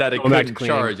wasn't that it couldn't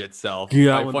charge itself.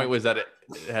 Yeah, my point was that it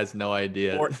has no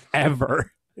idea.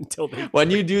 Forever. Until they when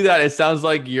you do that, it sounds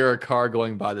like you're a car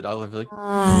going by the dollar. Like,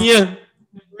 yeah.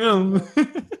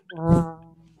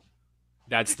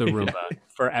 That's the Roomba.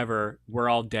 Forever. We're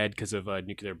all dead because of a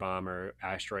nuclear bomb or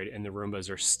asteroid, and the Roombas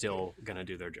are still going to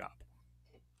do their job.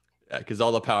 Yeah, because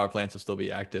all the power plants will still be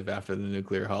active after the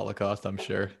nuclear holocaust, I'm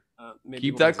sure.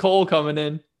 Keep that coal coming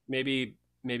in.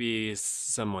 Maybe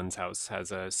someone's house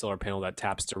has a solar panel that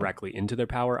taps directly into their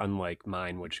power, unlike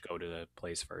mine, which go to the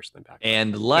place first and then back.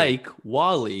 And like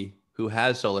Wall-E, who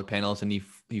has solar panels, and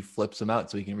he flips them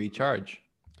out so he can recharge.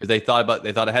 Because they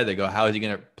thought ahead. They go, how is he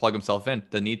going to plug himself in?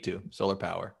 Doesn't need to. Solar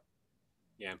power.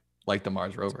 Yeah. Like the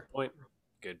Mars rover.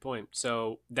 Good point.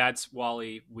 So that's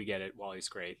WALL-E. We get it. WALL-E's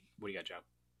great. What do you got,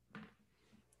 Joe?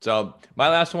 So my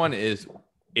last one is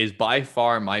by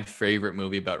far my favorite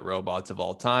movie about robots of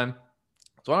all time.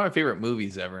 It's one of my favorite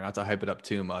movies ever, not to hype it up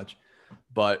too much,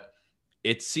 but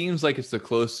it seems like it's the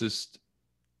closest,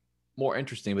 more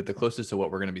interesting, but the closest to what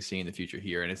we're going to be seeing in the future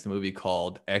here. And it's the movie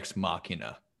called Ex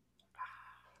Machina.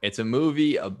 It's a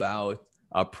movie about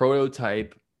a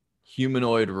prototype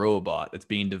humanoid robot that's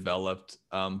being developed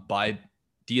by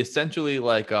the essentially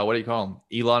like, what do you call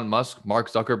him? Elon Musk,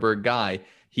 Mark Zuckerberg guy.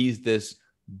 He's this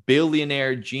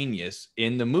billionaire genius.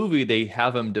 In the movie, they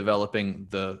have him developing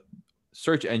the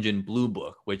search engine Blue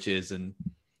Book, which is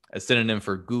a synonym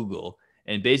for Google.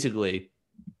 And basically,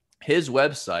 his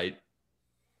website,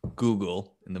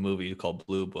 Google, in the movie called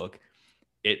Blue Book,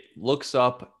 it looks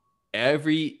up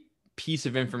every piece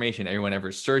of information everyone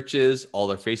ever searches, all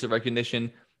their facial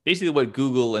recognition, basically what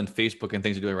Google and Facebook and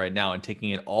things are doing right now, and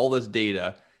taking in all this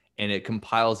data, and it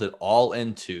compiles it all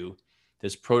into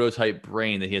this prototype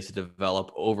brain that he has to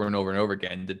develop over and over and over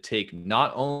again to take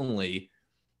not only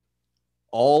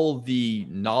all the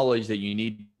knowledge that you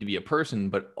need to be a person,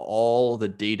 but all the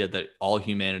data that all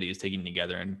humanity is taking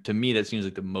together. And to me, that seems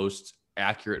like the most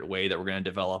accurate way that we're going to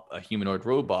develop a humanoid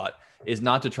robot, is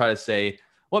not to try to say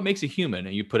what makes a human,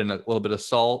 and you put in a little bit of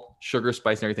salt, sugar,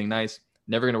 spice, and everything nice.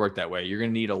 Never going to work that way. You're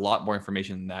going to need a lot more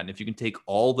information than that. And if you can take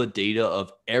all the data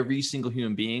of every single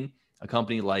human being, a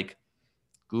company like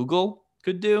Google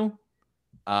could do,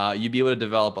 you'd be able to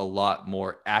develop a lot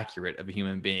more accurate of a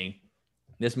human being.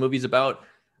 This movie's about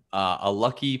a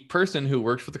lucky person who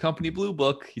works for the company Blue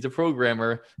Book. He's a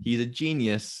programmer. He's a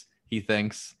genius, he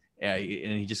thinks. And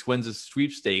he just wins a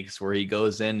sweepstakes where he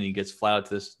goes in and he gets fly out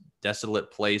to this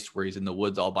desolate place where he's in the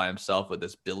woods all by himself with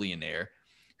this billionaire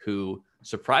who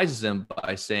surprises him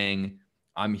by saying,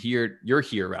 you're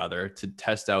here rather, to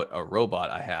test out a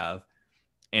robot I have.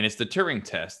 And it's the Turing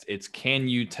test. It's, can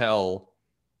you tell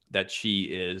that she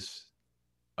is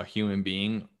a human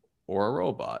being or a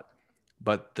robot?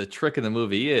 But the trick in the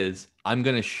movie is, I'm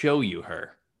going to show you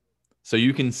her. So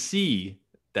you can see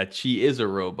that she is a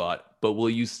robot, but will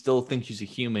you still think she's a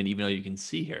human even though you can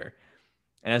see her?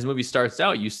 And as the movie starts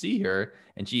out, you see her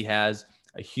and she has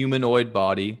a humanoid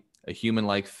body, a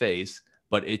human-like face,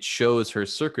 but it shows her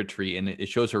circuitry and it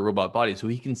shows her robot body. So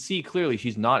he can see clearly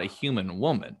she's not a human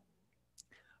woman.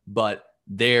 But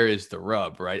there is the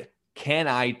rub, right? Can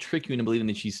I trick you into believing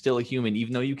that she's still a human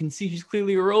even though you can see she's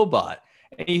clearly a robot?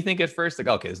 And you think at first, like,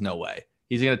 okay, there's no way.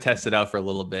 He's going to test it out for a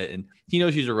little bit. And he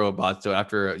knows she's a robot. So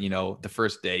after, the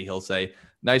first day, he'll say,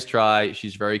 nice try.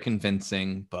 She's very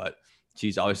convincing, but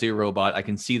she's obviously a robot. I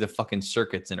can see the fucking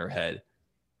circuits in her head.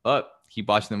 But keep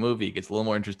watching the movie. It gets a little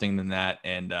more interesting than that.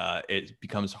 And it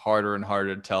becomes harder and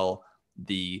harder to tell.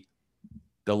 The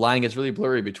line gets really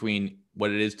blurry between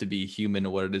what it is to be human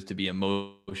and what it is to be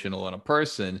emotional in a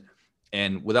person.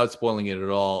 And without spoiling it at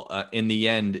all, in the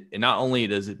end, not only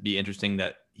does it be interesting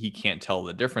that he can't tell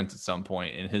the difference at some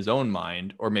point in his own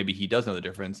mind, or maybe he does know the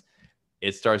difference,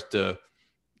 it starts to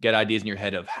get ideas in your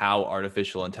head of how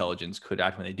artificial intelligence could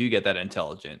act when they do get that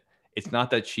intelligent. It's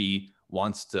not that she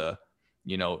wants to,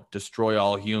 destroy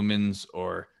all humans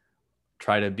or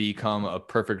try to become a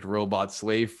perfect robot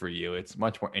slave for you. It's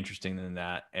much more interesting than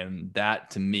that. And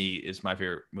that, to me, is my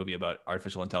favorite movie about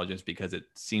artificial intelligence, because it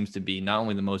seems to be not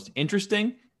only the most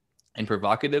interesting and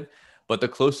provocative, but the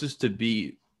closest to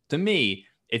me,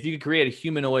 if you could create a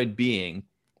humanoid being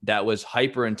that was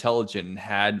hyper intelligent and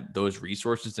had those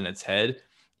resources in its head,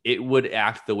 it would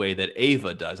act the way that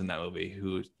Ava does in that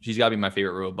movie. She's got to be my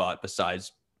favorite robot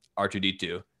besides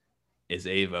R2D2 is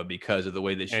Ava, because of the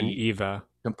way that she Eva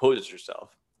composes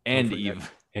herself. And Eve.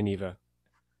 And Eva.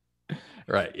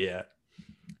 Right, yeah.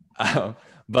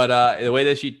 But the way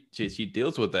that she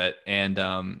deals with it,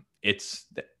 and it's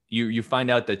you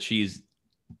find out that she's,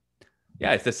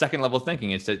 it's the second level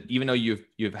thinking. It's that even though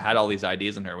you've had all these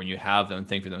ideas in her, when you have them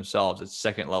think for themselves, it's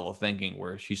second level thinking,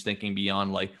 where she's thinking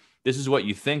beyond, like, this is what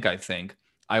you think I think.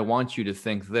 I want you to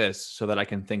think this so that I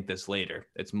can think this later.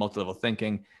 It's multi-level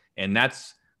thinking, and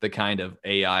that's the kind of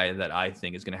AI that I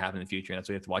think is going to happen in the future. And that's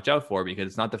what you have to watch out for, because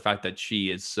it's not the fact that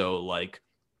she is so, like,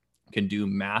 can do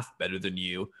math better than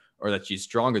you or that she's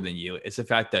stronger than you. It's the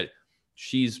fact that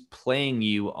she's playing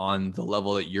you on the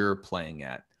level that you're playing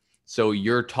at. So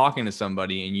you're talking to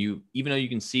somebody, and you, even though you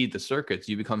can see the circuits,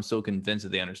 you become so convinced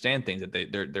that they understand things that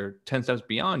they're 10 steps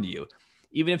beyond you.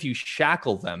 Even if you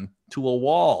shackle them to a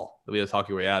wall, they'll be able to talk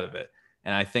your way out of it.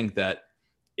 And I think that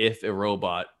if a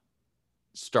robot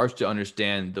starts to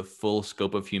understand the full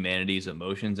scope of humanity's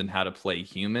emotions and how to play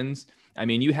humans. I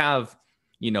mean, you have,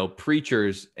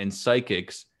 preachers and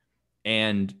psychics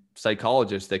and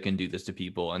psychologists that can do this to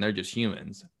people, and they're just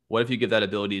humans. What if you give that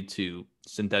ability to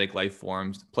synthetic life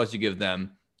forms, plus you give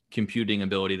them computing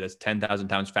ability that's 10,000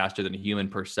 times faster than a human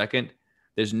per second?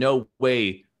 There's no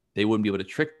way they wouldn't be able to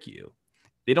trick you.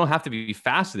 They don't have to be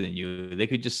faster than you. They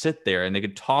could just sit there and they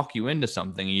could talk you into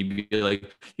something. And you'd be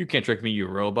like, you can't trick me, you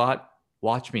robot.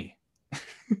 Watch me.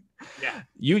 Yeah.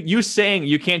 You saying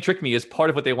you can't trick me is part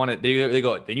of what they want. They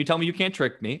go, then you tell me you can't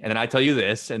trick me. And then I tell you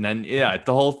this. And then, yeah, it's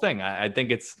the whole thing. I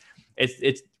think it's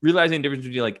realizing the difference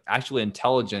between like actual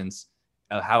intelligence,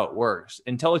 how it works.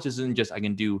 Intelligence isn't just, I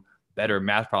can do better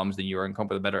math problems than you or I can come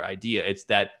up with a better idea. It's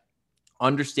that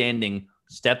understanding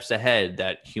steps ahead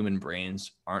that human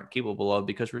brains aren't capable of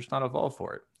because we're just not evolved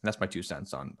for it. And that's my 2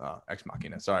 cents on Ex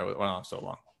Machina. Sorry, I went on so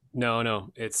long.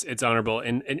 No, it's honorable.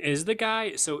 And is the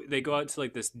guy, so they go out to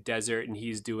like this desert and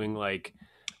he's doing like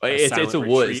it's a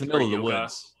wood. It's in the middle of the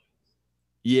woods.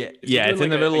 Yeah, it's in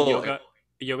the middle of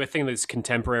yoga thing, this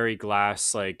contemporary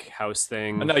glass like house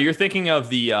thing. No, you're thinking of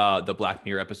the Black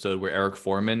Mirror episode where Eric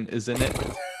Foreman is in it.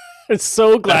 I'm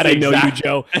so glad I know you,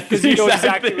 Joe, because you know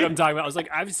exactly what I'm talking about. I was like,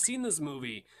 I've seen this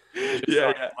movie.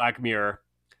 Yeah. Black Mirror.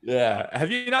 Yeah.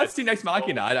 Have you not seen Ex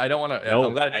Machina? I don't want to. No,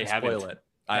 I'm glad I didn't spoil it.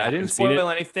 I didn't spoil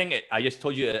anything. I just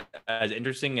told you as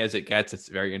interesting as it gets. It's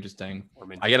very interesting.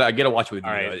 I gotta watch it with you.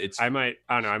 Right. I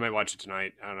don't know. I might watch it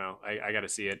tonight. I don't know. I gotta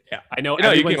see it. Yeah. I know.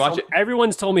 You can watch it.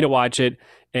 Everyone's told me to watch it,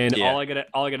 and all I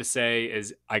gotta say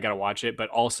is I gotta watch it. But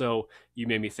also, you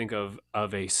made me think of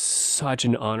such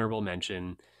an honorable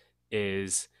mention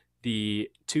is the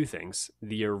 2 things: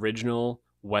 the original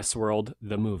Westworld,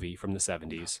 the movie from the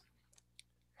 70s.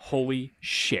 Holy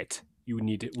shit.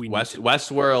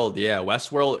 Westworld,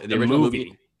 Westworld, the original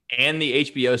movie and the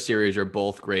HBO series are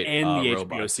both great. And the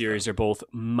HBO series are both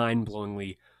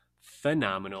mind-blowingly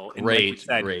phenomenal. And great, like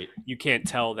said, great. You can't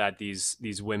tell that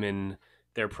these women,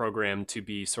 they're programmed to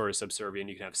be sort of subservient.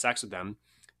 You can have sex with them,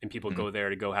 and people go there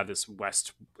to go have this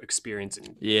West experience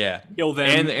and kill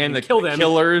them and the kill them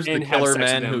killers, and the killer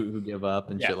men them. who give up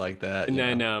and shit like that. And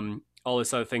then all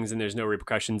this other things, and there's no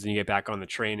repercussions, and you get back on the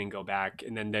train and go back.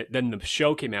 And then the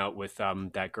show came out with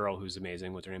that girl who's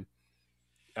amazing. What's her name?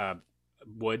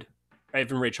 Wood.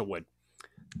 Evan Rachel Wood.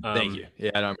 Thank you. Yeah,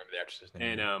 I don't remember the actress's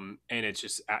name. And it's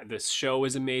just this show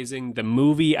is amazing. The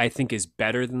movie I think is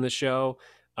better than the show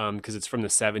because it's from the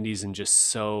 70s and just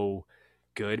so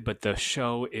good. But the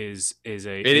show is it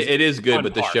is good,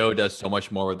 but the show does so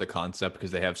much more with the concept because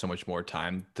they have so much more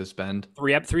time to spend.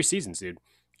 3 seasons, dude.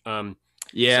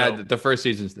 The first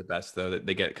season's the best though.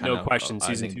 They get kind of no question.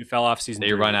 Season 2 fell off. Season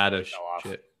 3 run out of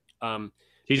shit.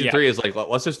 Season 3 is like,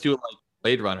 let's just do it like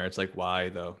Blade Runner. It's like, why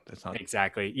though? That's not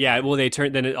exactly. Yeah. Well, they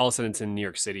turn then all of a sudden it's in New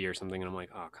York City or something, and I'm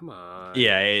like, oh come on.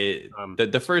 Yeah.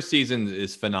 The first season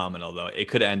is phenomenal though. It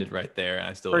could have ended right there, and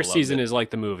I still first season it. Is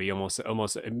like the movie,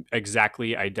 almost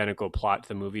exactly identical plot to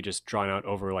the movie, just drawn out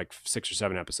over like 6 or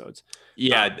 7 episodes.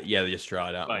 Yeah. They just draw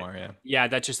it out more. Yeah. Yeah,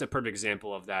 that's just a perfect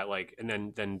example of that. Like,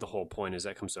 and then the whole point is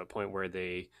that comes to a point where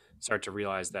they start to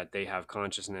realize that they have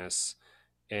consciousness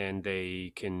and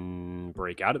they can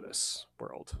break out of this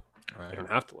world. Right. They don't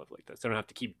have to live like this. They don't have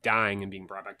to keep dying and being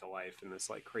brought back to life in this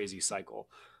like crazy cycle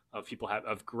of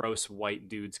of gross white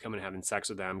dudes coming and having sex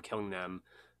with them, killing them,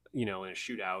 in a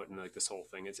shootout and like this whole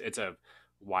thing. It's a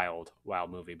wild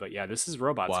movie. But yeah, this is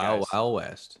Robots, guys. Wild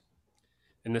West.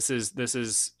 And this is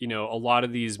a lot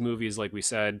of these movies, like we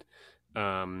said,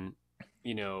 Isaac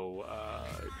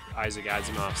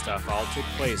Asimov stuff all took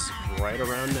place right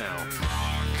around now.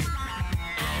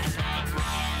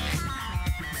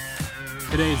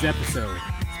 Today's episode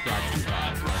is brought to you by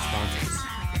our sponsors.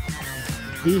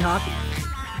 Be Hockey.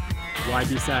 Why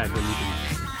be sad when you can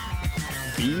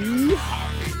be hockey?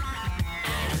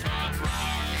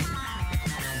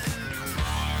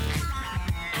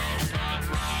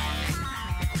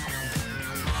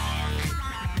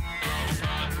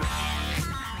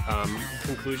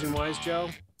 Conclusion-wise, Joe,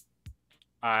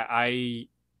 I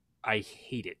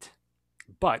hate it,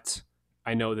 but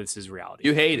I know this is reality.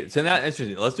 You hate it. So that's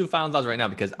interesting. Let's do final thoughts right now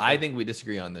because I think we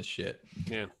disagree on this shit.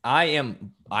 Yeah. I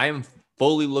am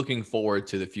fully looking forward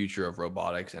to the future of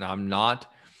robotics, and I'm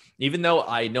not, even though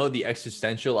I know the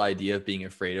existential idea of being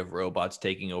afraid of robots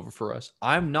taking over for us,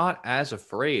 I'm not as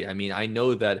afraid. I mean, I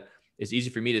know that it's easy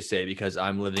for me to say because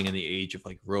I'm living in the age of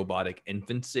like robotic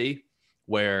infancy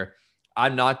where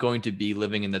I'm not going to be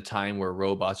living in the time where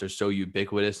robots are so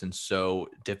ubiquitous and so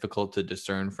difficult to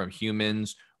discern from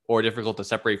humans or difficult to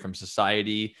separate from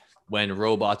society when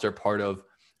robots are part of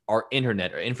our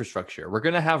internet or infrastructure. We're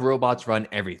going to have robots run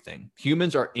everything.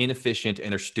 Humans are inefficient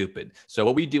and they're stupid. So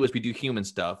what we do is we do human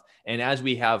stuff. And as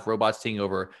we have robots taking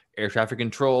over air traffic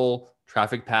control,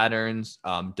 traffic patterns,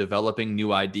 developing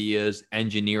new ideas,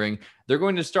 engineering, they're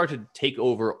going to start to take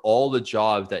over all the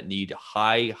jobs that need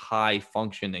high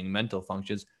functioning mental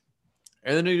functions.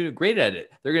 And they're going to do great at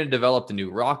it. They're going to develop the new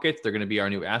rockets. They're going to be our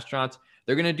new astronauts.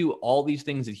 They're going to do all these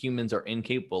things that humans are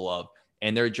incapable of.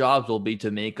 And their jobs will be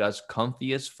to make us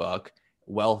comfy as fuck,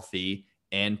 wealthy,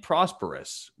 and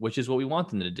prosperous, which is what we want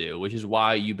them to do, which is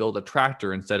why you build a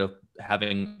tractor instead of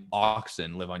having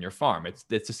oxen live on your farm. It's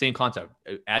the same concept,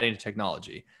 adding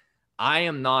technology. I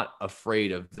am not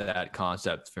afraid of that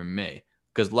concept for me,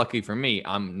 because lucky for me,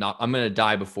 I'm going to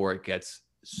die before it gets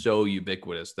so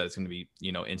ubiquitous that it's going to be,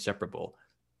 inseparable.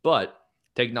 But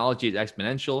technology is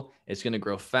exponential. It's going to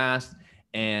grow fast.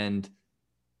 And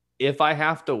if I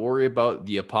have to worry about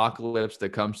the apocalypse that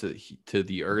comes to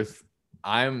the earth,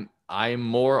 I'm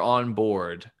more on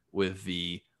board with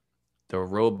the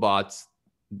robots,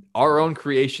 our own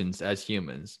creations as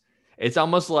humans. It's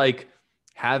almost like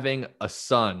having a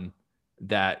son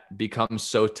that becomes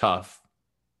so tough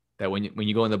that when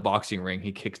you go in the boxing ring,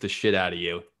 he kicks the shit out of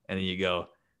you, and then you go,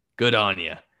 good on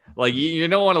you. Like, you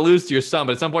don't want to lose to your son,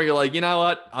 but at some point you're like, you know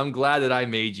what? I'm glad that I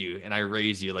made you and I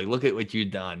raised you. Like, look at what you've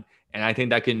done. And I think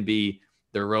that can be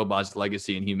the robot's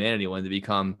legacy in humanity when they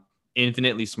become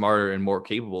infinitely smarter and more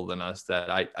capable than us, that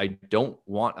I don't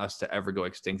want us to ever go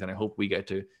extinct. And I hope we get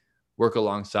to work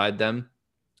alongside them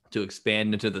to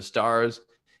expand into the stars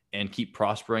and keep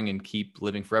prospering and keep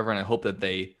living forever. And I hope that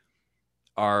they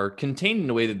are contained in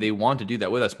a way that they want to do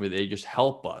that with us, where they just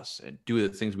help us and do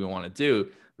the things we want to do.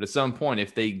 But at some point,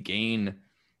 if they gain,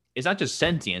 it's not just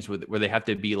sentience where they have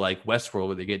to be like Westworld,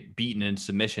 where they get beaten in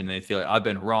submission and they feel like I've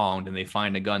been wronged, and they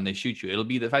find a gun, they shoot you. It'll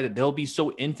be the fact that they'll be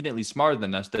so infinitely smarter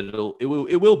than us that it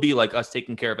will be like us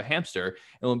taking care of a hamster,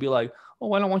 and we'll be like,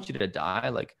 oh, I don't want you to die.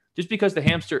 Like, just because the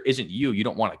hamster isn't you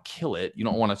don't want to kill it. You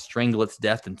don't want to strangle its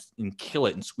death and kill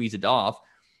it and squeeze it off.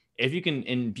 If you can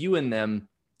imbue in them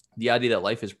the idea that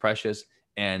life is precious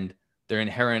and their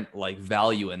inherent like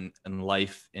value in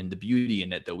life and the beauty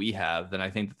in it that we have, then I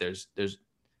think that there's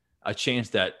a chance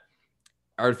that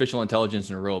artificial intelligence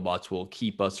and robots will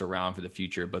keep us around for the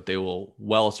future, but they will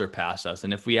well surpass us.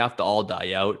 And if we have to all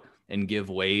die out and give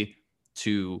way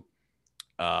to,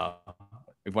 if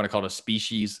you want to call it a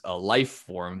species, a life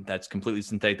form that's completely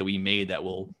synthetic that we made that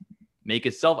will make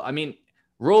itself. I mean,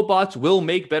 robots will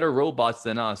make better robots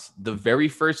than us. The very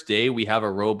first day we have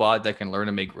a robot that can learn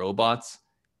to make robots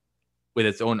with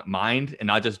its own mind and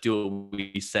not just do what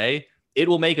we say, it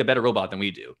will make a better robot than we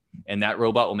do. And that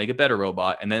robot will make a better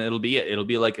robot. And then it'll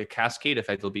be like a cascade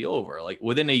effect. It'll be over. Like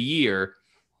within a year,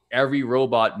 every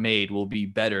robot made will be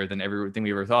better than everything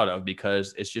we ever thought of,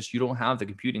 because it's just, you don't have the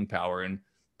computing power, and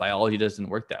biology doesn't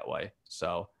work that way.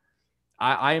 So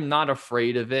I am not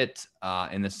afraid of it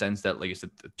in the sense that, like I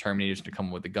said, the Terminator's going to come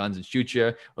with the guns and shoot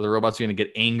you, or the robots are going to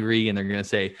get angry and they're going to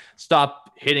say,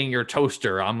 stop hitting your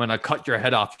toaster. I'm going to cut your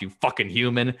head off, you fucking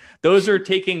human. Those are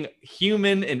taking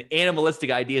human and animalistic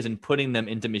ideas and putting them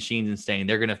into machines and saying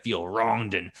they're going to feel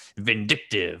wronged and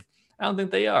vindictive. I don't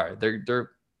think they are. They're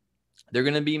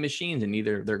going to be machines, and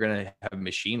either they're going to have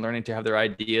machine learning to have their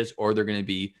ideas, or they're going to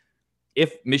be,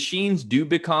 if machines do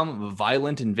become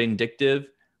violent and vindictive,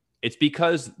 it's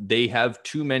because they have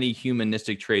too many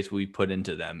humanistic traits we put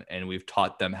into them, and we've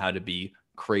taught them how to be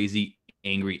crazy,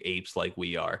 angry apes like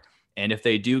we are. And if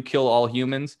they do kill all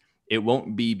humans, it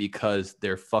won't be because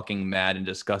they're fucking mad and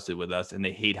disgusted with us and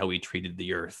they hate how we treated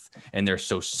the earth and they're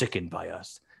so sickened by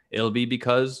us. It'll be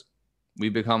because we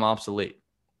become obsolete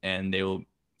and they will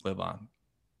live on.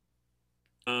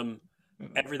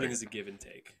 Everything is a give and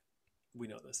take. We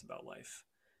know this about life.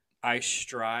 I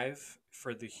strive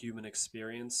for the human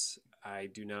experience. I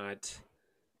do not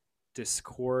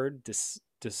discard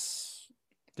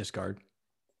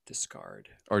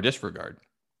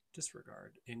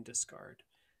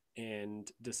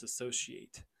and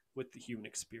disassociate with the human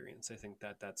experience. I think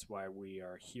that's why we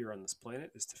are here on this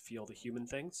planet, is to feel the human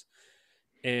things.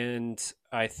 And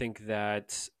I think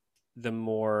that the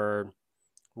more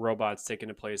robots take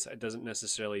into place, it doesn't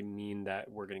necessarily mean that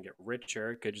we're going to get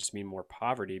richer. It could just mean more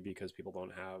poverty, because people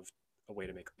don't have a way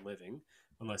to make a living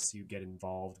unless you get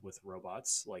involved with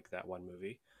robots, like that one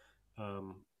movie.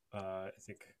 I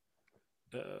think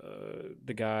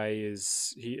the guy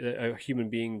a human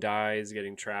being dies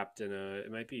getting trapped in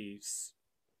it might be,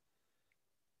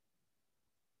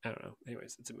 I don't know.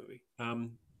 Anyways, it's a movie.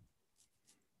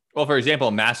 Well, for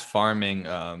example, mass farming,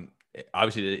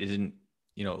 obviously it isn't,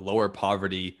 lower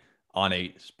poverty on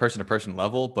a person-to-person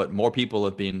level, but more people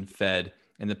have been fed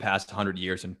in the past 100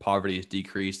 years, and poverty has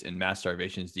decreased and mass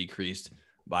starvation has decreased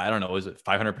by, I don't know, is it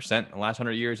 500% in the last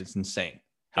 100 years? It's insane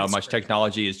how much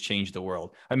technology has changed the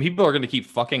world. I mean, people are going to keep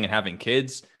fucking and having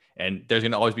kids, and there's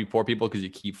going to always be poor people because you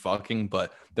keep fucking.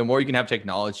 But the more you can have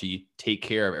technology take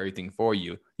care of everything for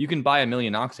you, you can buy 1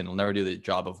 million oxen. It'll never do the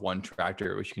job of one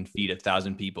tractor, which can feed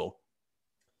 1,000 people.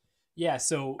 Yeah,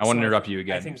 so I want to interrupt you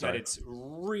again. I think that it's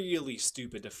really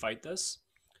stupid to fight this,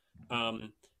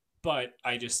 but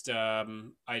I just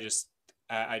am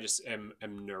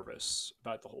nervous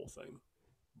about the whole thing,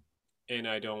 and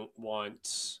I don't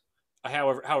want.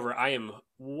 However, I am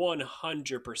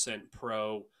 100%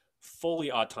 pro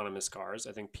fully autonomous cars.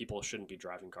 I think people shouldn't be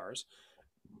driving cars.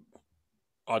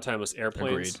 Autonomous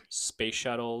airplanes, Agreed. Space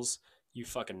shuttles, you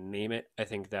fucking name it. I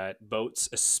think that boats,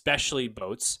 especially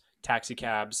boats, taxi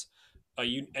cabs,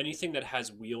 anything that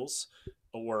has wheels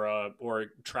or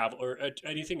travel or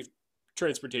anything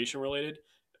transportation related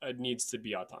needs to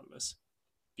be autonomous.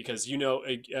 Because you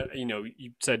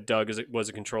said Doug was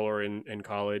a controller in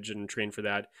college and trained for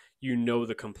that. You know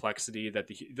the complexity that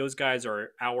those guys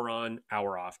are hour on,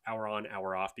 hour off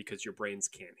because your brains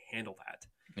can't handle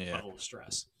that level of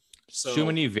stress. So too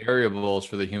many variables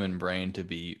for the human brain to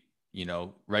be,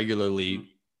 regularly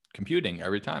computing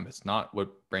every time. It's not what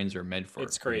brains are meant for.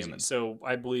 It's crazy. So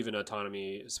I believe in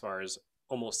autonomy as far as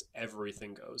almost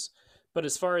everything goes. But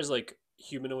as far as like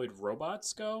humanoid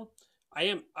robots go,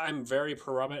 I'm very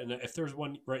pro robot, and if there's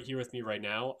one right here with me right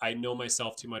now, I know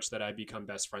myself too much that I'd become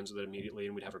best friends with it immediately,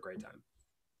 and we'd have a great time.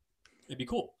 It'd be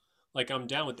cool. Like I'm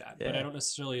down with that, but I don't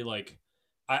necessarily like.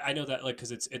 I know that like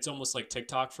because it's almost like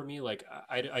TikTok for me. Like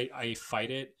I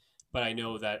fight it, but I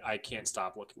know that I can't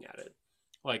stop looking at it.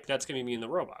 Like that's gonna be me and the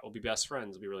robot. We'll be best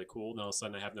friends. It'll be really cool. And all of a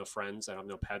sudden, I have no friends. I have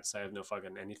no pets. I have no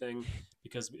fucking anything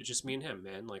because it's just me and him,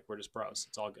 man. Like we're just bros.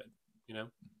 It's all good,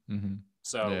 Mm-hmm.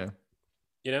 So,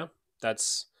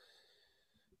 That's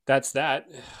that.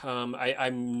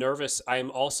 I'm nervous.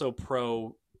 I'm also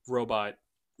pro robot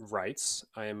rights.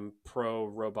 I am pro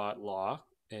robot law,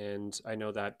 and I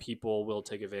know that people will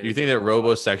take advantage. Do you think that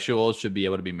robosexuals should be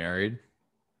able to be married?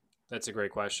 That's a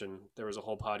great question. There was a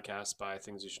whole podcast by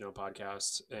Things You Should Know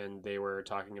podcast, and they were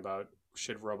talking about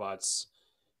should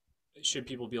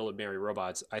people be able to marry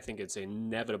robots? I think it's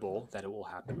inevitable that it will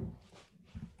happen.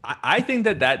 I think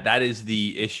that is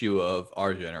the issue of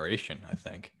our generation. I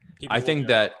think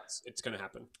that it's going to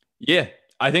happen. Yeah,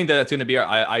 I think that it's going to be.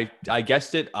 I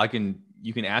guessed it.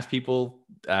 You can ask people.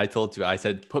 I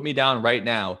said, put me down right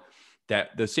now.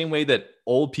 That the same way that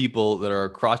old people that are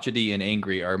crotchety and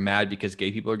angry are mad because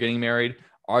gay people are getting married,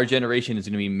 our generation is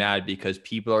going to be mad because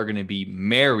people are going to be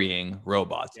marrying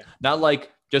robots. Yeah. Not like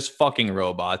just fucking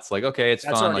robots. Like, okay, it's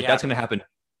fun. Like that's going to happen.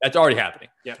 That's already happening.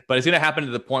 Yeah. But it's going to happen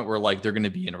to the point where like they're going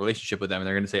to be in a relationship with them and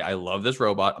they're going to say, I love this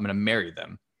robot. I'm going to marry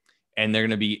them. And they're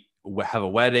going to have a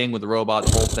wedding with the robot,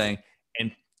 the whole thing.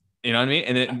 And you know what I mean?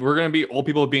 And then we're going to be old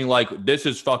people being like, this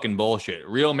is fucking bullshit.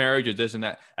 Real marriage is this and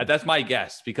that. That's my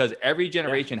guess because every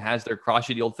generation has their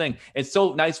crotchety old thing. It's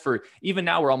so nice for even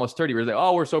now we're almost 30. We're like,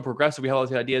 oh, we're so progressive. We have all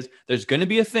these ideas. There's going to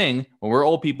be a thing when we're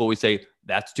old people, we say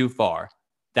that's too far.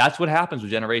 That's what happens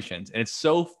with generations. And it's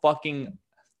so fucking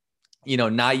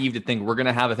naive to think we're going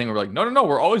to have a thing where we're like, no,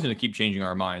 we're always going to keep changing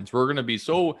our minds. We're going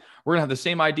to have the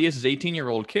same ideas as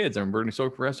 18-year-old kids and we're going to be so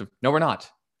progressive. No, we're not.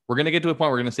 We're going to get to a point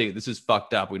where we're going to say, this is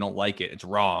fucked up. We don't like it. It's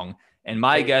wrong. And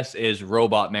my guess is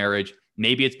robot marriage.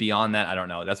 Maybe it's beyond that. I don't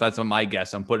know. That's my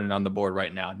guess. I'm putting it on the board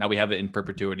right now. Now we have it in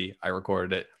perpetuity. I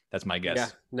recorded it. That's my guess. Yeah,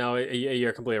 no,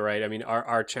 you're completely right. I mean,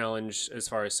 our challenge as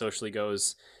far as socially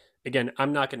goes, again,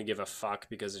 I'm not going to give a fuck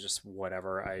because it's just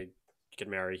whatever. I can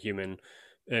marry a human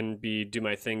and do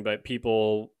my thing, but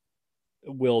people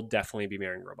will definitely be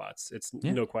marrying robots. It's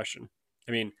no question.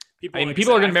 I mean,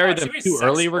 people are going to marry them too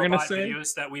early. We're going to say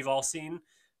videos that we've all seen.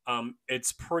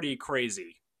 It's pretty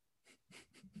crazy.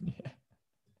 Yeah.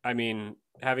 I mean,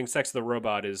 having sex with a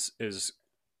robot is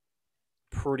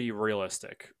pretty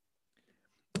realistic.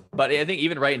 But I think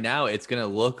even right now, it's going to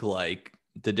look like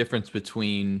the difference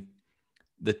between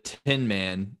the Tin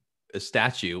Man, a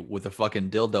statue with a fucking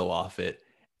dildo off it,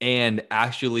 and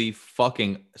actually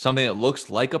fucking something that looks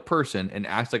like a person and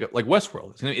acts like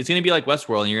Westworld. It's gonna be like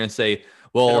Westworld, and you're gonna say,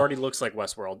 well, it already looks like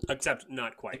Westworld, except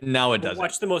not quite. No, it doesn't.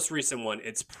 Watch the most recent one;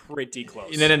 it's pretty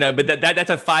close. No. But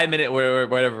that's a 5-minute or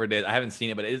whatever it is. I haven't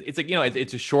seen it, but it's like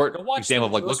it's a short example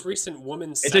of like most recent woman.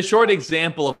 It's a short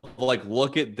example of like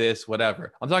look at this,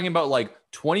 whatever. I'm talking about like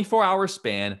 24-hour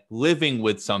span living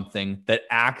with something that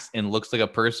acts and looks like a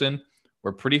person.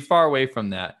 We're pretty far away from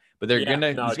that, but there's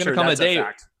gonna come a day.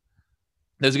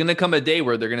 There's going to come a day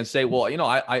where they're going to say, well,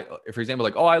 I, for example,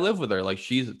 like, oh, I live with her. Like,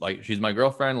 she's my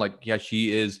girlfriend. Like, yeah,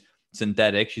 she is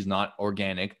synthetic. She's not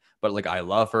organic, but like I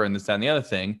love her and this, that, and the other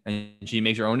thing. And she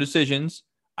makes her own decisions.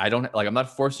 I'm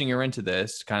not forcing her into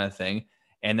this kind of thing.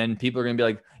 And then people are going to be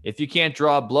like, if you can't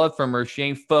draw blood from her, she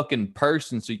ain't fucking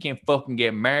person. So you can't fucking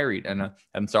get married. And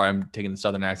I'm sorry, I'm taking the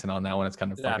Southern accent on that one. It's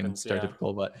kind of fucking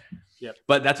stereotypical, but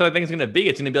but that's what I think it's going to be.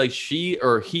 It's going to be like she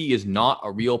or he is not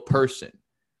a real person.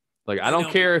 Like, I don't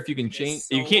care if you can change,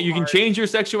 you can change your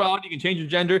sexuality, you can change your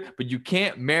gender, but you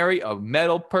can't marry a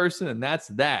metal person. And that's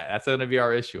going to be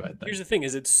our issue, I think. Here's the thing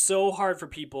is it's so hard for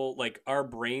people, like our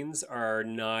brains are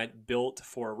not built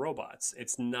for robots.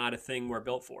 It's not a thing we're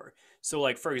built for. So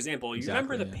like, for example, you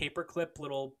remember the paperclip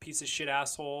little piece of shit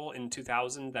asshole in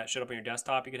 2000 that showed up on your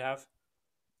desktop you could have?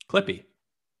 Clippy.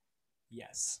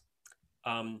 Yes.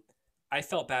 I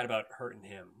felt bad about hurting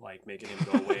him, like making him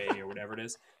go away or whatever it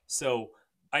is. So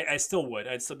I still would.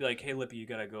 I'd still be like, hey, Lippy, you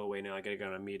got to go away now. I got to go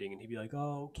on a meeting. And he'd be like,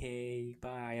 oh, okay,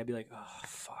 bye. I'd be like, oh,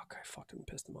 fuck. I fucked him and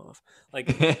pissed him off.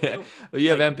 Like, you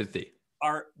have empathy.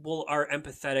 Our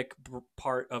empathetic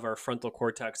part of our frontal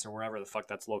cortex or wherever the fuck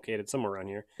that's located, somewhere around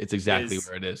here. It's exactly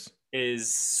where it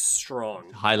is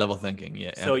strong. High level thinking.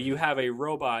 Yeah. So you have a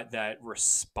robot that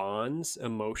responds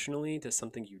emotionally to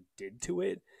something you did to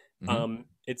it. Mm-hmm.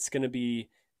 It's going to be,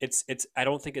 I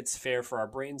don't think it's fair for our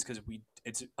brains because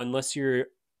unless you're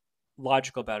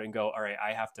logical about it and go, all right,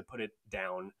 I have to put it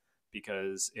down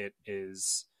because it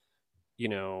is,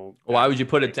 why would you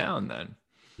put it down then?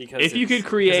 Because if you could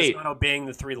create, it's not obeying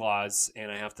the 3 laws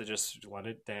and I have to just let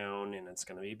it down and it's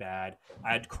going to be bad.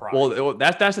 I'd cry. Well,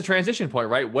 that's the transition point,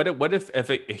 right? What if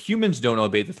humans don't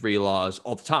obey the 3 laws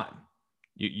all the time?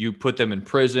 You put them in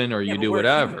prison or you do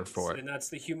whatever humans, for it. And that's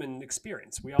the human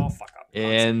experience. We all fuck up.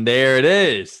 And there it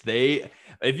is.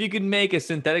 If you could make a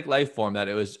synthetic life form that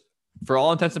it was, for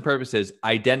all intents and purposes,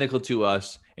 identical to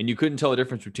us, and you couldn't tell the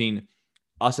difference between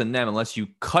us and them unless you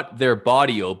cut their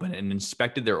body open and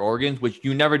inspected their organs, which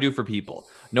you never do for people.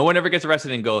 No one ever gets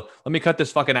arrested and go, let me cut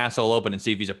this fucking asshole open and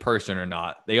see if he's a person or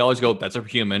not. They always go, that's a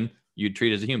human. You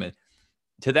treat as a human.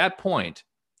 To that point,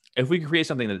 if we can create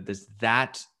something that is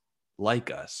that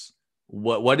like us,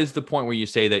 what is the point where you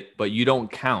say that, but you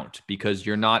don't count because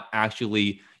you're not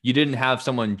actually, you didn't have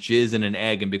someone jizz in an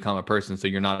egg and become a person, so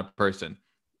you're not a person.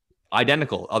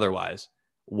 Identical otherwise.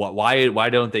 Why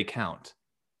don't they count?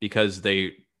 Because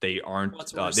they aren't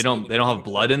they don't have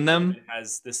blood in them. It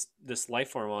has this life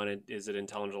form on it. Is it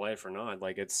intelligent life or not?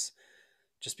 Like, it's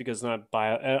just because it's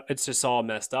not it's just all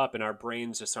messed up and our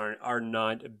brains just are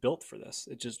not built for this.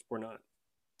 We're not.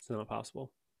 It's not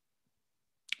possible.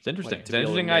 It's interesting. It's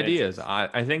interesting ideas.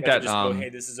 I think that just go, hey,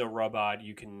 this is a robot.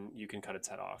 You can cut its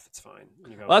head off. It's fine.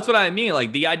 Well, that's what I mean.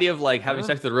 Like the idea of like having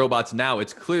sex with robots now,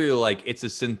 it's clearly like it's a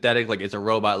synthetic, like it's a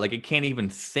robot. Like it can't even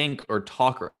think or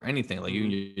talk or anything. Like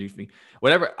you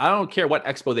whatever. I don't care what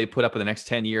expo they put up in the next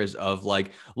 10 years of like,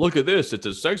 look at this. It's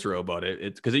a sex robot.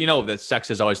 It's because that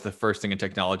sex is always the first thing in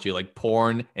technology. Like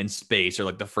porn and space are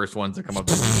like the first ones that come up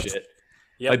with shit.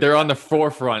 Yep. Like they're on the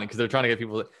forefront because they're trying to get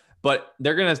people. But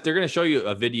they're gonna show you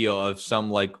a video of some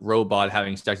like robot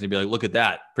having sex and be like, look at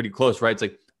that, pretty close, right? It's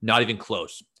like not even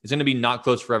close. It's gonna be not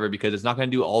close forever because it's not gonna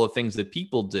do all the things that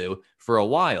people do for a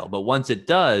while. But once it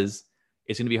does,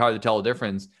 it's gonna be hard to tell the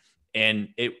difference. And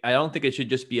I don't think it should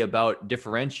just be about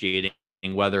differentiating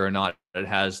whether or not it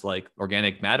has like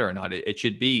organic matter or not. It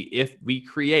should be if we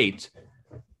create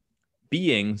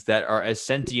beings that are as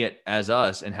sentient as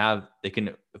us and they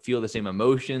can feel the same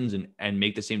emotions and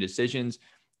make the same decisions.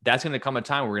 That's going to come a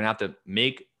time where we're going to have to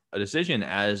make a decision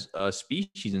as a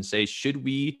species and say, should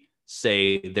we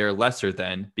say they're lesser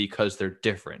than because they're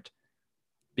different?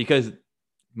 Because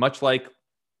much like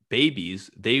babies,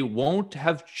 they won't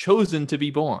have chosen to be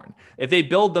born. If they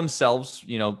build themselves,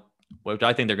 which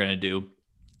I think they're going to do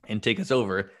and take us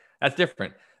over, that's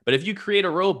different. But if you create a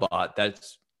robot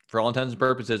that's for all intents and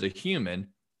purposes a human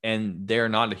and they're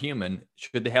not a human,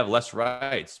 should they have less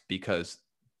rights because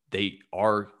they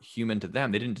are human to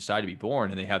them? They didn't decide to be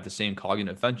born and they have the same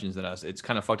cognitive functions than us. It's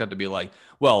kind of fucked up to be like,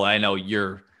 well, I know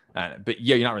you're, but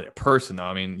yeah, you're not really a person though.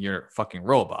 I mean, you're a fucking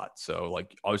robot. So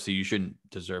like, obviously you shouldn't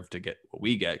deserve to get what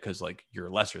we get because like you're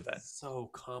lesser than. It's so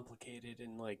complicated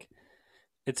and like,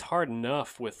 it's hard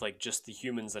enough with like just the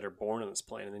humans that are born on this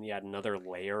planet. And then you add another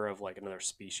layer of like another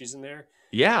species in there.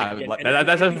 Yeah.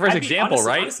 That's the first example,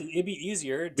 right? Honestly, it'd be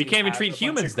easier. We can't even treat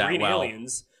humans that well.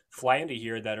 Aliens fly into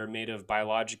here that are made of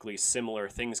biologically similar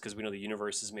things because we know the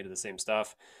universe is made of the same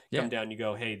stuff. Come down, you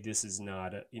go, hey, this is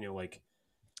not,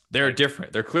 they're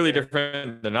different. They're clearly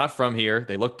different. They're not from here.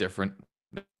 They look different.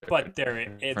 But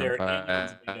they're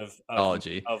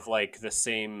biology of like the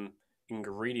same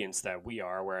ingredients that we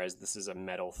are, whereas this is a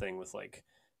metal thing with like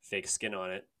fake skin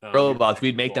on it. Robots,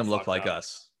 we'd make them look like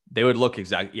us. They would look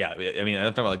exactly. Yeah, I mean,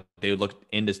 I'm talking about like they would look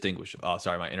indistinguishable. Oh,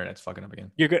 sorry, my internet's fucking up again.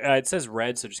 You're good. It says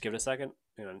red, so just give it a second.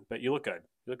 Hang on, but you look good.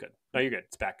 You look good. No, you're good.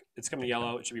 It's back. It's coming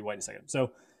yellow. It should be white in a second.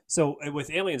 So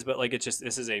with aliens, but like it's just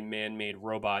this is a man-made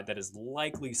robot that is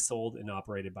likely sold and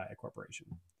operated by a corporation.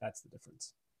 That's the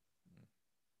difference.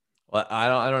 Well,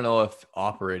 I don't know if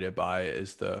operated by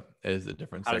is the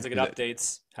difference. How does it get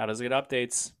updates? How does it get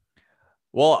updates?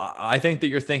 Well, I think that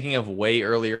you're thinking of way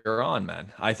earlier on,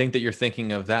 man. I think that you're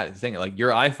thinking of that thing. Like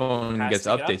your iPhone gets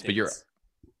updates, but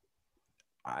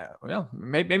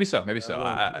maybe so.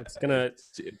 It's gonna.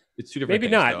 It's two different. Maybe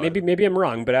things, not. though. Maybe I'm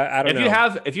wrong, but I don't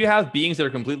know. If you have beings that are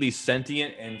completely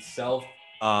sentient and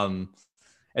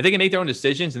if they can make their own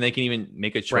decisions and they can even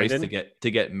make a choice to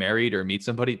get married or meet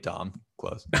somebody, Tom,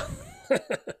 close.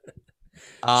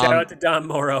 Shout out to Dom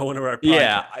Morrow, one of our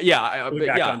podcasts. We'll be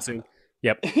back on soon.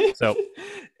 Yep. So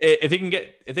if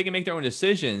they can make their own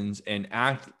decisions and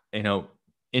act,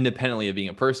 independently of being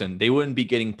a person, they wouldn't be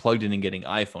getting plugged in and getting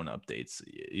iPhone updates.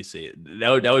 You see,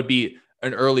 that would be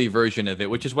an early version of it,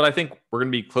 which is what I think we're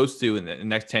going to be close to in the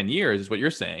next 10 years, is what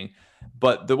you're saying.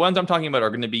 But the ones I'm talking about are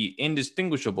going to be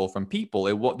indistinguishable from people.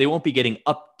 They won't be getting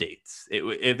updates.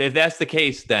 If that's the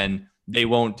case, then they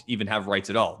won't even have rights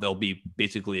at all. They'll be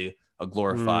basically a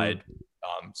glorified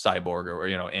cyborg or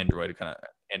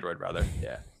android rather.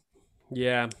 Yeah.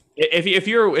 Yeah. If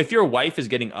your wife is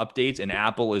getting updates and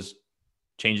Apple is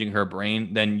changing her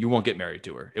brain, then you won't get married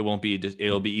to her. It'll be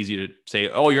easy to say,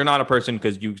 oh, you're not a person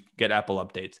because you get Apple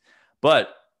updates.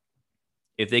 But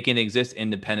if they can exist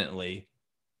independently,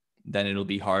 then it'll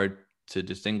be hard to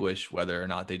distinguish whether or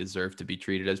not they deserve to be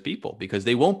treated as people, because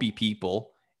they won't be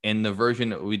people in the version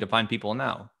that we define people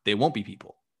now. They won't be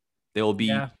people. They will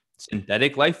be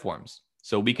synthetic life forms.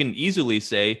 So we can easily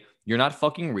say, you're not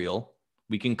fucking real.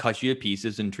 We can cut you to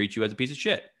pieces and treat you as a piece of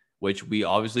shit, which we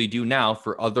obviously do now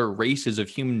for other races of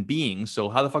human beings. So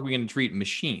how the fuck are we going to treat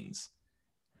machines?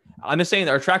 I'm just saying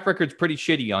that our track record's pretty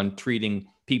shitty on treating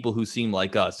people who seem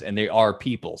like us, and they are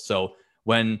people. So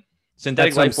when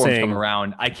synthetic life forms come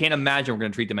around, I can't imagine we're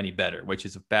going to treat them any better, which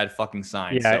is a bad fucking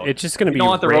sign. Yeah, so it's just going to be. You don't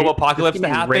want the robo-apocalypse to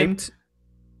happen.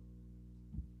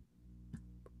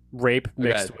 Rape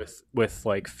mixed with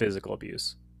like physical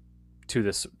abuse to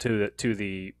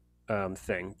the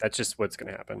thing. That's just what's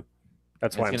going to happen.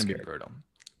 That's why I'm scared. Be brutal.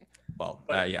 Well,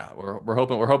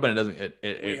 we're hoping it doesn't.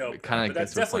 It kind of.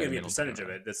 That's definitely going to be a percentage of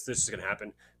it. This is going to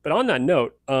happen. But on that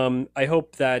note, I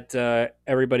hope that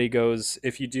everybody goes.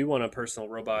 If you do want a personal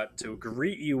robot to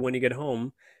greet you when you get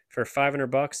home, for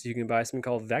 $500, you can buy something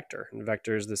called Vector. And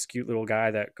Vector is this cute little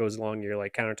guy that goes along your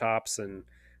like countertops and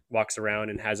walks around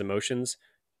and has emotions.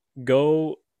 We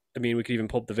could even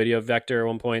pull up the video of Vector at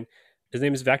one point. His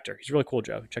name is Vector. He's really cool,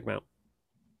 Joe. Check him out.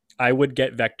 I would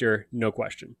get Vector, no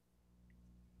question.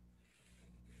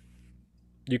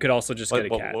 You could also just get a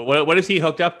cat. What is he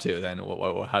hooked up to then?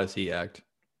 How does he act?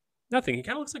 Nothing. He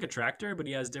kind of looks like a tractor, but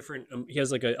he has different. He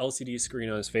has like a LCD screen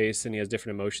on his face, and he has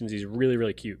different emotions. He's really,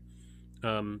 really cute.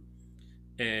 And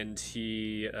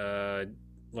he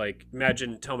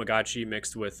imagine Tamagotchi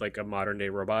mixed with like a modern day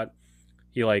robot.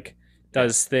 He like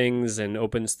does things and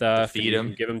opens stuff. Feed him.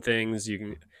 You can give him things. You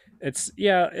can. It's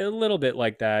a little bit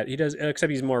like that. He does, except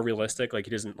he's more realistic. Like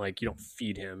he doesn't you don't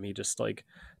feed him. He just like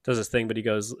does his thing. But he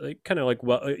goes kind of like,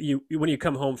 well, when you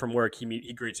come home from work,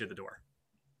 he greets you at the door.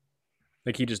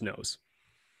 Like he just knows.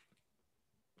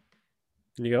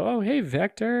 And you go, oh hey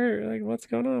Vector, like what's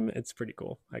going on? It's pretty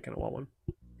cool. I kind of want one.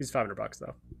 He's $500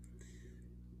 though.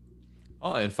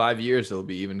 Oh, in 5 years it'll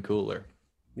be even cooler.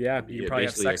 Yeah, you can probably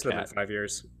have sex with him in 5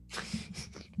 years.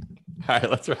 All right,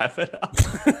 let's wrap it up.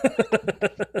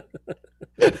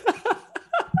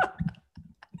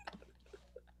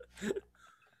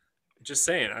 Just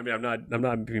saying. I mean, I'm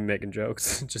not making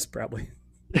jokes. Just probably.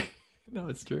 No,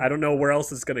 it's true. I don't know where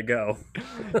else it's gonna go.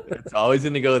 It's always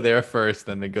gonna go there first,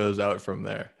 then it goes out from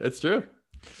there. It's true.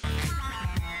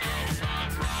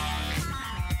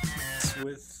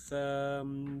 With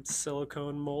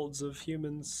silicone molds of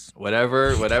humans.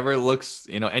 Whatever looks,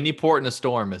 any port in a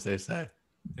storm, as they say.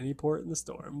 Any port in the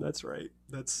storm. That's right.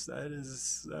 That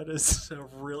is a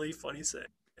really funny saying.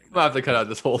 I'll have to cut out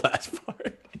this whole last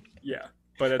part. Yeah,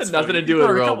 but it's nothing to do with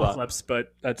robot clips,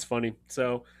 but that's funny.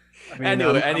 So I mean,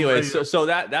 anyway, so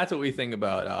that's what we think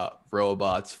about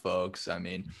robots, folks. I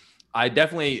mean, I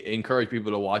definitely encourage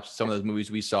people to watch some of those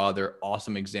movies we saw. They're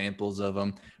awesome examples of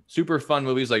them. Super fun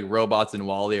movies like Robots and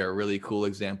WALL-E are really cool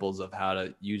examples of how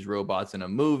to use robots in a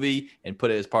movie and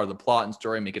put it as part of the plot and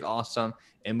story, make it awesome.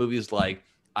 And movies like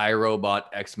iRobot,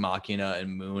 Ex Machina, and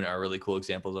Moon are really cool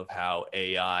examples of how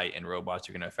AI and robots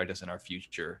are going to affect us in our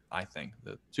future. I think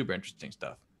the super interesting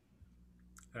stuff.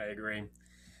 I agree.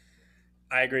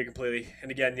 I agree completely. And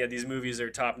again, yeah, these movies are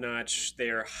top notch. They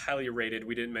are highly rated.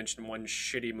 We didn't mention one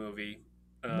shitty movie.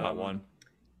 Not one.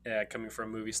 Coming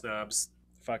from movie snobs,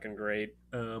 fucking great.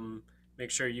 Make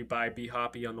sure you buy Be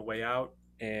Hoppy on the way out,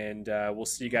 and we'll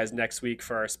see you guys next week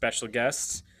for our special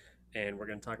guests. And we're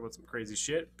gonna talk about some crazy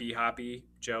shit. Be Hoppy,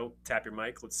 Joe, tap your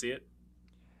mic. Let's see it.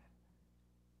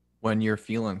 When you're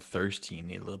feeling thirsty, you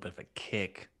need a little bit of a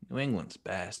kick. New England's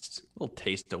best. A little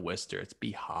taste of Worcester. It's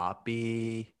Be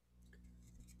Hoppy.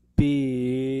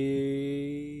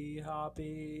 Be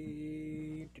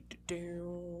Hoppy.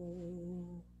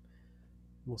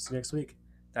 We'll see you next week.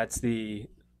 That's the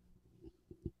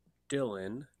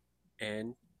Dylan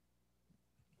and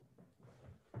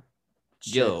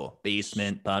Yo,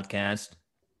 Basement Podcast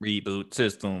Reboot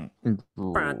System.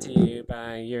 brought to you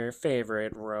by your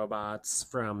favorite robots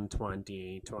from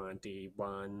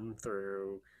 2021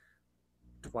 through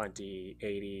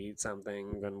 2080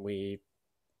 something when we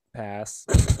pass.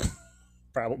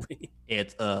 Probably.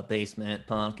 It's a Basement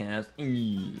Podcast.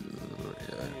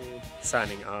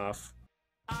 Signing off.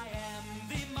 I am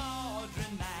the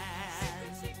modern man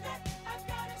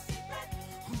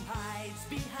who hides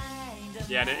behind a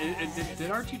Yeah, did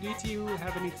R2D2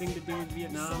 have anything to do with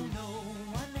Vietnam? no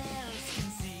one else can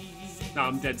see No,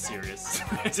 I'm dead serious.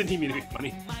 I didn't mean to be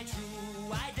funny. my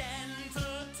true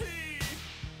identity.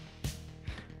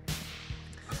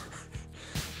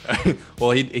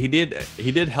 Well, he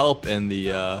did help in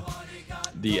the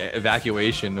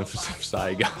evacuation of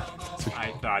Saigon.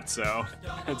 I thought so.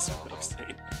 That's what I'm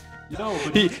saying. No,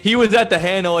 but He was at the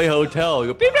Hanoi Hotel. He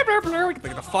go, beep, beep, beep, beep, we can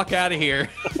get the fuck out of here.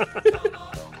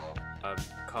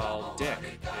 called Dick,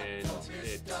 and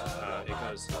it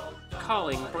goes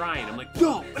calling Brian. I'm like,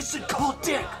 no, I said call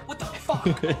Dick. What the fuck?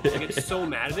 I get so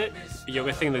mad at it. The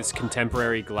yoga thing, this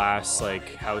contemporary glass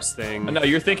like house thing. No,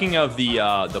 you're thinking of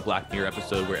the Black Mirror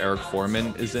episode where Eric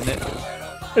Foreman is in it.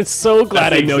 I'm so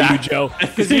glad That's I know exact- you, Joe,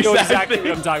 because you that's know the exactly exact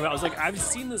what I'm talking about. I was like, I've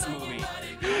seen this movie.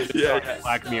 Yeah.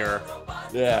 Black Mirror.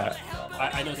 Yeah.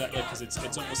 I know that, like, because it's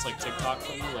almost like TikTok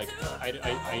for me. Like,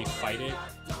 I fight it,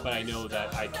 but I know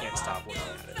that I can't stop looking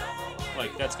at it.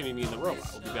 Like, that's gonna be me and the robot.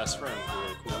 We'll be best friends. We're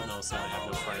really cool. And all of a sudden, I have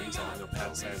no friends. I have no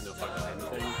pets. I have no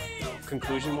fucking anything.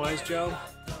 Conclusion-wise, Joe,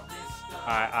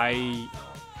 I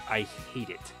hate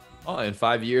it. Oh, in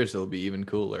 5 years it'll be even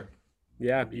cooler.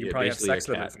 Yeah, you Yeah, probably have basically a sex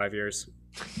with them in cat. 5 years.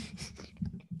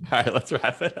 All right, let's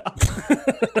wrap it up.